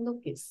diciendo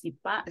que si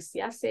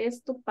hace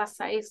esto,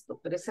 pasa esto,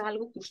 pero eso es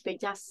algo que usted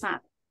ya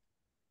sabe.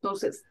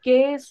 Entonces,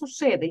 ¿qué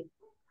sucede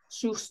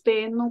si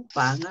usted no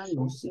paga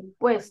los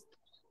impuestos?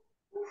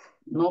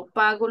 No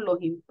pago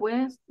los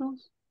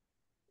impuestos.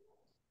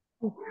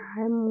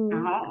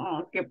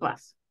 Ah, ¿qué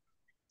pasa?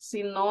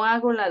 Si no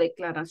hago la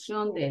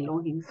declaración de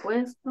los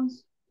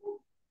impuestos,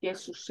 ¿qué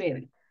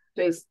sucede?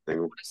 Entonces,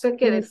 por eso es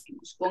que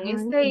decimos, con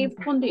este if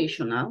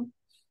conditional,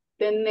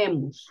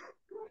 tenemos,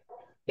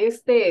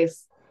 este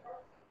es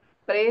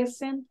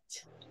present.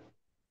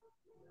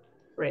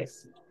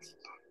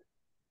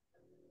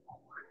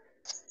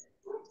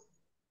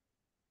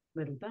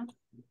 ¿Verdad?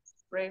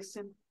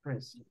 Present.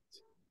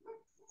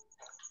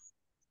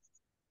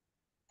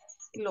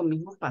 Y lo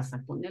mismo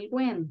pasa con el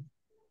when.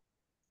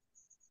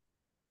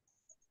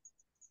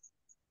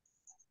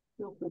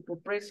 Yo ocupo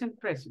present.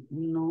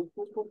 No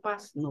ocupo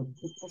past, no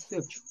ocupo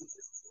future.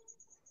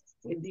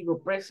 Digo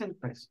present.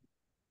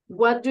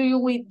 What do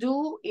we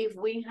do if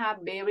we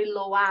have very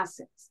low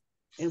assets?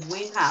 If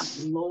we have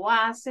low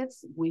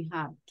assets, we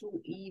have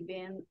to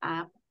even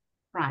up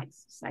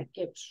prices. Hay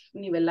que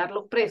nivelar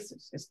los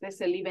precios. Este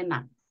es el even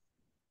up.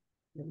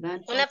 ¿Verdad?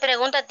 Entonces, Una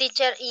pregunta,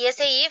 teacher, ¿y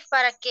ese if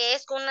para qué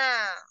es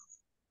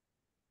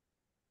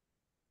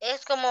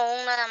es como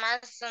un nada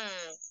más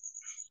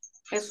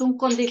es un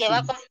que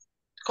va conditional.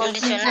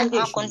 condicional? Es un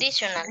Oh,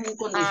 conditional. Es un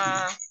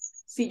conditional.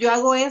 Si yo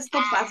hago esto,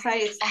 pasa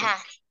esto.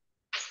 Ajá.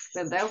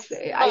 ¿Verdad?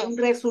 Hay un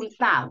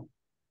resultado.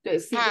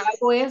 Entonces, si yo Ajá.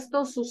 hago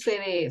esto,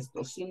 sucede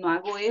esto. Si no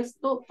hago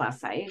esto,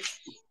 pasa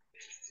esto.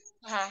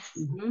 Ajá.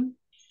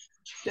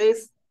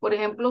 Entonces, por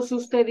ejemplo, si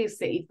usted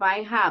dice, if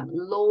I have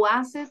low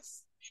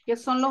assets, ¿qué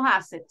son los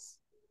assets?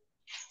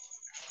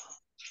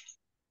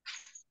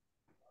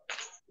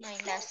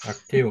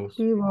 Activos.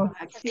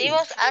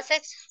 Activos,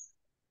 assets.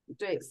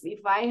 Entonces,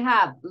 if I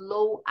have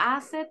low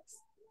assets,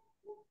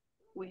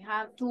 we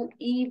have to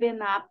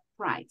even up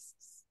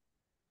prices.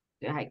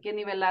 Entonces, hay que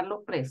nivelar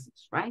los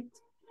precios, right?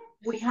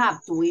 We have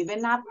to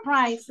even up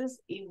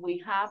prices if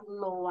we have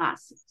low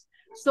assets.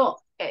 So,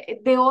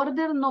 the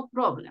order, no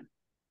problem.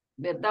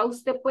 ¿Verdad?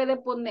 Usted puede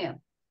poner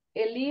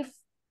el if,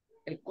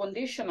 el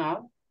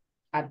conditional,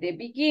 at the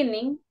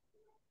beginning,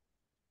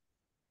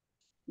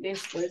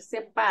 después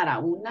separa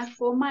una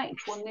coma y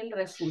pone el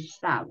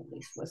resultado.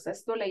 Después a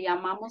esto le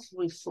llamamos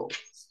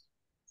results.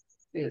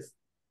 Entonces,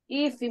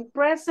 if in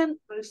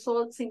present,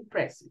 results in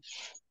present.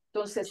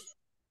 Entonces,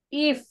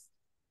 if,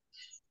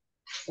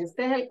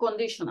 este es el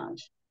conditional.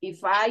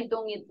 If I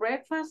don't eat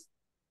breakfast,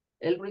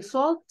 el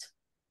result,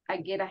 I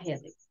get a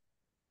headache.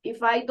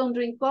 If I don't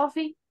drink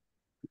coffee,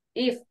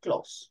 if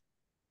close.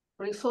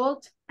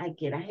 Result, I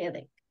get a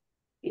headache.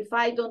 If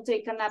I don't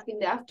take a nap in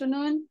the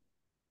afternoon,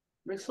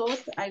 result,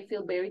 I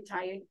feel very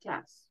tired in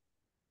class.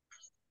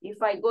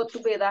 If I go to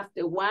bed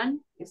after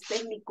 1, este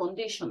es mi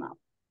conditional.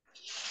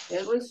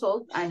 El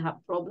result, I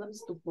have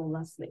problems to fall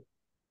asleep.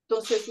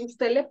 Entonces,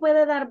 usted le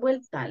puede dar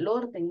vuelta al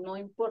orden, no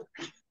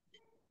importa.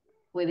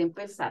 Puede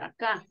empezar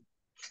acá.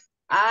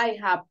 I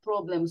have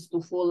problems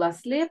to fall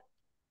asleep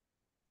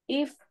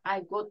if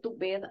I go to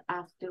bed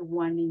after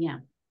 1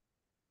 a.m.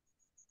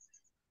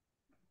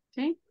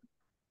 ¿Sí?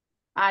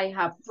 I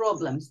have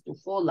problems to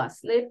fall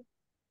asleep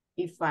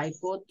if I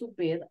go to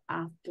bed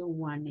after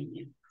 1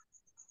 a.m.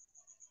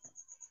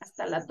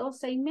 Hasta las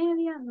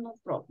 12:30, no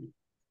problem.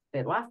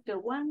 Pero after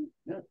 1,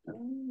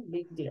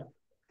 big deal.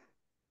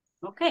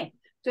 Ok,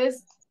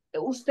 entonces,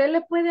 usted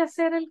le puede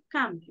hacer el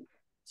cambio,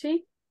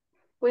 ¿sí?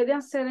 Puede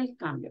hacer el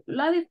cambio.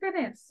 La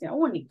diferencia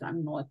única,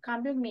 no el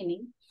cambio en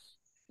meaning,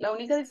 la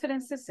única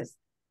diferencia es esta.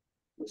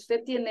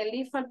 Usted tiene el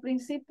if al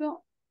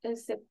principio, él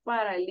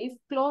separa el if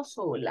clause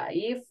o la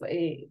if,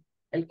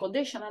 el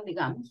conditional,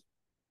 digamos,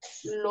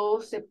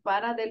 lo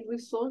separa del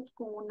result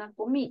con una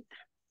comita.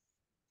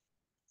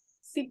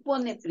 Si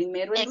pone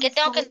primero el ¿El que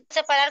tengo que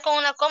separar con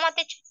una coma,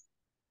 teacher?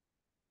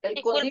 el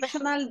Disculpe.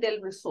 conditional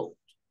del result.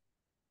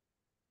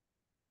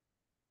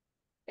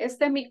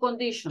 Este es mi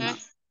conditional.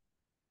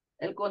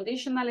 El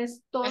conditional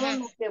es todo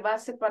lo que va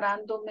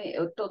separándome,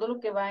 todo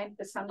lo que va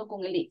empezando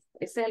con el if.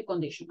 Ese es el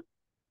conditional.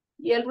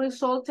 Y el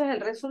result es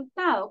el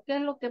resultado. ¿Qué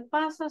es lo que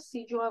pasa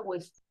si yo hago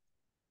esto?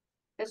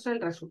 Eso es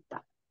el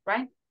resultado,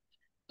 right?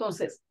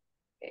 Entonces,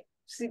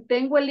 si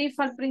tengo el if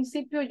al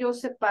principio, yo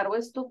separo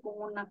esto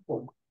con una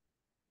coma.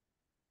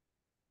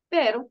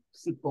 Pero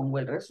si pongo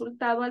el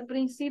resultado al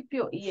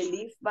principio y el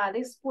if va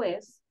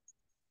después,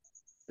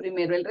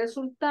 primero el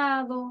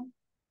resultado,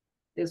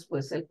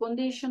 después el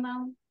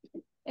conditional.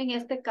 En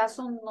este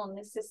caso no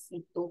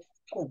necesito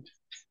coma.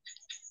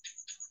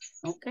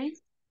 ¿Ok?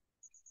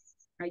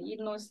 Allí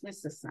no es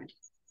necesario.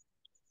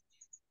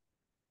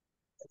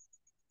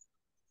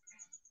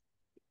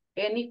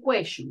 Any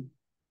question?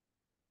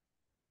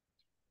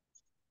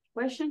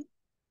 Question?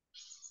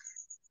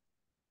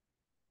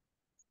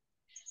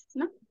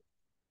 ¿No?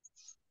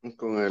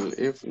 Con el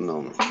if,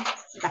 no.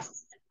 Va.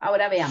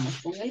 Ahora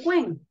veamos con el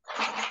when.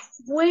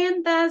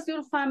 When does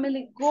your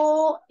family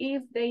go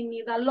if they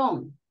need a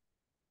loan?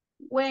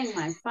 When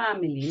my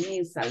family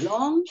needs a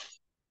loan,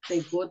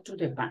 they go to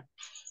the bank.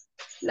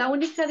 La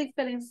única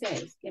diferencia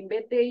es que en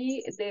vez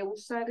de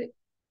usar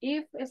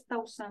if, está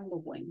usando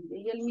when.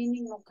 Y el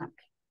meaning no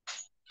cambia.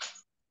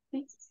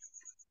 ¿Sí?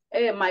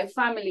 My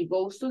family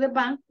goes to the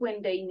bank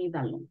when they need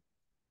a loan.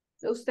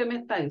 Usted me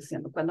está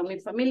diciendo, cuando mi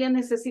familia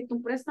necesita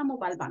un préstamo,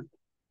 va al banco.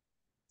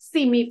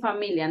 Si mi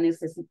familia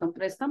necesita un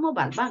préstamo,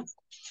 va al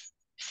banco.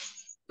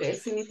 El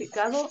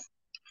significado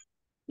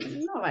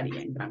no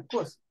varía en gran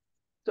cosa.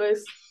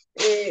 Entonces,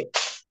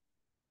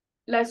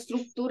 la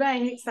estructura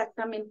es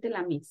exactamente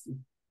la misma.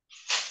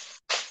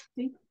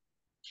 ¿Sí?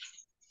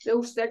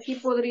 Entonces, usted aquí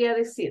podría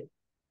decir,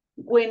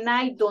 when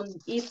I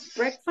don't eat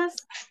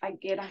breakfast, I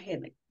get a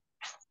headache.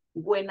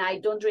 When I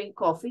don't drink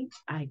coffee,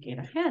 I get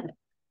a headache.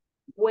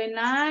 When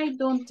I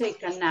don't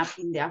take a nap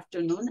in the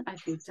afternoon, I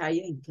feel tired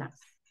in class.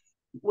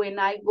 When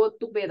I go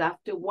to bed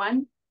after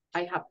 1,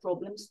 I have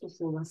problems to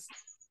fall asleep.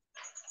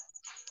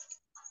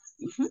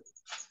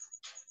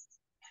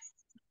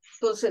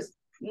 Entonces,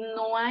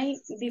 no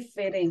hay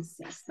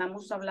diferencia.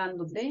 Estamos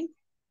hablando de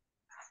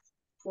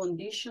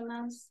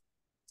conditionals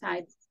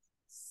type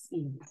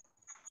 0.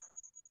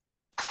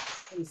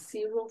 El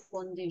zero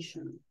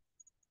conditional.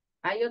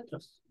 Hay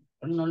otros,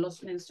 pero no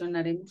los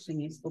mencionaremos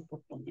en esta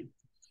oportunidad.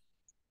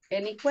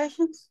 Any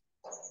questions?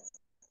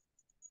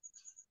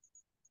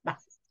 Va.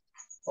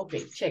 Ok,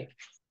 check.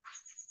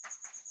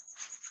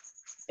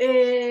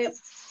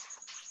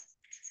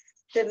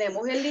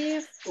 Tenemos el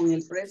if con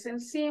el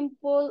present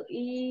simple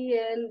y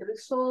el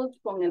result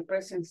con el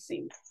present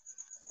simple.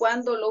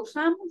 ¿Cuándo lo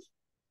usamos?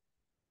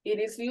 It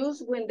is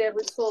used when the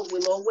result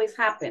will always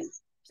happen.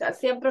 O sea,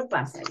 siempre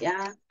pasa.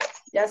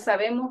 Ya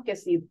sabemos que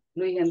si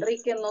Luis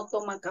Enrique no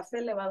toma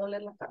café, le va a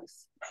doler la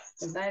cabeza.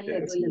 ¿Verdad? Él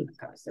le duele la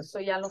cabeza. Eso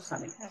ya lo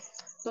sabemos.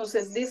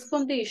 Entonces, this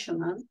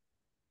conditional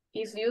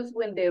is used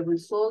when the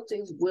result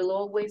will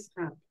always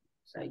happen.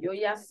 O sea, yo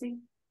ya sé.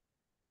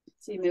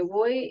 Si me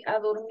voy a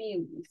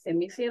dormir, se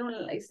me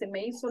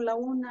hizo la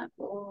 1,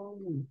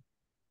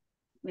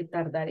 me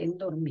tardaré en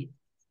dormir.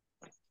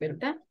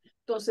 ¿Verdad?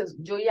 Entonces,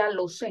 yo ya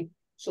lo sé.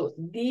 So,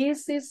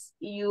 this is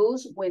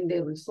used when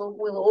the result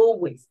will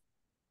always.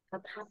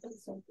 That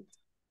happens all the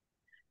time.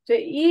 So,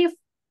 if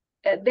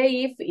the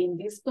if in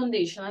this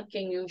condition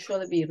can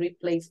usually be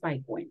replaced by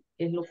when.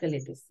 Es lo que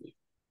les decía.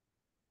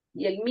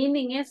 Y el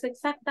meaning es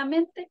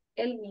exactamente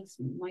el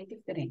mismo. No hay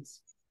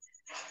diferencia.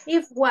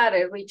 If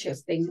water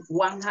reaches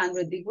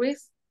 100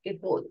 degrees, it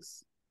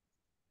boils.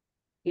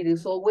 It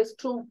is always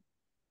true.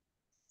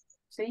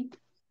 ¿Sí?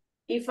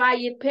 If I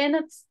eat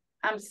peanuts,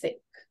 I'm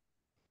sick.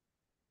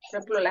 Por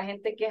ejemplo, la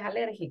gente que es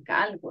alérgica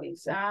a algo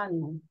dice,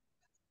 no.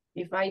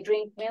 If I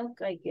drink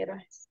milk, I get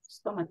a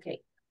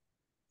stomachache.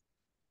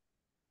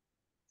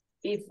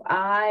 If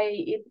I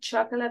eat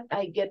chocolate,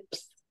 I get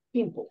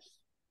pimples.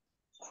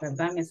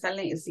 ¿Verdad?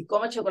 Si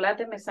como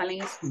chocolate, me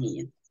salen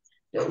espinillas.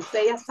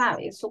 Usted ya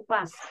sabe, eso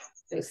pasa.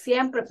 Entonces,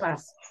 siempre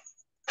pasa.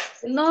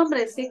 No,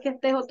 hombre, sí que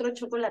este es otro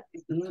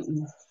chocolate.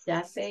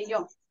 Ya sé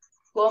yo.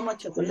 Como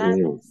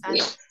chocolate, me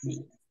salen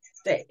espinillas.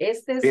 Entonces,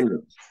 este es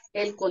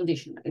el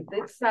conditional.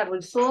 It's a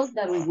result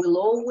that will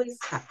always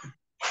happen.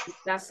 It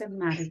doesn't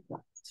matter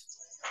what.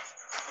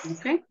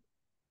 ¿Ok?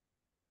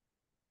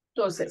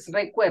 Entonces,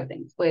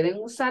 recuerden,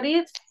 pueden usar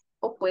it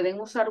o pueden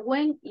usar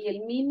when y el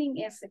meaning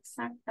es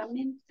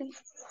exactamente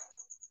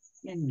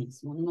el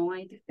mismo. No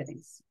hay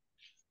diferencia.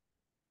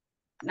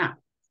 Now,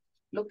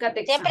 look at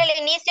the Siempre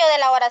example. el inicio de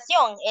la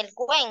oración, el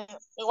when,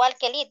 igual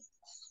que el it.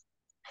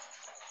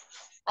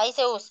 Ahí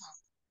se usa.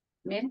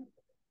 Miren.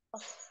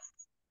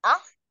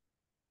 ¿Ah?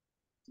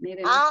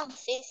 Miren. Ah,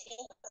 sí.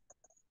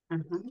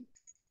 Ajá.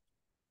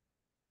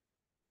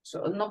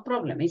 So, no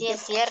problem. Sí,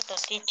 es cierto,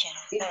 teacher.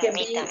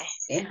 Permítame.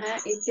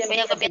 Voy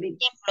a copiar el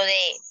ejemplo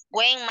de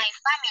when my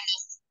family.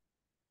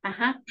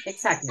 Ajá,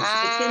 exactly. So it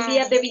Ah, can be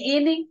at the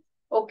beginning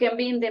or can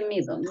be in the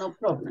middle. No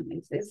problem.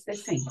 It's the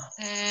same.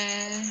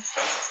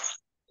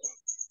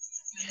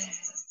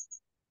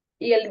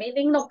 Y el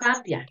meaning no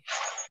cambia.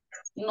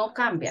 No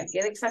cambia.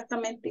 Queda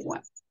exactamente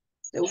igual.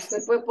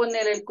 Usted puede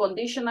poner el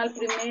conditional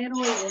primero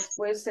y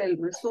después el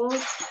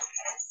result.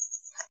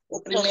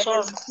 O primero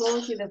el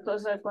result y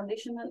después el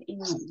conditional. Y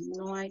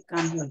no hay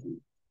cambio alguno.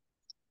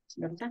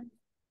 ¿Verdad?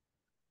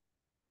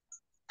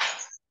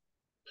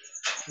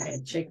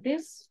 Check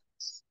this.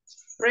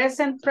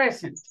 Present.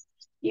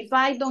 If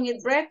I don't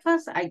eat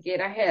breakfast, I get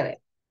a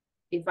headache.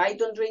 If I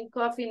don't drink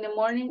coffee in the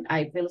morning,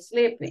 I feel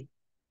sleepy.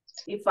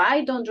 If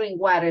I don't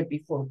drink water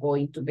before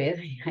going to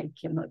bed, I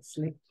cannot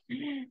sleep.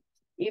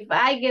 If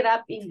I get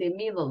up in the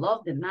middle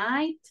of the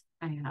night,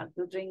 I have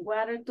to drink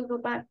water to go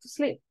back to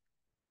sleep.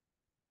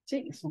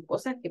 Sí, son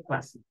cosas que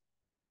pasan.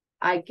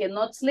 I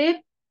cannot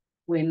sleep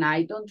when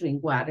I don't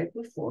drink water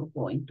before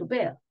going to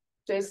bed.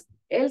 Entonces,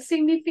 el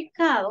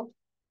significado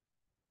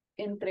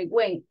entre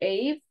when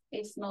e if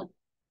is not,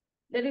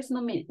 there is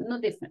no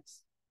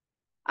difference.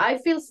 I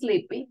feel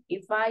sleepy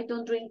if I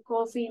don't drink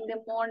coffee in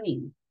the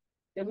morning.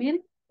 You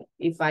mean?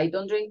 If I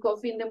don't drink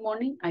coffee in the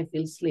morning, I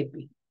feel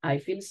sleepy. I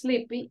feel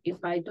sleepy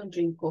if I don't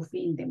drink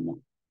coffee in the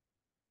morning.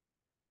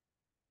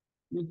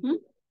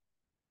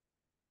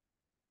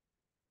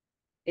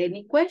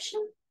 Any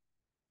question?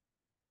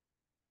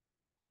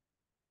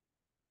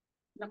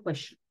 No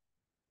question.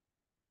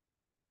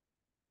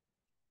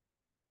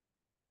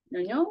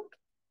 No.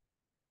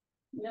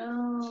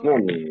 No,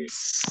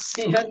 miss.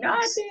 No,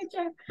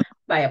 teacher.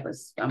 Vaya,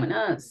 pues,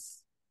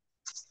 vámonos.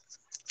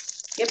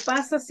 ¿Qué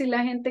pasa si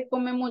la gente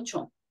come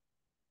mucho?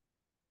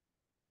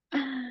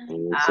 Se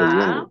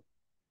llena.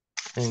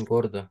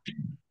 Engorda.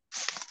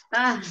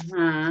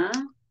 Ajá.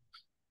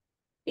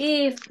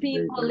 If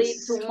people eat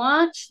too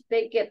much,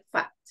 they get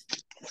fat.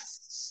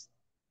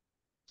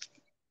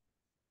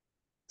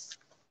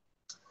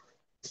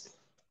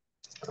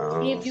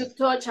 If you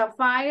touch a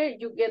fire,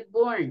 you get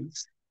burned.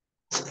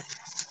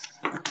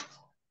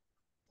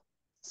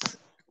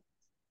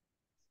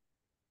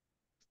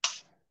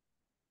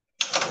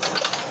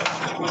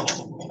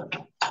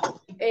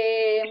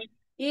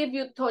 If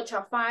you touch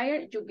a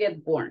fire, you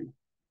get burned.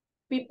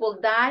 People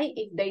die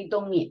if they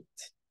don't eat.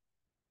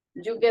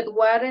 You get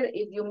water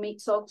if you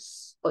mix or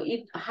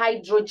eat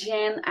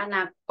hydrogen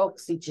and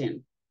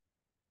oxygen.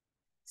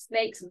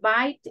 Snakes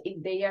bite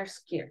if they are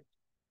scared.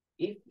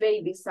 If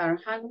babies are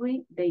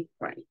hungry, they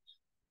cry.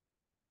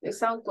 Esas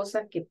son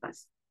cosas que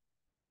pasan.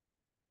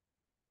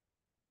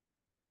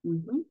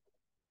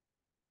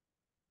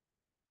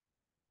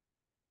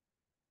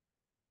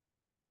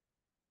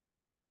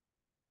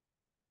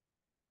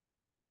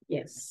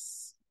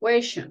 Yes.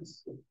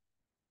 Questions?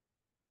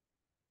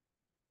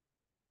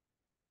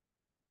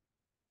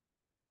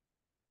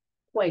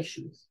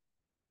 Questions?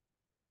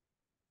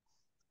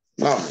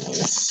 No.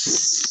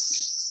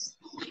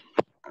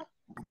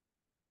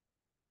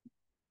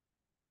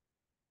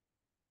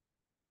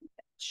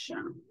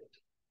 Sure.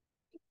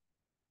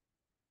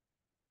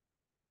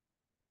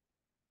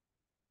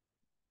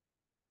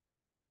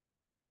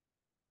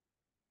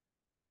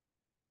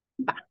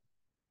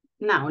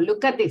 Now,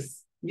 look at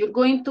this. You're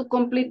going to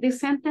complete the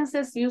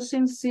sentences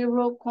using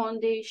zero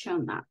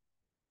conditional.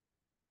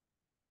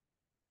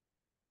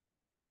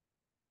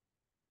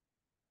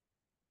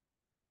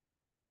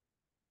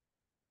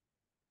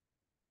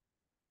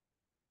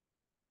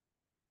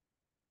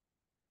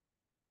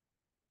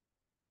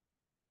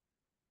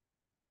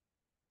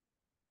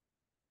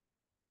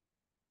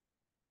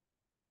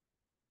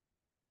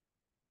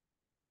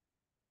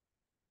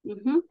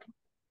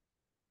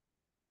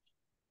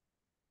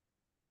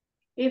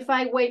 If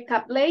I wake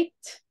up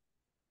late,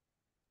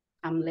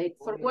 I'm late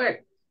for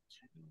work.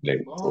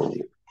 Late for work.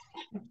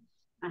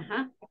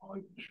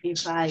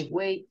 If I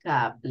wake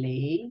up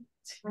late.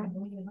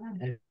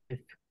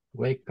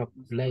 Wake up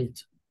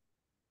late.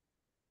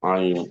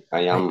 I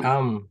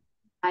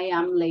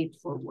am late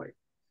for work.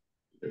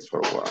 Late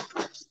for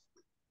work.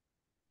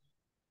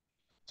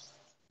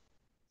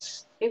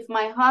 If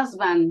my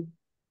husband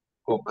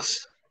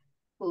Cooks.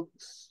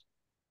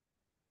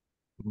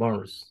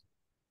 Burns.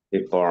 He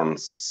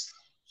burns.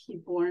 He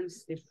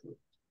burns the food.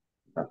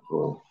 The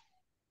food.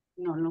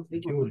 No,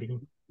 Julie.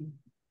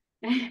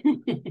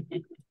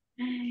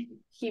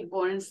 He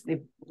burns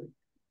the food.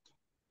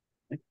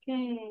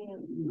 Okay,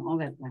 no,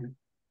 ¿verdad?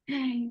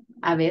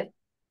 A ver,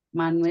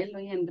 Manuel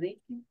y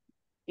Enrique,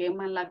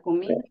 ¿queman la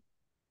comida?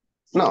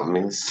 No,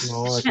 miss.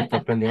 No, hay que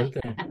estar pendiente.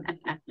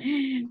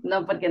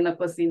 No, porque no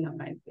cocino.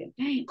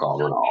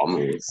 ¿Cómo no,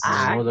 miss?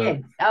 No,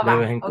 de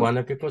vez en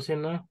cuando hay que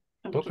cocinar.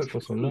 Toca Okay,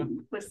 cocinar.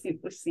 Pues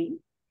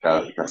sí.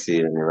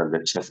 Casi a nivel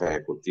de chef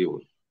ejecutivo.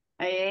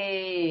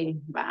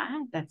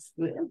 That's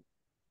good.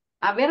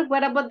 A ver,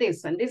 what about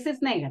this one? This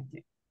is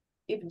negative.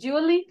 If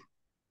Julie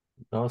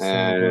Doesn't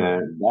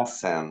wear.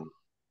 Doesn't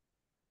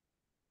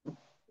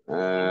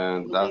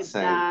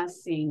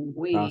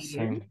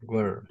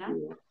wear.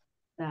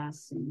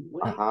 Doesn't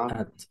wear.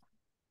 At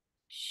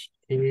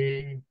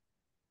she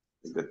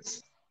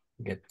gets.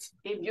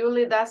 If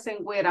Julie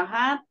doesn't wear a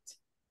hat,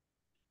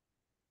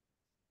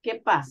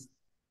 ¿qué pasa?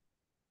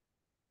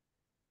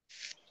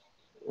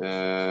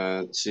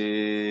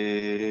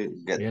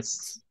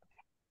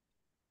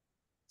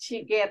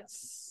 She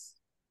gets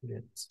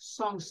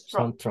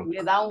sunstroke.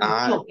 Le da un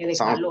choque de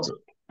calor.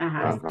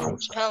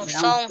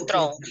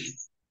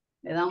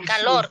 Le da un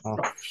calor.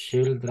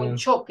 Children un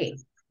choque.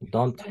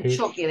 Don't un hit.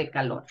 choque de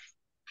calor.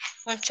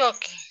 Un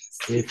choque.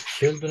 If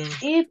children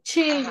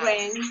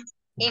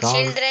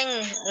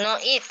no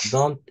eat.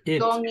 Don't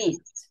eat.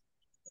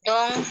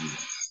 Don't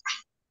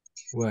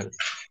Well.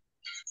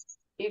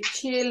 If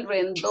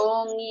children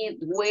don't eat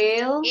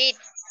well.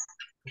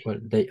 Well,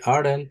 they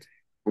aren't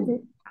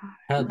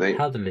healthy.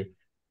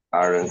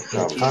 If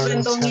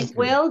children don't eat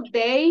well,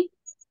 they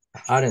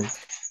aren't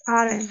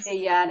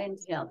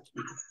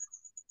healthy.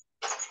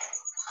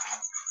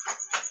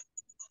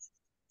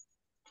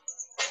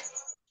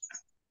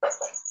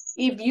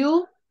 If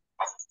you,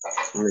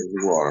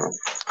 Water.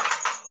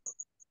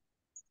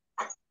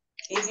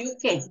 if you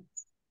 ¿qué?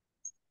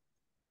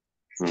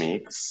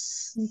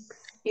 Mix.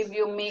 If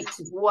you mix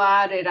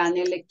water and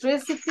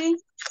electricity,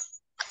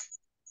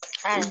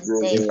 And You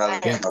Get,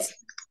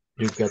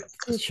 you get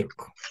the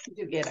shock.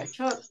 you get a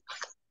shock.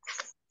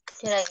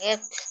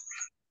 get.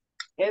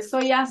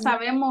 Eso ya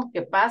sabemos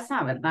que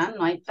pasa, ¿verdad?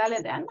 No hay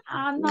tales de, no,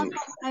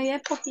 ahí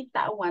es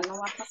poquita agua, no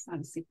va a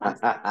pasar, sí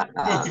pasa.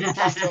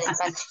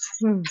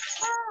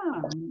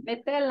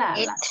 Mete la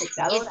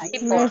secadora ahí.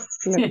 No,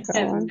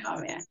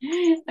 vea.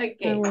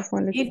 Okay.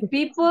 If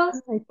people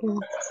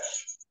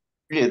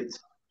Eat.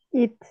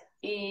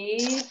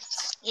 Eat.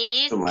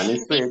 Too many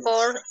sweets.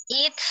 People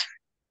eat.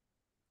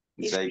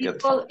 If They get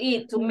people fat.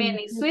 eat too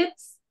many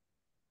sweets,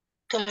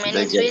 Too many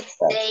They get sweets.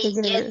 fat.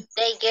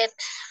 They get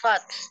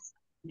fat.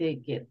 they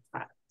get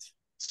fat.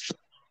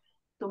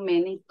 Too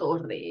many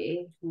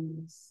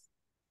torrejas.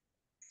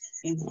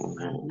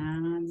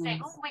 Empanadas.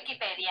 Según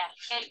Wikipedia,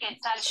 el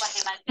quetzal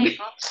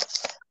guatemalteco.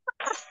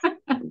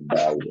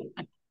 Vaya.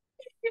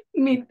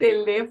 Mi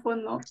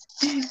teléfono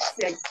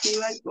se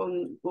activa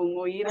con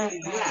oír mi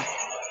voz.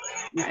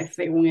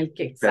 Según el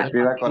que Se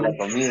activa con la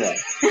comida.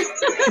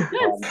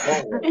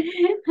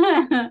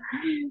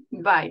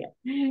 Vaya.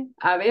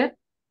 A ver.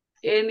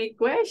 Any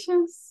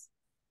questions?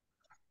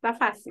 Está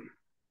fácil.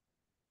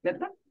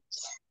 ¿Verdad?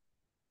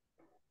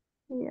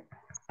 Yeah.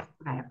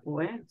 Vaya,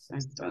 pues.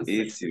 Entonces.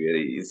 Easy,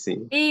 very easy.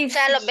 O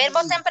sea, los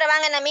verbos siempre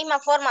van en la misma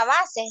forma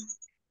base.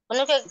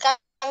 Uno que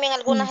cambian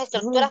algunas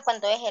estructuras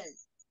cuando es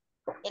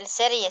el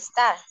ser y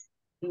estar.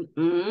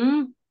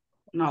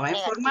 No va en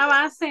forma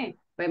base,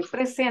 va en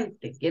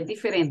presente, que es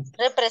diferente.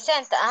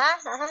 Representa,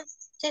 ajá.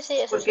 Sí, eso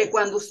Porque sí.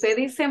 cuando usted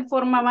dice en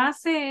forma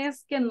base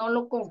es que no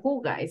lo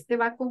conjuga, este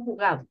va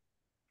conjugado.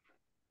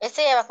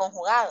 Este ya va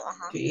conjugado,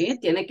 ajá. Sí,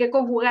 tiene que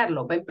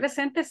conjugarlo, va en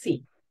presente,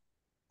 sí.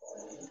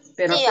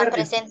 Pero sí, va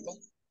presente.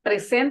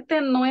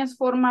 Presente no es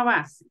forma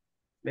base,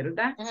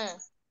 ¿verdad?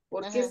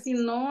 Porque Ujú. si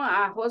no,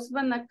 a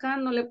husband acá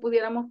no le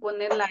pudiéramos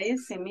poner la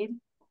S, mire.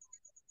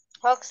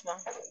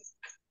 Husband.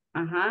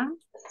 Ajá.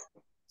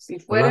 Si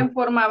fuera en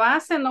forma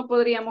base, no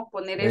podríamos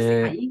poner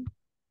S ahí.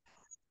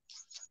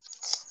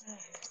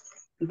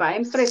 Va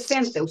en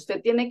presente.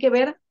 Usted tiene que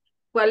ver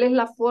cuál es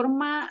la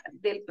forma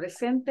del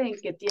presente en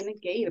que tiene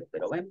que ir,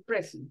 pero va en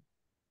presente.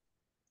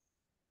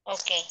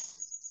 Ok.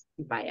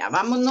 Vaya,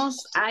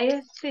 vámonos a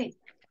este.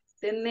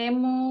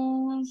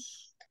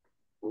 Tenemos...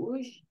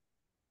 Uy.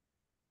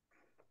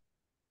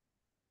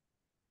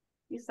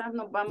 Quizás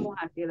nos vamos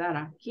a quedar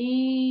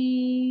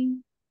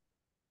aquí.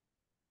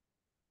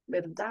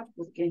 ¿Verdad?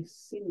 Porque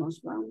si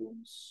nos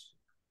vamos...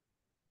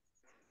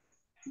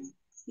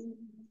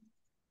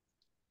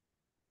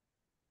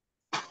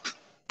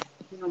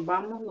 Nos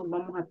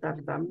vamos a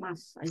tardar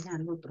más allá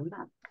al otro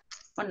lado.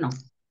 ¿O no?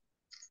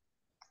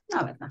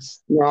 No, ¿verdad?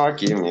 No,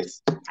 aquí,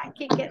 miss.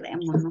 Aquí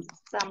quedémonos.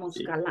 Estamos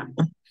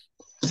calando.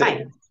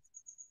 Vaya.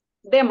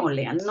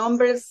 Démosle a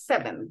number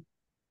 7.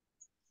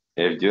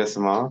 If you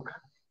smoke,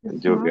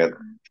 you get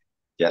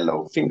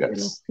yellow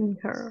fingers.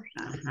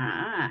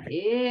 Ajá.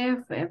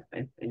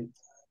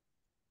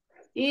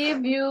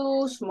 If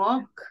you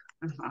smoke.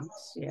 Ajá,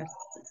 cierto.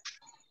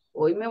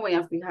 Hoy me voy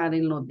a fijar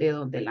en los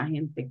dedos de la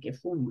gente que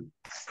fuma.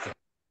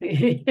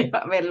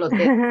 A ver los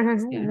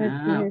dedos.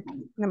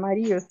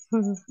 Amarillos.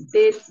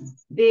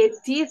 The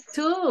teeth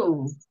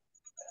too.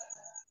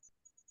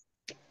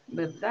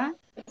 ¿Verdad?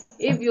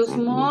 If you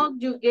smoke,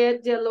 you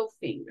get yellow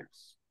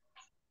fingers.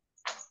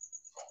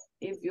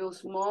 If you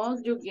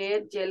smoke, you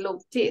get yellow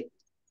teeth.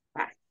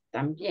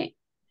 También.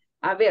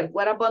 A ver,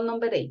 what about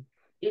number 8?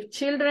 If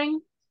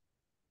children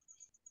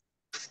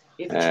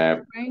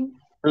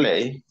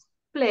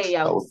play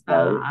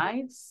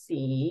outside,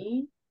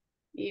 sí.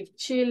 If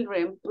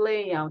children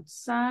play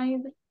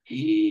outside,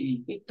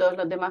 y todos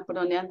los demás por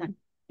donde andan.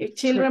 If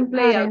children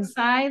play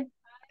outside,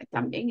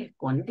 también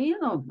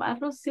escondido, va a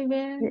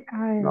recibir.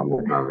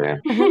 Vamos a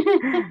ver.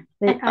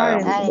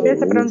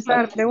 Empieza a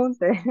preguntar,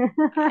 pregunte.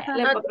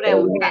 Le puedo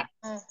preguntar.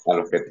 A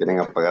los que tienen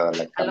apagada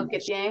la cámara. A los que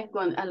tienen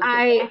escondido.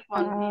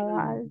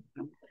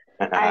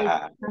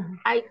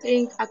 I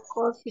drink a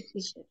coffee,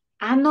 teacher.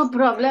 No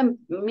problem.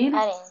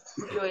 Mira,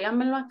 yo ya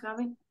me lo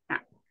acabé.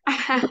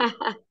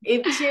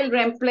 If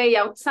children play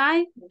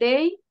outside,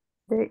 they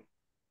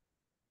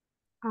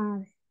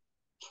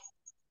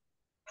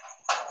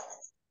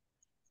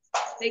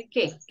 ¿de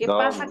qué? ¿Qué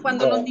pasa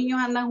cuando los niños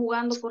andan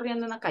jugando,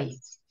 corriendo en la calle?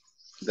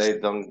 They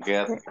don't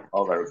get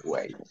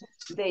overweight.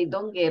 They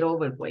don't get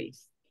overweight.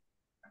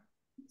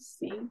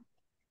 Sí.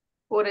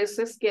 Por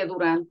eso es que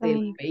durante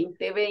el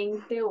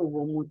 2020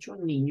 hubo muchos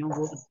niños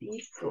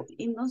gorditos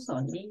y no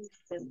son niños,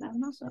 ¿verdad?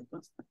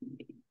 Nosotros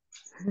también.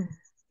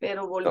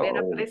 Pero volver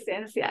a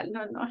presencial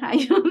no nos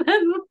ayuda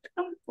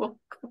tampoco.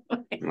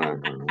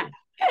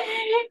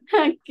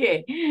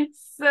 Okay,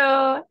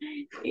 so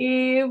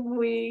if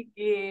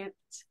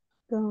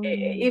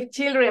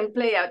children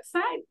play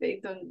outside, they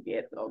don't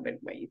get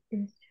overweight.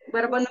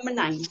 What about number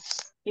 9?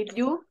 If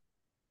you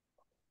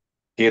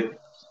hit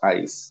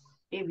ice.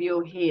 If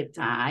you hit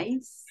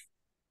ice.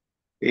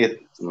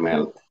 It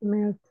melt.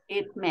 Melt.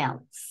 It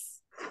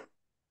melts.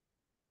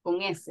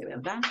 Con S,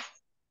 ¿verdad?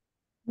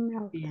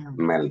 Melt. Melt.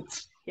 Melt.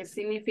 ¿Qué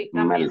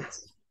significa Melt.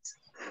 melt?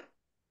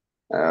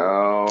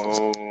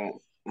 Oh,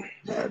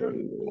 I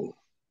don't know.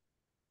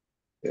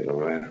 Pero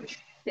bueno.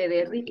 Se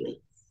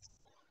derrite.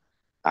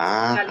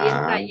 Ajá.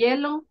 Calienta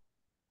hielo.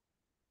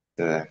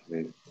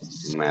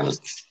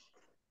 Melt.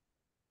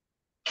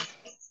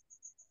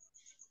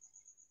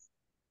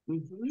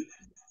 Ujú.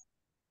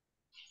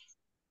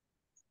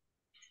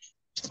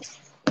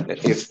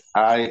 If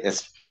I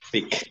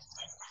speak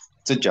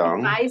to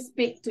John, If I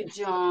speak to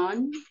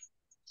John,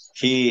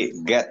 he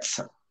gets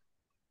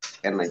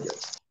energy.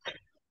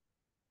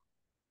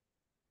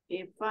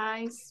 if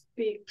I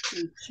speak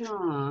to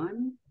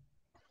John,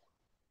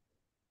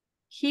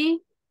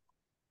 he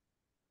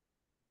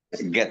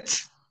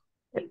Gets.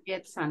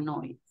 gets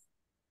annoyed.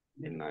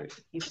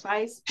 Nice. If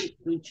I speak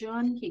to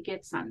John, he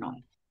gets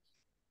annoyed.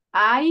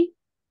 I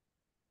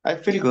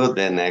feel good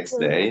the next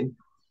day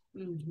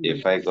mhm.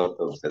 if I go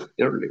to bed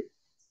early.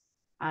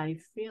 I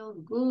feel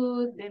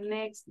good the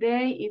next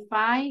day if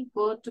I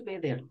go to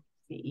bed early.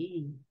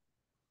 Sí.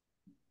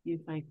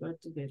 If I go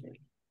to bed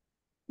early.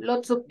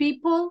 Lots of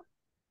people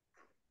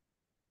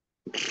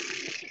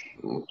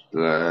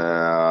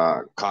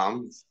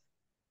Comes.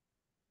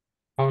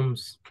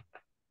 Comes.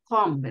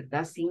 come,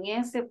 ¿verdad? Sin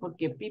S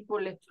porque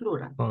people es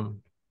plural.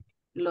 Come.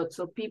 Lots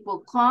of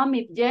people come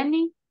if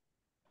Jenny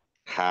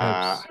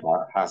Has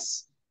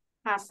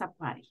has a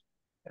party.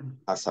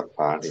 a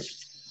party. If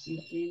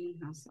Jenny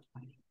has a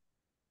party.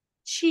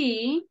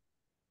 She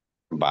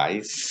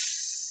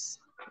Buys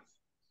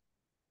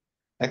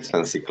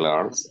expensive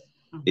clothes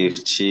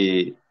if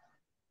she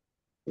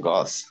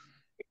goes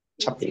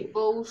shopping. She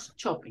goes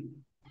shopping.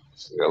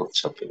 Goes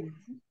shopping.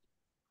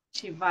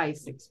 She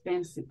buys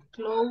expensive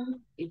clothes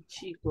if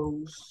she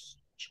goes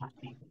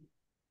shopping.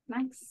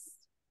 Nice.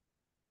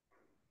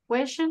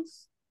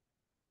 Questions?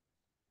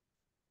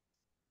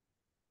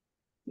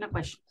 No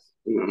questions.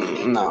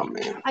 No,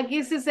 man.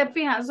 Aquí si se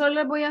fijan, solo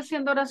les voy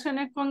haciendo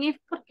oraciones con if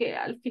porque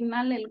al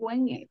final el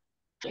when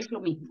es lo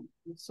mismo.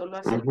 Solo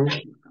hacer.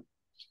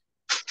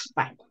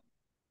 Bye.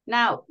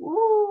 Now,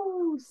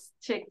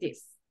 check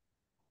this.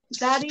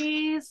 That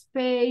is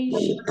page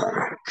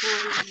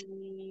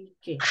 40,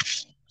 ¿qué?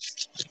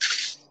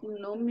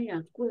 No me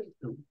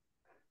acuerdo.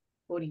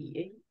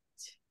 48.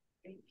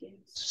 I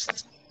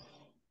guess.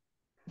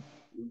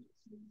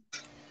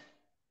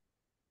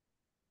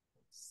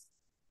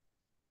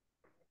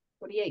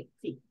 48,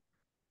 sí.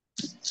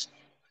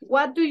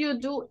 What do you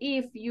do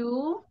if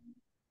you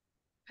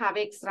have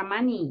extra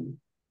money?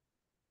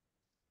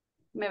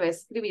 Me va a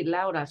escribir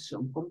la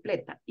oración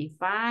completa. If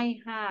I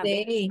have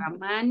extra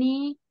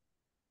money,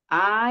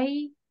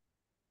 I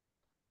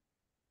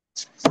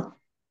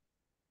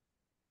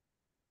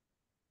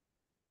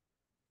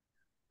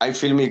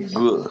feel me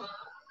good.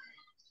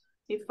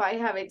 If I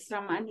have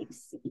extra money,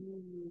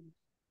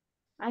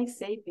 I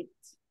save it.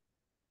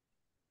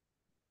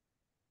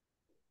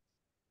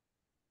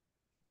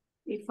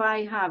 If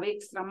I have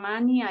extra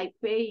money, I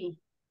pay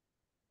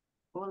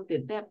all the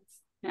debts.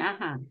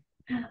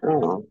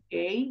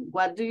 Okay,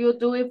 what do you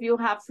do if you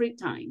have free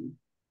time?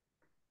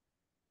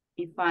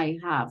 If I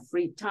have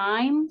free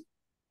time.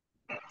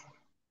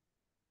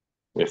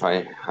 If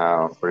I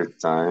have free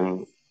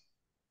time,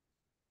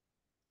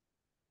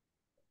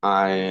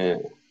 I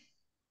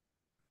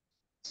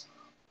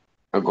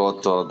go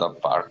to the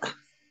park.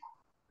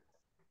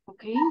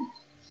 Okay.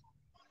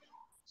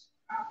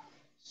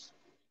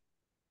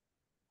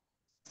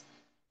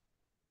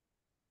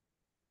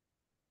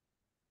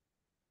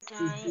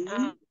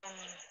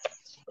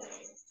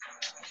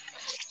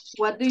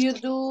 What do you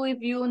do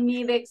if you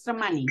need extra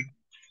money?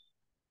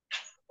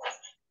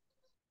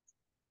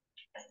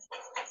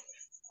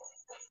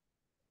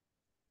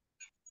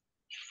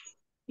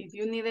 If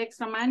you need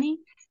extra money?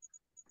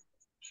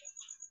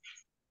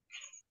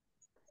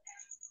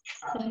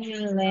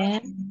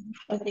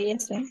 Podría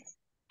ser.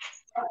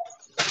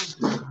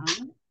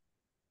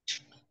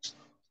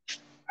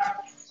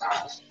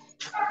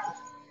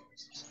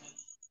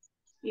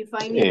 If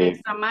I need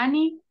extra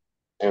money?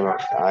 If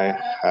I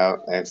have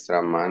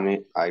extra money,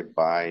 I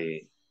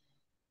buy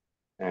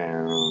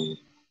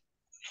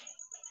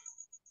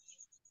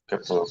 ¿qué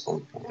puedo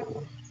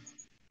comprar?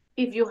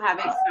 If you have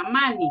extra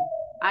money.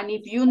 And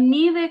if you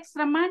need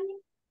extra money?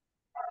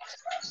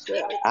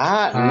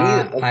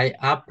 I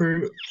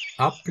apply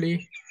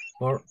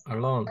for a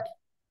loan.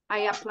 I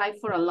apply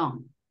for a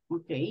loan.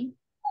 Okay.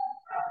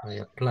 I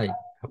apply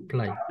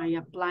I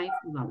apply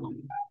for a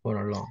loan.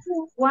 for a loan.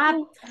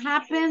 What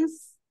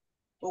happens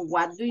or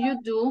what do you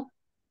do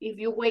if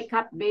you wake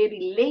up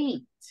very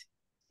late?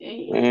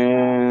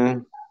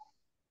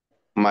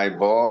 My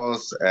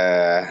boss,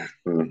 my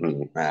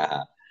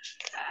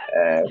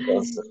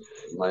boss.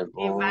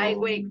 If I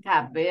wake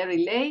up very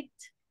late,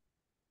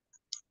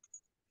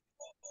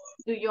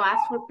 do you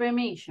ask for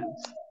permission?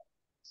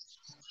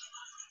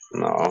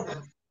 No.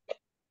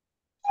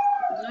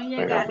 No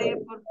llegaré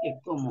porque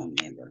como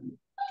me dormí.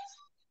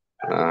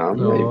 Ah,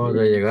 No, maybe.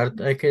 de llegar,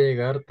 hay que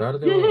llegar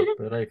tarde,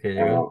 pero hay que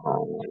llegar.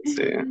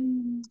 Sí,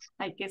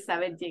 Hay que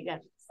saber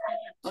llegar. Sí.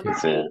 Okay.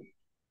 sí.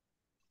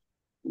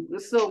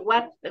 So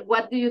what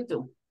do you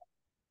do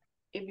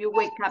if you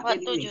wake up What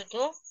very do late? you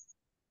do?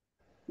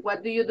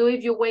 What do you do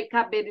if you wake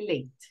up very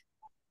late?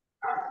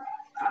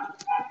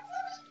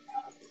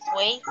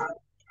 Wake up.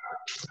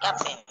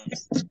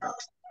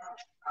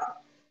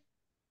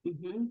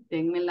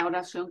 Denme la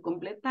oración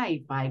completa.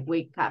 If I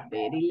wake up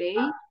very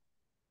late.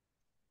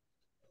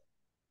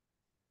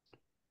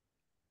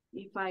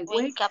 If I wake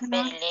Wake up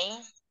very up.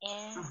 late.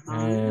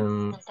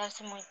 And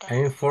Levantarse muy I tarde.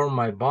 inform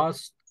my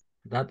boss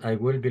that I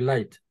will be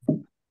late.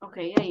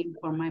 Okay, I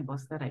inform my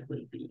boss that I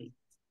will be late.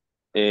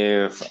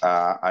 If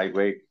I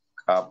wake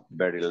up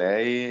very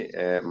late,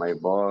 my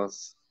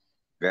boss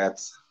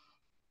gets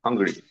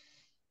hungry.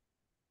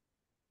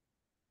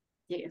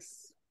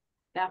 Yes,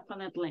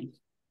 definitely.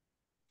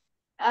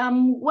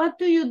 What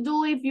do you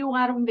do if you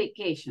are on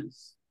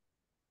vacations?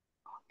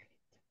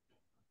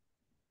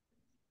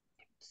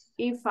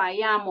 If I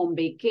am on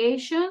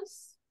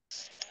vacations.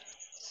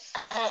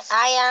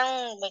 I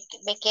am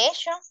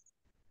vacation.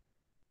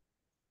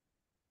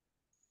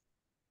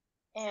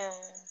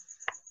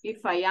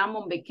 If I am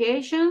on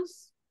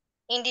vacations.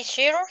 In the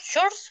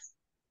church.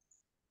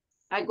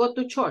 I go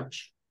to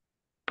church.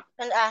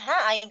 And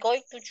I go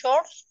to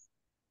church.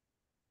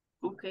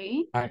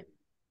 Okay. I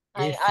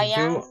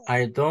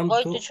don't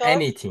go do to church.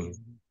 anything.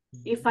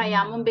 If I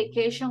am on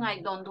vacation, I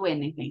don't do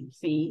anything.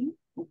 See?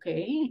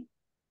 Okay.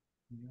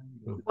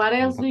 What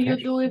else do you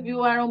do if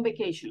you are on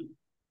vacation?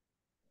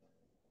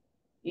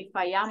 If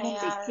I am on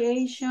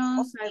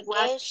vacations, I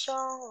watch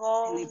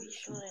go television.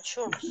 to the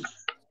church.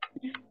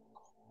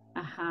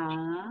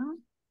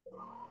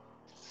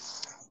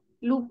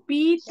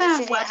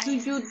 Lupita, what do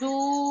you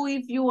do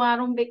if you are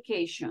on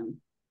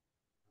vacation?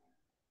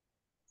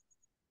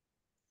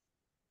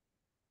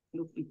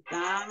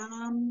 Lupita.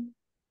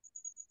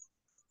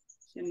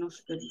 Se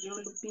nos perdió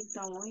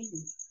Lupita hoy.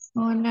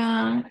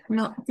 Hola,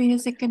 no,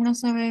 fíjese que no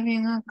se ve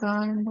bien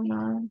acá en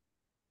volada.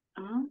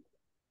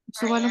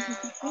 Súbalo un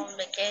poquito. On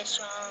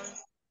vacation.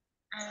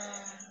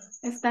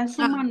 Está en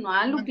su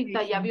manual,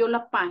 Lupita, ya vio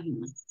la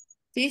página.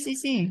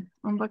 Sí,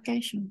 on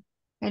vacation.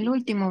 El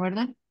último,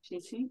 ¿verdad?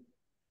 Sí.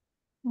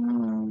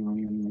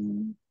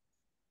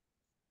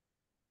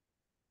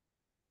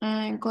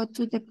 Go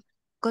to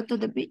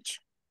the beach.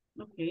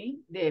 Ok,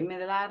 déme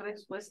la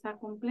respuesta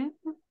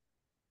completa.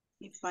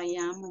 If I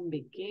am on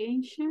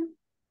vacation.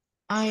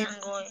 I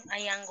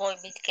am going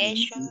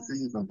vacation.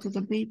 Go to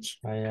the beach.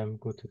 I am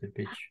go to the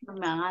beach. No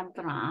me hagan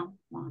trampa.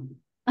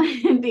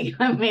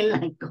 Dígame la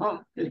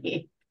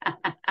completa.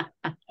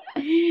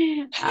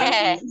 You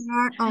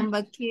are on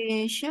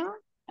vacation.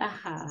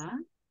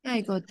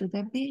 I go to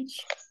the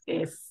beach.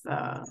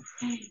 Eso.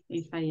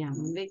 If I am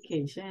on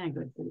vacation, I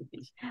go to the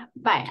beach.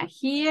 But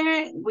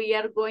here we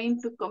are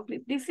going to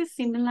complete. This is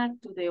similar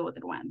to the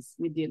other ones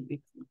we did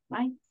before,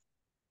 right?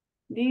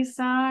 These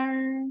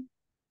are,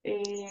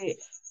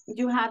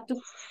 you have to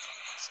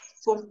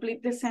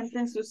complete the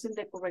sentence using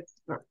the correct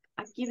verb.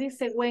 Aquí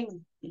dice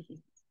when.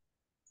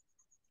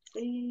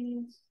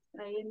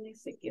 Ahí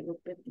se quedó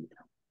perdido.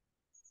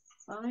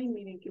 Ay,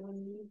 miren qué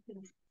bonito.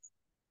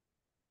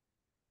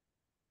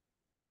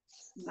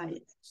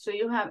 Vaya. So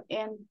you have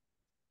N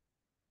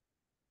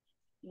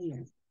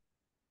here.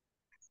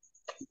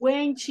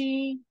 When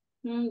she,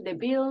 the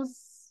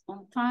bills,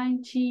 on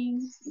time she,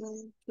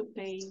 to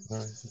pay.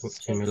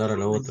 Similar a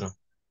la otra.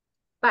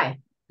 Vaya.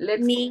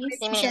 Let's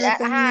Similar,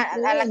 a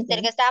la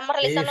que estábamos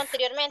realizando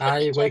anteriormente.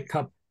 I wake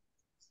up.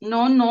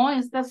 No,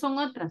 estas son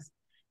otras.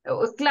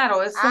 Claro,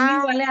 son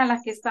iguales a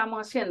las que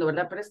estamos haciendo,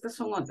 ¿verdad? Pero estas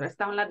son otras.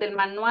 Están las del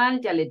manual,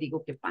 ya les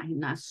digo qué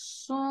páginas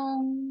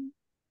son.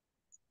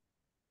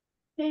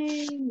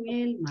 En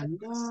el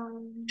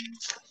manual.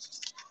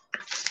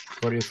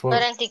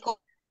 44.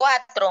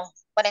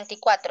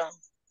 44.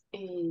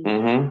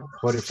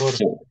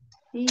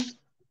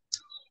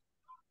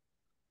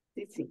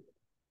 Sí.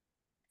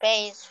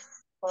 Page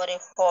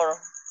 44.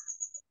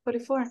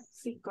 44,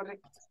 sí,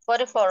 correcto.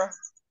 44.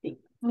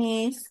 Sí.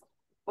 Miss.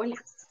 Hola.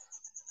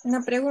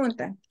 Una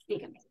pregunta.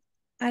 Dígame.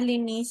 Al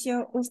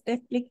inicio usted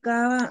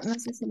explicaba, no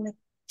sé si no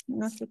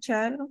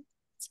escucharon,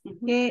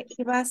 que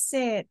iba a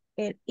ser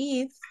el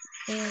if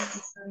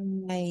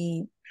en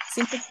my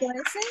simple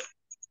present,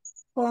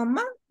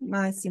 coma,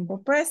 my simple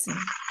present.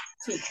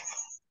 Sí.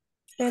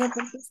 Pero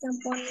 ¿por qué están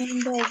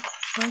poniendo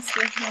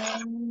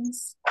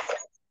has?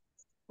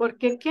 ¿Por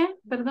qué qué?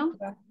 Perdón.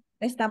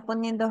 Están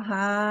poniendo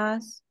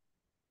has.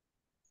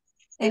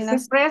 Ese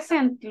es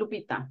present,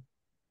 Lupita.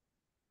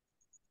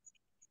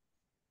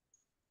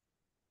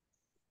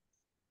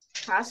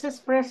 Has es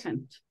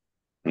present.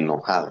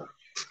 No, have.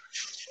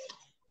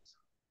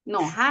 No,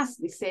 has,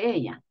 dice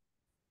ella.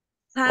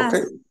 Has.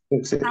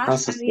 Okay. Sí,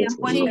 Has habían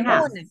puesto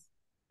has. una.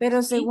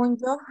 Pero según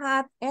yo,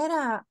 had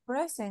era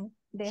present.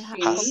 De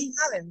Sí.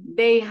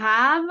 They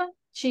have,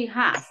 she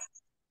has.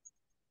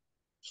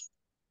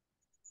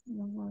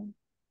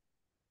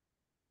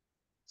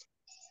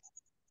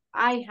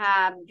 I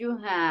have, you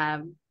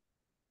have,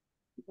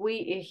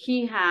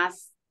 he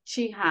has,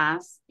 she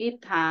has,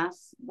 it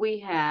has, we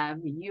have,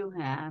 you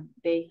have,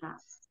 they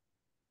have.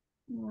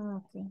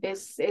 Okay.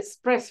 Es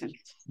present.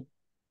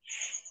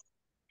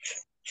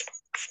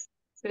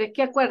 Pero es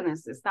que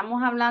acuérdense,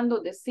 estamos hablando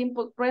de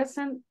simple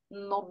present,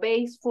 no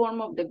base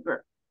form of the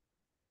verb.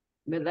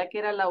 ¿Verdad que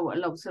era la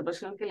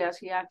observación que le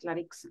hacía a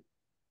Clarixa?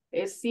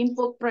 Es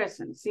simple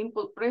present.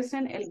 Simple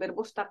present, el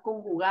verbo está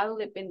conjugado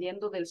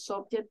dependiendo del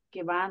subject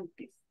que va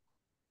antes.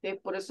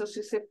 Por eso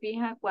si se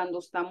fija, cuando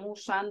estamos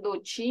usando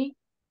she,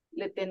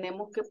 le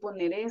tenemos que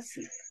poner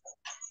ese.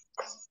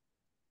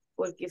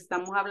 Porque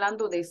estamos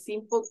hablando de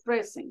simple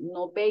present,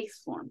 no base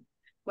form.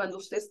 Cuando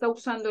usted está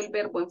usando el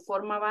verbo en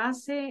forma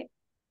base,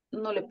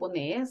 no le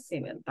pone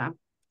ese, ¿verdad?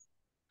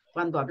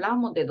 Cuando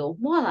hablamos de dos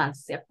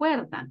modas, ¿se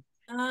acuerdan?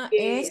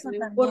 Eso No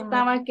también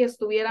importaba que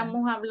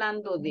estuviéramos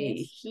hablando de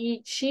Yes.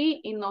 he, she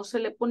y no se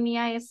le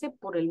ponía ese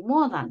por el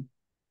modal.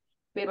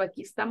 Pero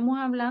aquí estamos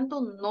hablando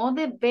no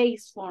de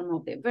base form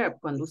of the verb.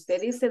 Cuando usted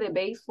dice the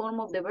base form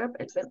of the verb,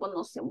 el verbo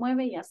no se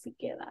mueve y así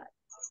queda.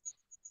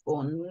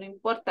 O no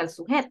importa el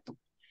sujeto.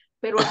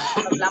 Pero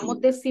cuando hablamos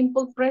de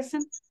simple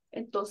present,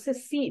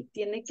 entonces sí,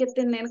 tiene que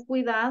tener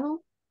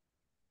cuidado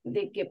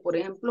de que, por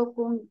ejemplo,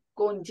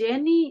 con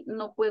Jenny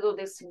no puedo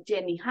decir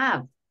Jenny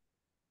have,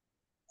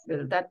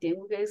 ¿verdad?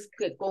 Tengo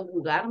que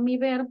conjugar mi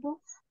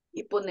verbo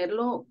y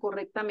ponerlo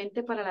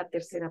correctamente para la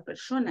tercera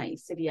persona y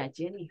sería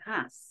Jenny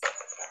has.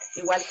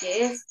 Igual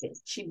que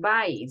she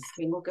buys,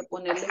 tengo que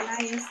ponerle la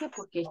S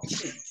porque es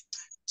she.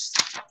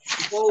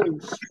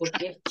 Goes,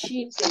 porque es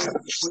she, tengo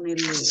que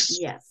ponerle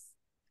yes.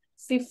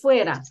 Si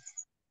fuera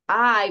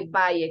I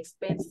buy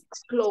expensive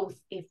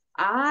clothes if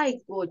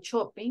I go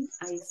shopping,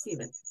 ahí sí,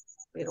 ¿verdad?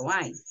 Pero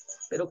hay.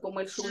 Pero como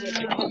el sujeto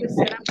es en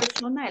tercera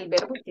persona, el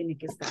verbo tiene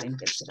que estar en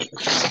tercera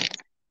persona.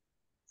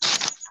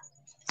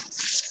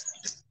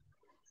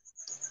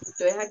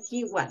 Entonces aquí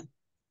igual,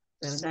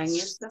 ¿verdad? En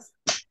estas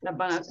las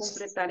van a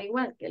completar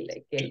igual que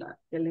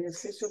el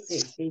ejercicio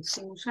que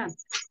hicimos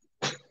antes.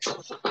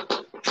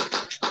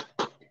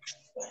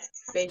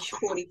 Page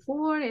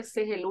 44,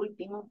 ese es el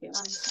último que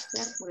vamos a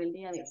hacer por el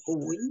día de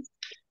hoy.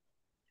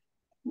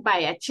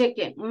 Vaya,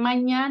 chequen.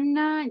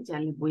 Mañana ya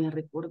les voy a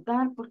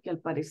recordar porque al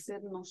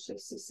parecer no sé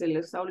si se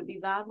les ha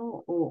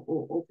olvidado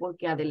o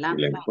porque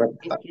adelantan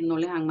es que no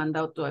les han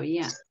mandado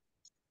todavía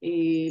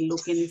lo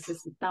que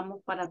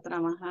necesitamos para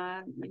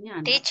trabajar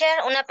mañana. Teacher,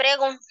 una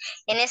pregunta.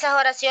 En esas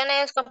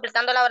oraciones,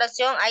 completando la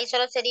oración, ahí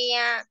solo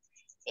sería,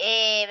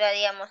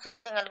 digamos,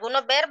 en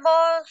algunos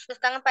verbos que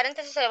están en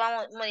paréntesis se le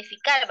va a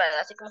modificar,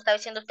 ¿verdad? Así como estaba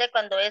diciendo usted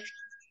cuando es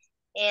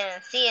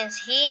en sí, en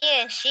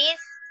he, en she's,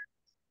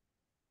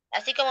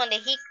 así como en de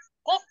he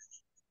cook.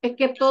 Es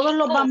que todos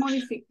los va a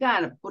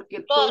modificar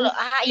porque todos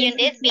Ajá, y en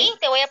tienen this be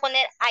te voy a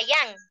poner I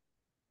am,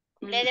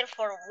 letter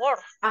for word.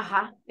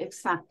 Ajá,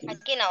 exacto.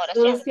 Aquí en la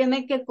oración. Todos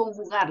tienen que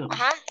conjugarlo.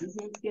 Ajá.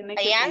 Tienen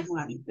que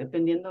conjugarlo,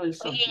 dependiendo del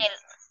subject.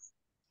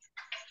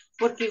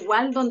 Porque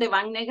igual donde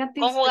van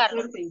negativos,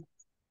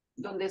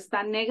 donde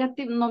está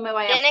negative no me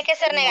vaya. Tiene que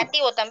ser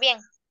negativo también.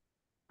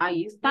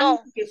 Ahí están,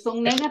 que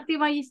son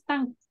negativos, ahí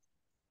están.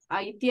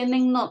 Ahí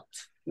tienen not.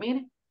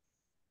 Mire.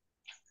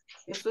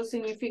 Esto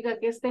significa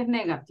que este es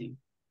negativo.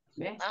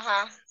 ¿Ve?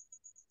 Ajá.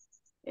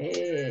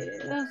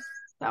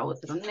 Está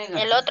otro negativo.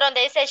 El otro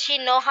donde dice she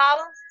know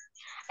how,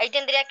 ahí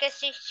tendría que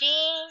decir she.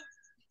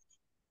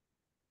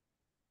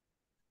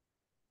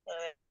 A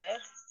ver.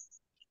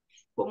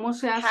 ¿Cómo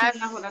se hacen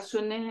las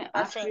oraciones?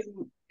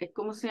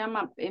 ¿Cómo se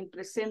llama? En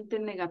presente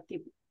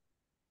negativo.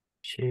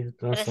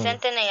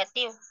 Presente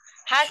negativo.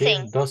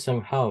 She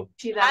doesn't have.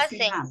 She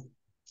doesn't have.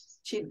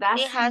 She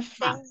doesn't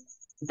have.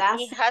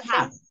 Doesn't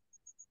have.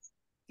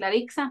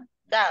 Clarixa?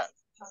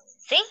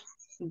 ¿Sí?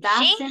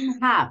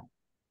 Doesn't have.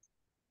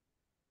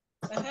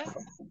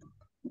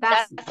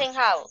 Doesn't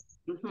have.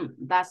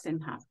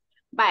 Doesn't have.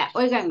 Vaya,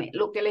 óiganme,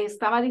 lo que les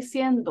estaba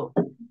diciendo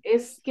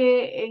es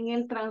que en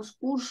el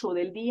transcurso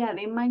del día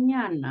de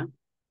mañana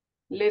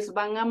les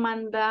van a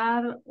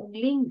mandar un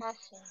link,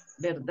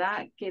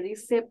 ¿verdad? Que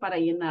dice para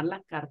llenar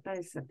la carta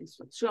de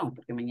satisfacción,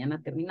 porque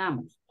mañana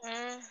terminamos.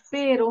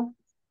 Pero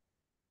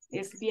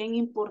es bien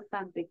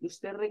importante que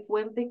usted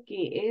recuerde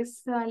que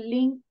ese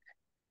link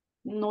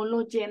no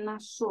lo llena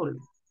solo.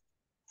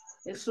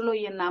 Eso lo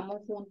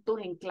llenamos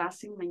juntos en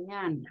clase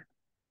mañana.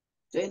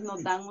 Entonces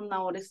nos dan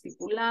una hora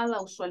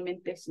estipulada,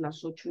 usualmente es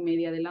las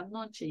 8:30 de la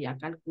noche, ya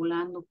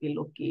calculando que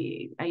lo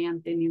que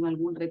hayan tenido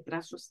algún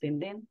retraso estén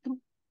dentro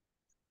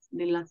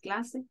de la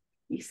clase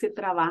y se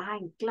trabaja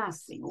en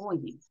clase.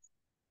 Oye,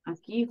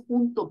 aquí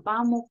juntos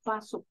vamos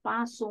paso a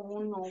paso,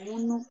 uno a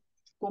uno,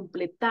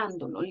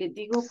 completándolo. Les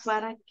digo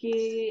para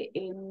que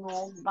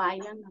no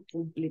vayan a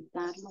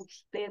completarlo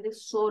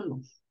ustedes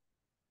solos.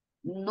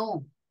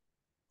 No.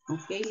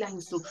 Ok, las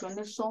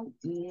instrucciones son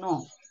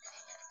no.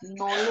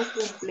 No lo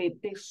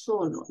complete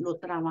solo, lo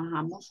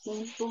trabajamos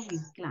juntos en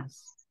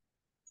clase.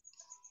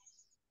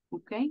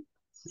 ¿Ok?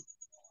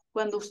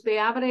 Cuando usted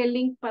abre el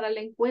link para la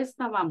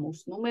encuesta,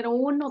 vamos. Número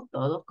 1,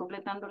 todos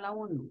completando la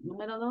 1.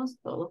 Número 2,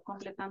 todos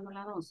completando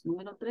la 2.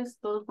 Número 3,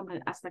 todos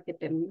completando, hasta que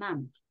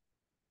terminamos.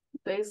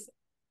 Entonces,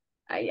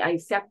 ahí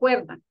se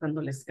acuerdan.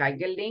 Cuando les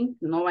caiga el link,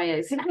 no vaya a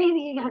decir, ay,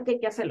 diga que hay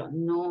que hacerlo.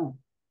 No,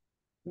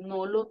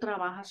 no lo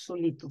trabaja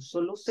solito.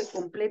 Solo se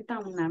completa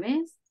una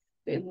vez,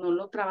 pero no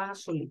lo trabaja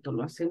solito.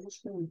 Lo hacemos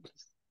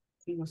juntos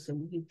y lo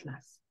hacemos en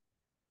clase.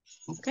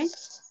 ¿Ok?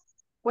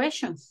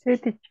 Questions. Sí,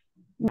 teacher.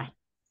 Bye.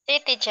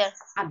 Sí, teacher.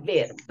 A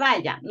ver,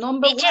 vaya.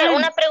 Number Teacher, one.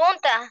 una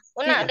pregunta.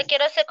 Dígame. Le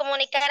quiero hacer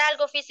comunicar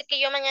algo. Fíjese que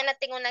yo mañana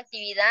tengo una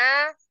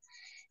actividad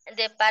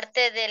de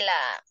parte de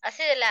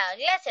la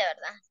iglesia,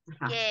 ¿verdad?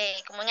 Ajá. Que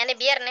como mañana es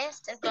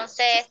viernes,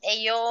 entonces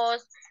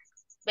ellos,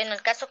 bueno,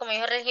 el caso como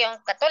yo religión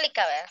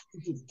católica, ¿verdad?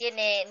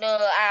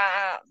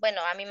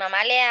 Bueno, a mi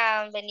mamá le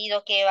han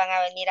venido que van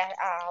a venir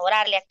a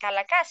orarle acá a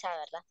la casa,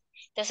 ¿verdad?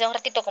 Entonces un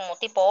ratito como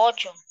tipo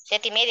 8,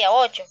 7:30,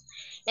 8.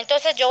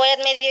 Entonces yo voy a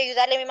medio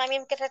ayudarle a mi mami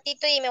un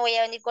ratito y me voy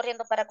a venir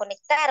corriendo para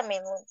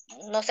conectarme.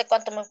 No sé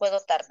cuánto me puedo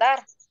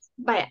tardar.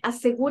 Vaya,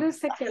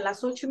 asegúrese que a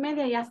las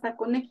 8:30 ya está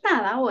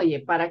conectada,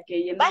 oye, para que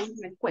llenemos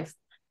la encuesta.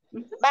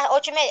 Va,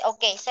 8:30,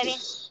 ok, está bien.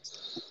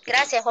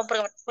 Gracias, Juan,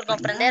 por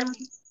comprender.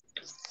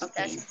 Ok.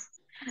 Gracias.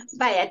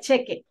 Vaya,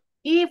 cheque.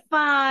 If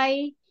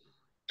I,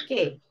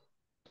 ¿qué?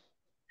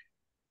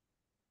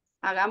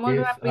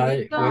 Hagámoslo If I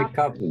rapidito. wake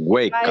up,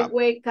 Wake I up.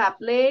 wake up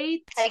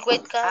late. I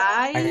wake up.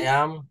 I I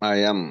am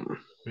I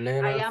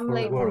later am for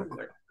late work. for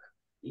work.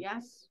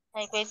 Yes.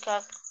 I wake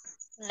up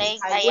late.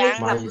 I I wake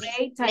am up My-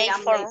 late. I late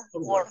am for late for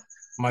work. work.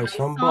 My My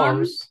son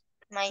son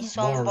My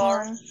son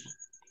born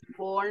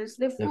burns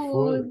the the food.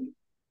 food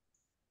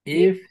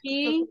if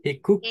he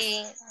cooks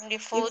in the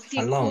food If he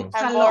alone.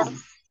 cooks and board alone.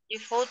 the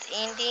food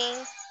in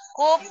the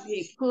cook. If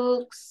he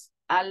cooks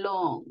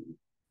alone.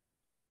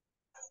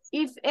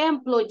 If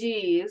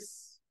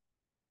employees.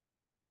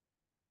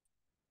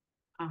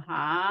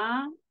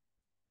 Ajá.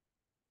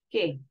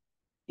 ¿Qué?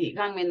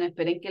 Díganme, no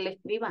esperen que le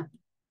escriba.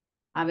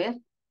 A ver.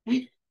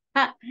 Me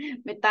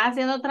está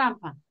haciendo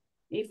trampa.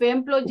 If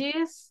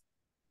employees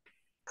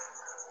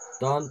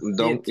Don't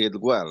don't eat eat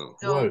well.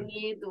 don't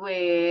eat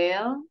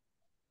well,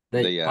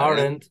 They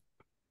aren't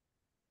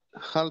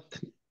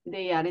Healthy.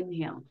 they aren't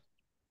healthy.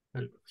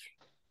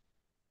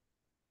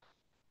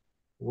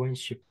 when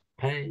she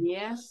pays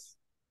Yes.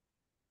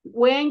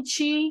 When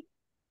she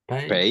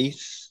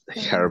Pays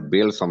her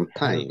bills on her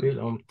time. bill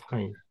on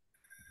time.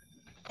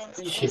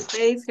 when She she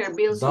pays her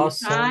bills on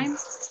doesn't time,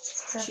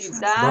 she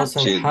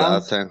doesn't She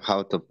have doesn't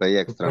have to pay to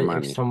extra pay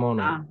money. extra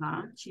money.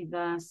 She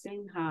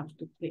doesn't have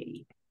to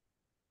pay.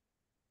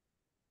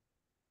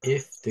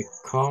 If the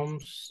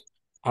comes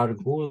are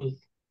good,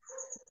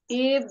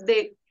 If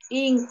the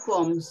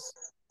incomes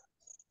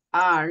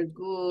are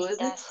good,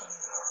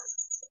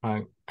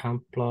 an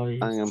employee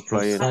An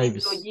employee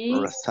receives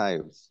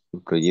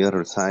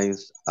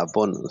a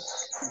bonus.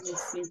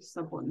 receives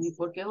a bonus. ¿Y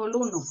por qué solo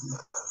uno?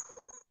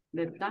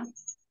 ¿Verdad?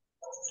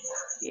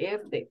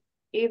 If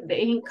the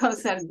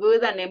incomes are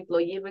good, an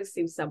employee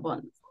receives a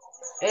bonus.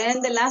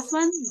 And the last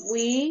one,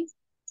 we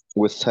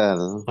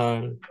sell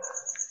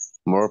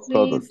more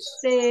products.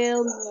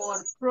 sell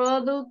more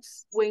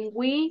products when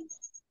we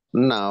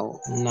Now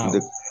now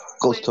the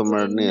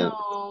customer when we needs.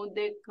 know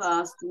the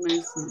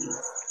customer's needs.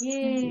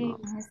 Yay.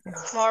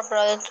 More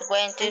products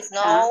when to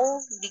know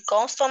the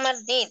customer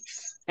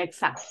needs.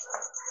 Exactly.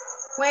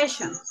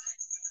 Questions?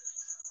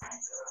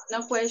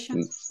 No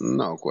questions?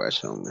 No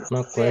question.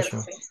 no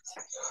question.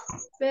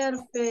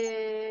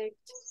 Perfect.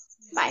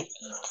 Bye.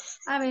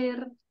 A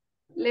ver,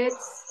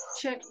 let's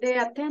check the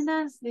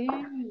attendance, the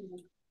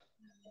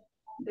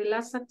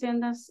last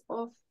attendance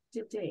of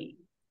the day.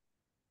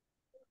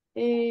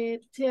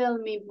 Tell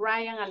me,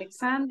 Brian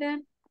Alexander.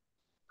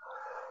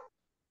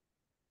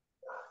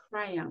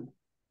 Brian.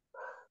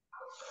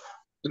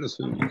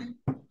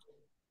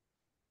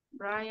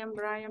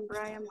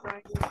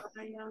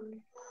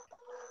 Brian.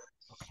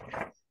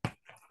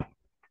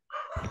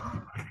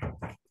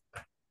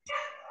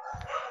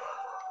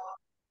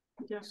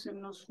 Ya se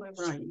nos fue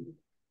Brian.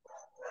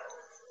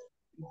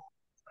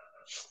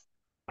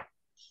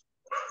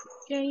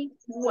 Okay,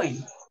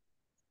 bueno.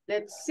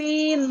 Let's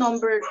see,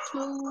 number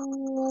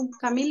 2,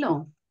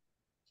 Camilo.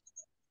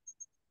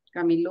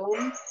 Camilo,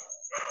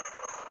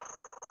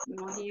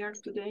 not here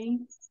today.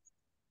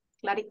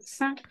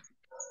 Clarissa.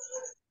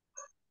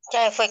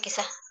 Ya fue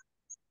quizá.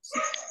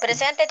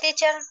 Presente,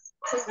 teacher.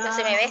 No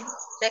se me ve.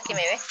 ¿Ve que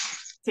me ve?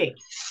 Sí.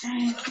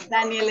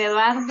 Daniel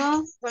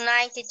Eduardo. Good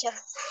night, teacher.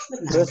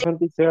 Present,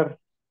 teacher.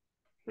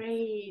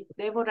 Great.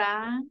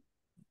 Débora.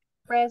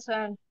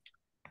 Present.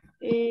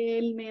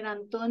 Elmer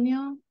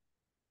Antonio.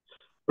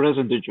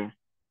 Present, teacher.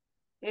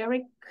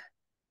 Eric.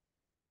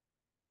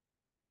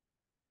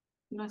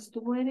 No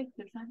estuvo Eric,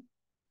 ¿verdad?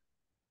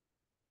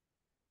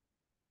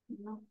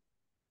 No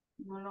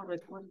lo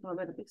recuerdo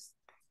haber visto.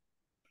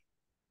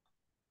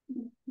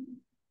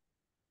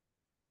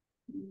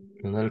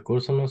 En el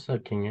curso no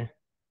sé quién es.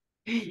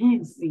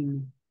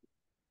 Sí.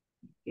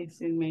 Que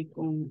se me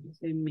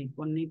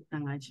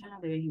conectan allá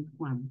de vez en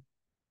cuando.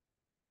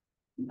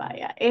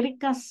 Vaya,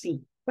 Erika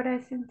sí.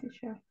 Present,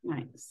 teacher.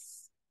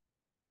 Nice.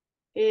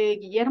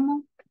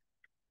 Guillermo.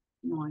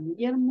 No,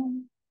 Guillermo.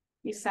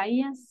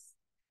 Isaías.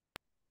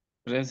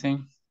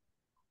 Present.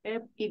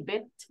 Y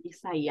Bet,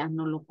 Isaías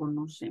no lo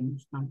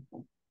conocemos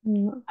tampoco.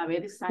 No. A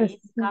ver, Isaías,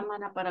 Pues,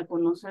 cámara para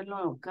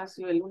conocerlo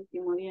casi el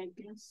último día de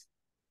clase.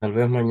 Tal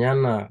vez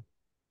mañana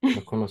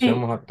los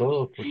conocemos a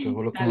todos, porque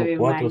solo Tal como vez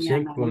 4 o mañana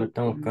 5 lo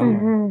conectamos conozco.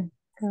 cámara.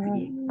 ajá,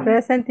 Sí.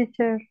 present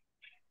teacher.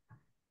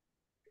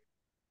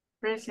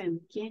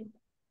 Present, ¿quién?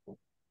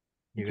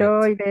 Y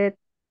Yo Beth. y Beth.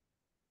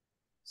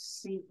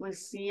 Sí,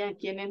 pues sí, ¿a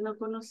quienes no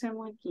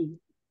conocemos aquí?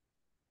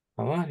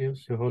 A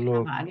varios, yo A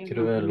solo varios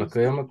quiero no ver los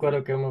que yo me conocemos.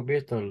 acuerdo que hemos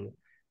visto.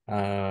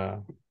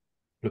 A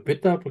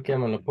Lupita, porque ya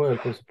me lo puedo el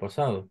curso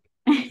pasado.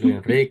 Luis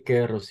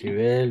Enrique,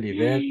 Rosibel,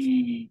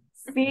 Ivette.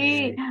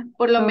 Sí,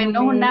 por lo Los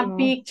menos una mismos.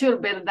 picture,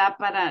 ¿verdad?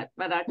 Para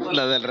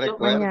La del conocerlos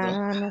recuerdo.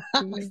 Mañana,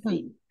 sí.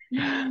 Sí.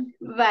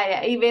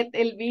 Vaya, Ivette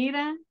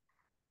Elvira,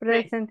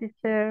 Present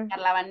teacher.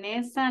 Carla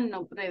Vanessa,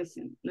 no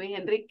present. Luis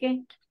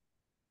Enrique.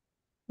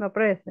 No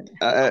present.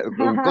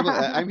 ¿Cómo?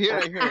 I'm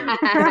here, I'm here.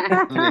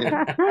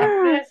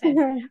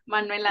 Present.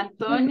 Manuel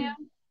Antonio,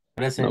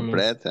 Present, No Miss.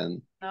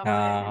 present. no No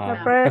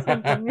Ah.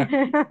 present también.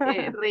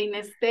 Reina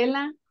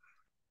Estela,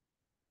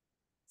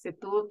 se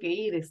tuvo que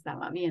ir,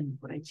 estaba bien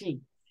por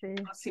allí. Sí.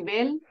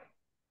 Rosibel,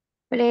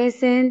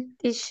 Present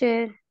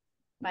teacher.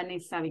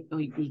 Vanessa,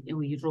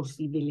 hoy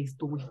Rosibel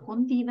estuvo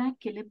escondida,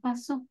 ¿qué le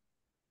pasó?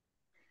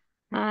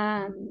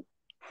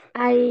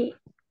 Hay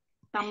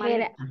Está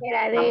malita, está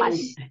Gerardes.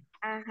 malita,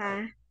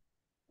 Ajá.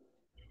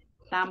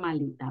 está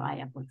malita,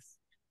 vaya pues.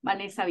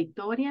 Vanessa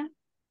Victoria,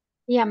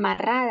 Y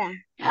amarrada.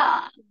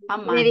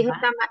 Me dijo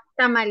amarra.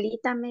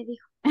 tamalita, me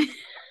dijo.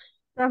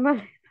 Está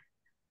mal.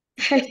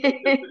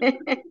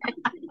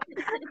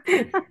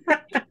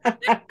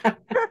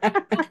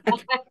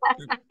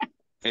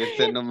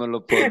 Ese no me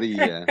lo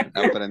podía.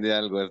 Aprendí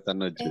algo esta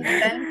noche.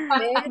 Está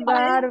enferma,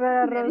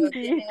 Bárbara, me lo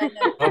Rosy. tienen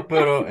anotado. No,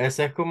 pero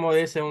ese es como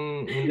dice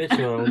un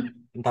dicho,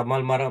 un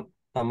tamal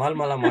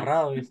mal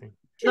amarrado, dicen.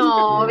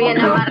 No, bien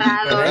Pero es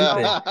amarrado, no.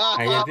 diferente.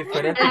 Ahí es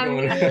diferente como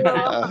Amigo.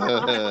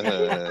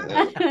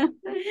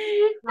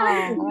 No.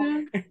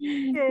 No,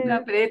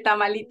 no, pero está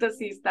malito,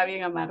 sí, está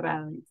bien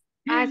amarrado.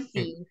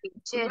 Así,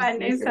 teacher, sí,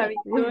 Vanessa sí.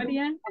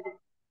 Victoria,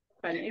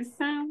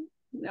 Vanessa,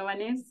 no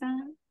Vanessa,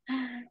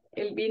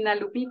 Elvina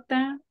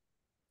Lupita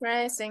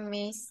Present,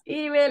 Miss.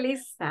 y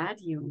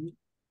Belisario.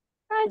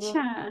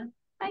 Acha,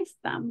 ahí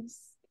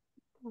estamos.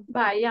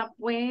 Vaya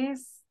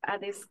pues a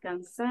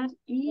descansar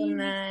y Good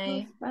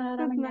night.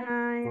 para Good mañana.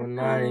 night. Good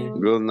night.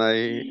 Good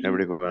night, Good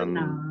everyone.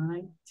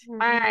 night.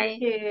 Bye.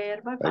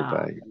 Care. Bye Bye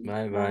bye.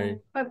 bye. Bye, bye.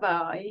 Bye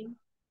bye.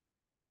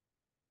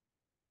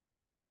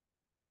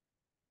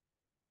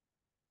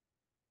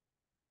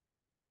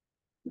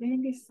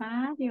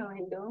 Belisario,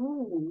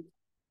 hello.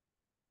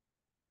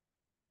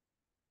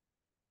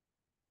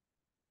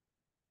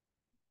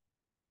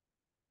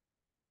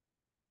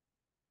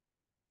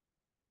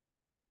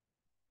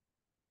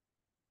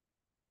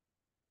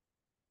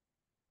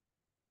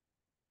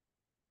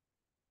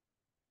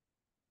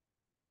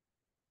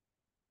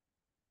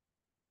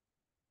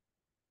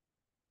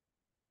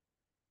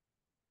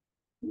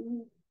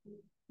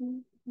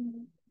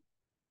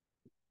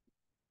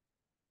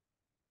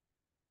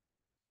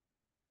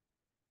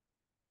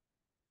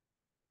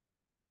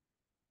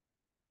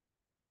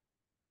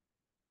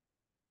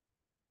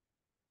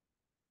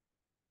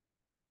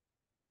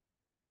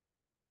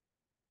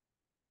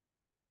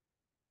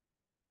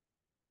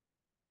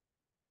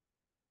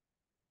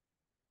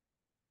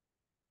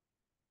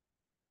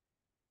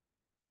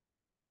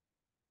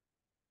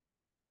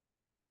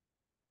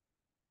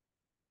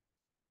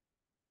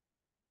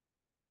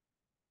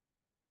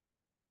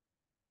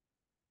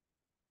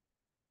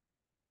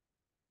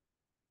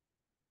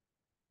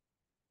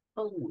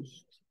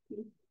 Almost.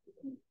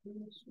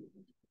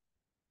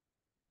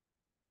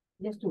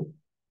 Ya estuvo.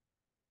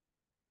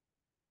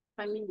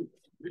 5 minutes.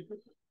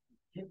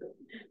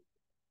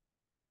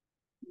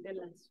 De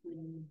las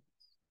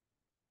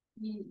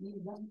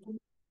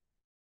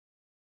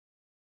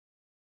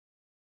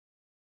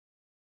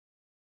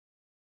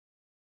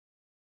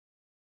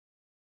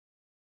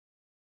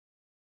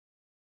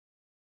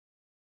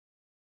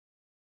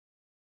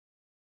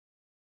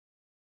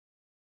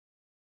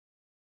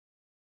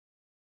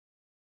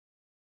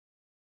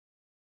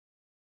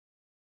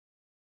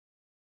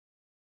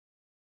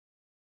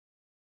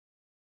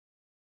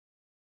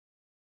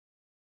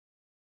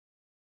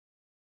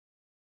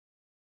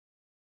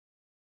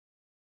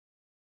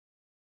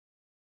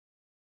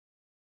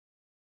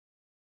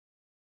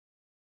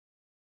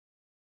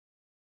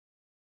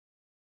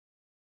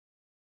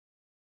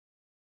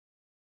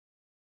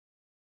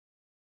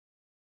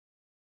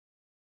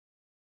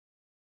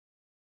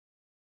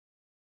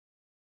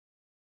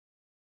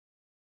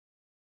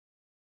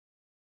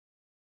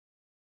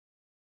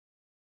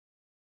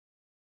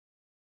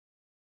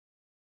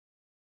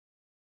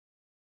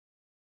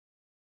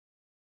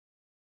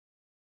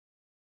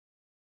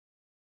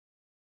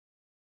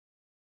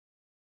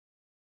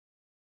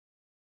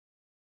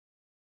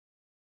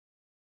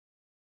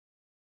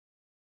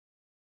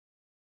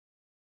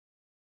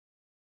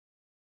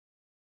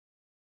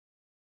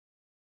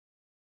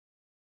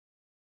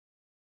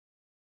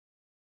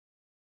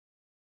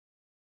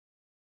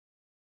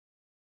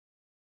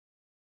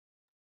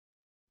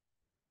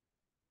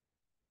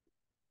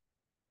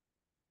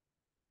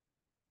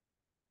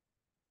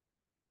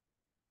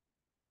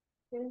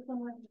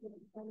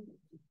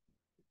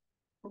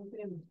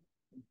Confirmo.